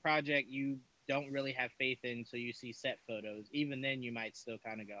this is a project you don't really have faith in, so you see set photos. Even then, you might still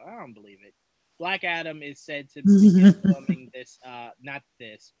kind of go, I don't believe it. Black Adam is said to be filming this, not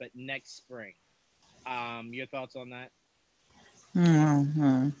this, but next spring. Your thoughts on that? No.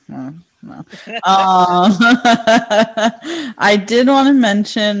 I did want to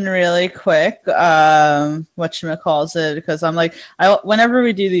mention really quick whatchamacallit, because I'm like, whenever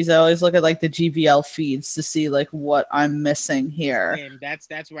we do these, I always look at like the GVL feeds to see like what I'm missing here. Damn,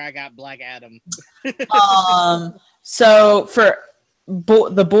 that's where I got Black Adam. So for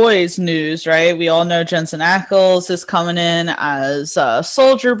the boys news, right? We all know Jensen Ackles is coming in as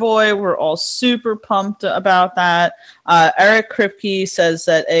Soldier Boy. We're all super pumped about that. Eric Kripke says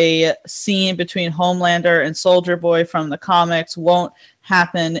that a scene between Homelander and Soldier Boy from the comics won't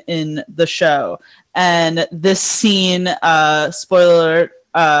happen in the show. And this scene, spoiler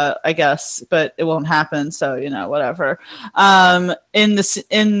alert, I guess, but it won't happen. So, whatever. In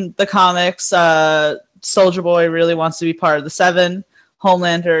the comics, Soldier Boy really wants to be part of the Seven.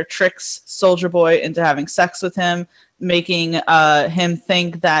 Homelander tricks Soldier Boy into having sex with him, making him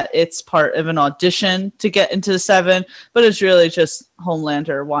think that it's part of an audition to get into the Seven, but it's really just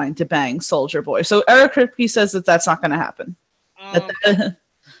Homelander wanting to bang Soldier Boy. So Eric Kripke says that that's not going to happen.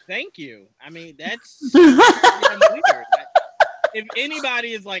 Thank you. I mean, that's weird. If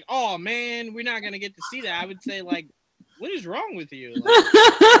anybody is like, oh man, we're not going to get to see that, I would say, like, what is wrong with you? Like,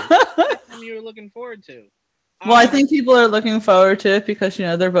 that's something you were looking forward to. Well, I think people are looking forward to it because,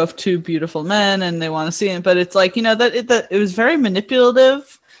 they're both two beautiful men and they want to see it. But it's like, that it was very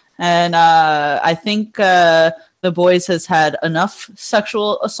manipulative. And I think The Boys has had enough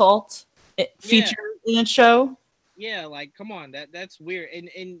sexual assault featured in its show. Yeah, like come on, that's weird.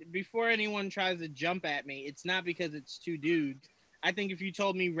 And before anyone tries to jump at me, it's not because it's two dudes. I think if you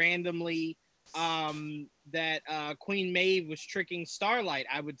told me randomly that Queen Maeve was tricking Starlight,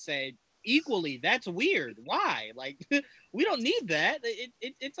 I would say equally that's weird. Why? Like we don't need that.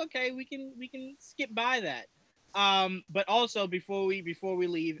 It's okay. We can skip by that. But also before we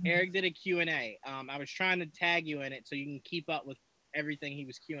leave, Eric did a Q&A. I was trying to tag you in it so you can keep up with everything he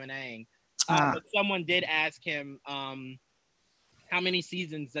was Q&Aing. But someone did ask him how many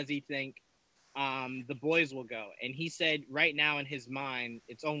seasons does he think the boys will go, and he said right now in his mind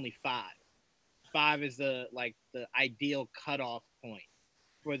it's only 5. 5 is the ideal cutoff point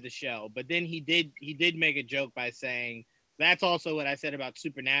for the show. But then he did make a joke by saying that's also what I said about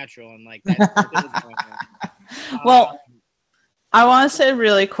Supernatural, and like that's going on. Well, I want to say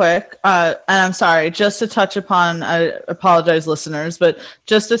really quick, and I'm sorry, just to touch upon, I apologize, listeners, but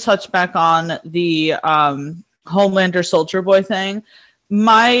just to touch back on the Homelander Soldier Boy thing,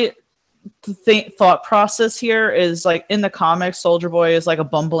 my thought process here is like in the comics, Soldier Boy is like a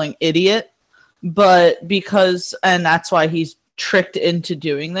bumbling idiot, but and that's why he's tricked into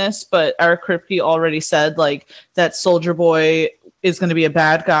doing this. But Eric Kripke already said like that Soldier Boy is going to be a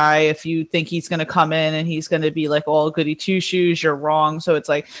bad guy. If you think he's going to come in and he's going to be like all goody two shoes, you're wrong. So it's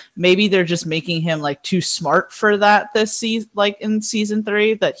like maybe they're just making him like too smart for that this season, like in season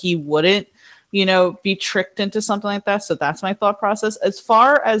 3, that he wouldn't, be tricked into something like that. So that's my thought process. As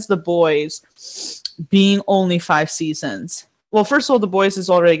far as the boys being only 5 seasons. Well, first of all, The Boys is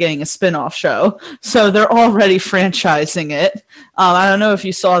already getting a spin-off show, so they're already franchising it. I don't know if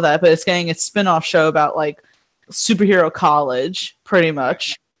you saw that, but it's getting a spin-off show about like superhero college, pretty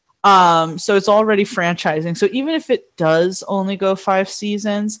much. So it's already franchising. So even if it does only go 5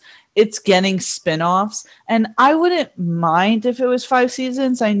 seasons, it's getting spin-offs. And I wouldn't mind if it was 5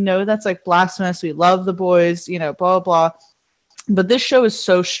 seasons. I know that's like blasphemous. We love The Boys, blah, blah. But this show is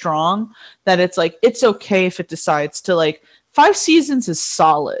so strong that it's like, it's okay if it decides to like, 5 seasons is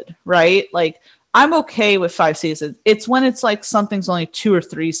solid, right? Like, I'm okay with 5 seasons. It's when it's like something's only 2 or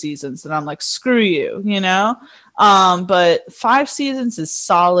 3 seasons that I'm like, screw you, But 5 seasons is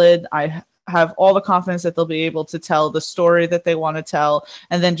solid. I have all the confidence that they'll be able to tell the story that they want to tell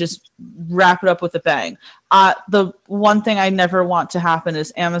and then just wrap it up with a bang. The one thing I never want to happen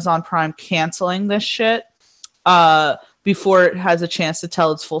is Amazon Prime canceling this shit before it has a chance to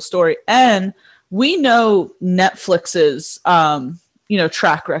tell its full story. And we know Netflix's,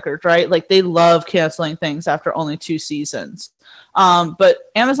 track record, right? Like they love canceling things after only 2 seasons. But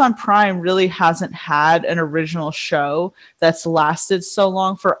Amazon Prime really hasn't had an original show that's lasted so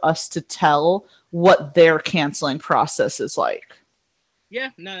long for us to tell what their canceling process is like.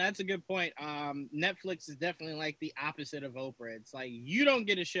 Yeah, no, that's a good point. Netflix is definitely like the opposite of Oprah. It's like you don't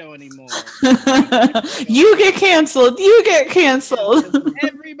get a show anymore. You get canceled. You get canceled.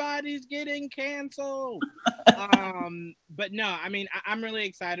 Everybody's getting canceled. But no, I mean, I'm really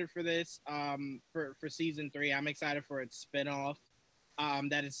excited for this. For season 3, I'm excited for its spinoff.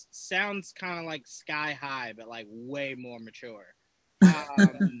 Sounds kind of like Sky High, but like way more mature.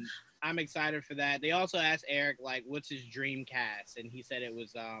 I'm excited for that. They also asked Eric, like, what's his dream cast? And he said it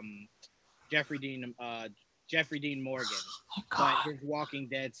was Jeffrey Dean Morgan. Oh, but his Walking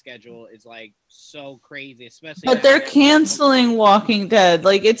Dead schedule is like so crazy, especially. But they're canceling Walking Dead.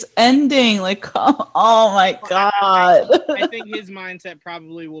 Like it's ending. Like, oh my god. I think his mindset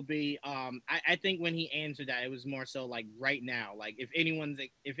probably will be. I think when he answered that, it was more so like right now. Like if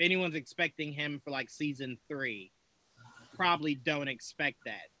anyone's expecting him for like season 3. Probably don't expect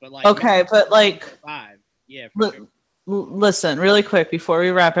that, but like okay, but like 5, yeah. Sure. Listen, really quick before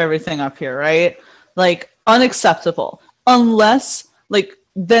we wrap everything up here, right? Like unacceptable, unless like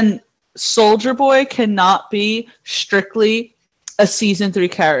then Soldier Boy cannot be strictly a season 3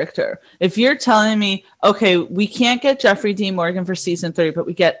 character. If you're telling me, okay, we can't get Jeffrey Dean Morgan for season 3, but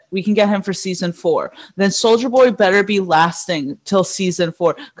we can get him for season 4, then Soldier Boy better be lasting till season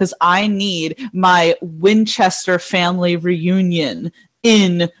 4 because I need my Winchester family reunion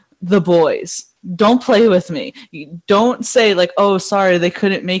in The Boys. Don't play with me. Don't say like, oh, sorry, they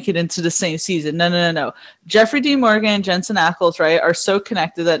couldn't make it into the same season. No. Jeffrey Dean Morgan and Jensen Ackles, right, are so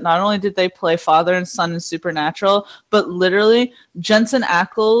connected that not only did they play father and son in Supernatural, but literally Jensen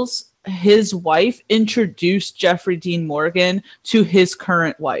Ackles, his wife, introduced Jeffrey Dean Morgan to his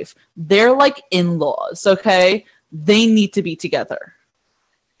current wife. They're like in-laws, okay? They need to be together.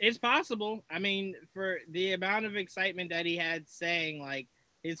 It's possible. I mean, for the amount of excitement that he had saying like,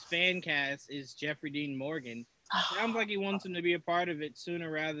 his fan cast is Jeffrey Dean Morgan. Sounds like he wants him to be a part of it sooner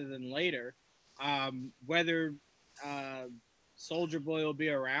rather than later. Whether Soldier Boy will be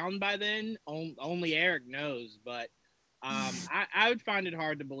around by then. Only Eric knows, but I would find it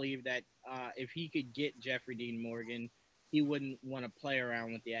hard to believe that if he could get Jeffrey Dean Morgan, he wouldn't want to play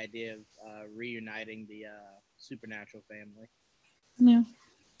around with the idea of reuniting the Supernatural family. Yeah.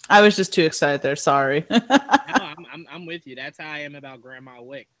 I was just too excited there. Sorry. No, I'm with you. That's how I am about Grandma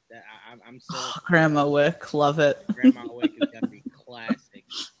Wick. That I'm still Grandma Wick, love it. Grandma Wick is gonna be classic.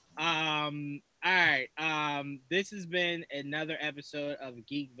 All right. This has been another episode of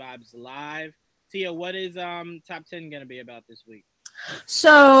Geek Vibes Live. Tia, what is top 10 gonna be about this week?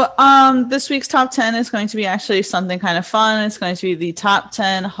 So this week's top 10 is going to be actually something kind of fun. It's going to be the top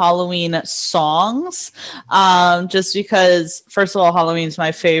 10 Halloween songs. Just because, first of all, Halloween is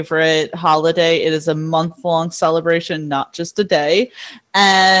my favorite holiday. It is a month-long celebration, not just a day.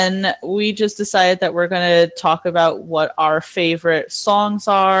 And we just decided that we're going to talk about what our favorite songs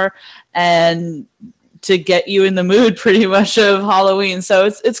are and to get you in the mood pretty much of Halloween. So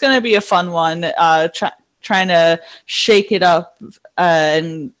it's going to be a fun one. Trying to shake it up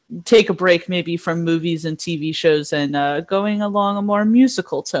and take a break maybe from movies and TV shows and going along a more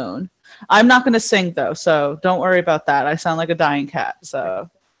musical tone. I'm not going to sing though, so don't worry about that. I sound like a dying cat. So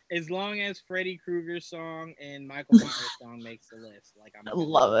as long as Freddy Krueger's song and Michael Myers' song makes the list, like I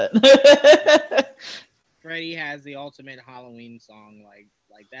love it. Freddy has the ultimate Halloween song, like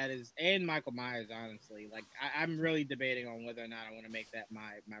that is, and Michael Myers. Honestly, like I'm really debating on whether or not I want to make that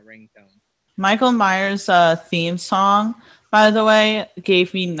my ringtone. Michael Myers' theme song, by the way,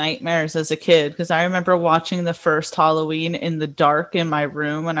 gave me nightmares as a kid because I remember watching the first Halloween in the dark in my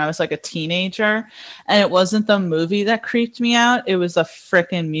room when I was like a teenager, and it wasn't the movie that creeped me out; it was the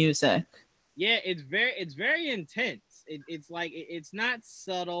frickin' music. Yeah, it's very intense. It's like it's not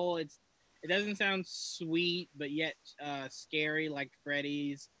subtle. It doesn't sound sweet, but yet scary like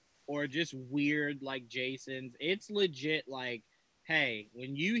Freddy's, or just weird like Jason's. It's legit like, hey,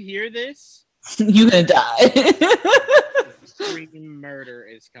 when you hear this, you're gonna die. Extreme murder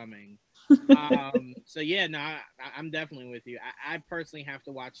is coming. So yeah, no, I'm definitely with you. I personally have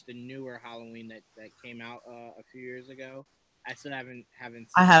to watch the newer Halloween that came out a few years ago. I still haven't seen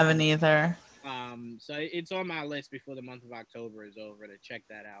I haven't either. So it's on my list before the month of October is over to check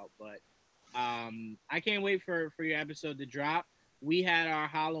that out. But I can't wait for your episode to drop. We had our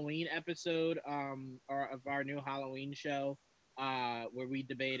Halloween episode of our new Halloween show. Where we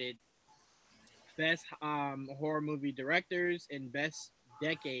debated best horror movie directors and best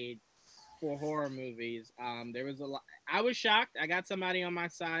decade for horror movies. There was a lot. I was shocked. I got somebody on my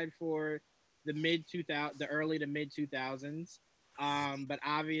side for the early to mid 2000s. But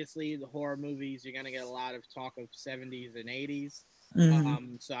obviously, the horror movies, you're gonna get a lot of talk of 70s and 80s.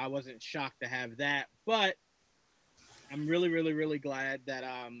 Mm-hmm. So I wasn't shocked to have that. But I'm really, really, really glad that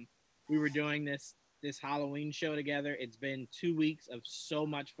we were doing this Halloween show together. It's been 2 weeks of so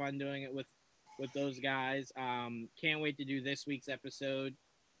much fun doing it with those guys. Can't wait to do this week's episode.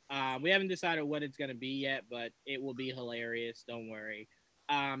 We haven't decided what it's going to be yet, but it will be hilarious. Don't worry.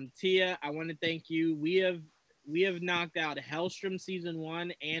 Tia, I want to thank you. We have knocked out Hellstrom season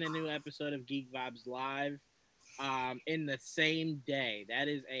 1 and a new episode of Geek Vibes Live in the same day. That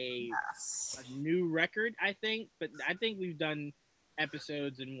is a new record, I think, but I think we've done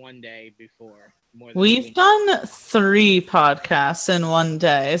episodes in one day before. We've done 3 podcasts in one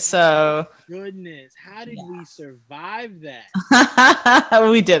day, so goodness, how did we survive that?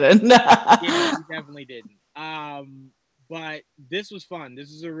 We didn't. Yeah, we definitely didn't. But this was fun.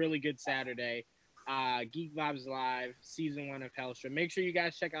 This is a really good Saturday. Geek Vibes Live, season 1 of Hellstrom. Make sure you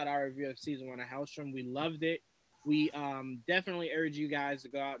guys check out our review of season 1 of Hellstrom. We loved it. We definitely urge you guys to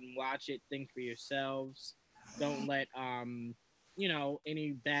go out and watch it. Think for yourselves. Don't let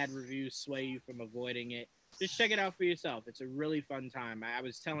any bad reviews sway you from avoiding it. Just check it out for yourself. It's a really fun time. I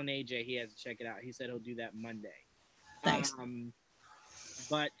was telling AJ he has to check it out. He said he'll do that Monday. Thanks.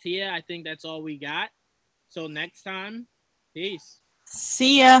 But Tia, I think that's all we got. So next time, peace.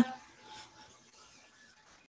 See ya.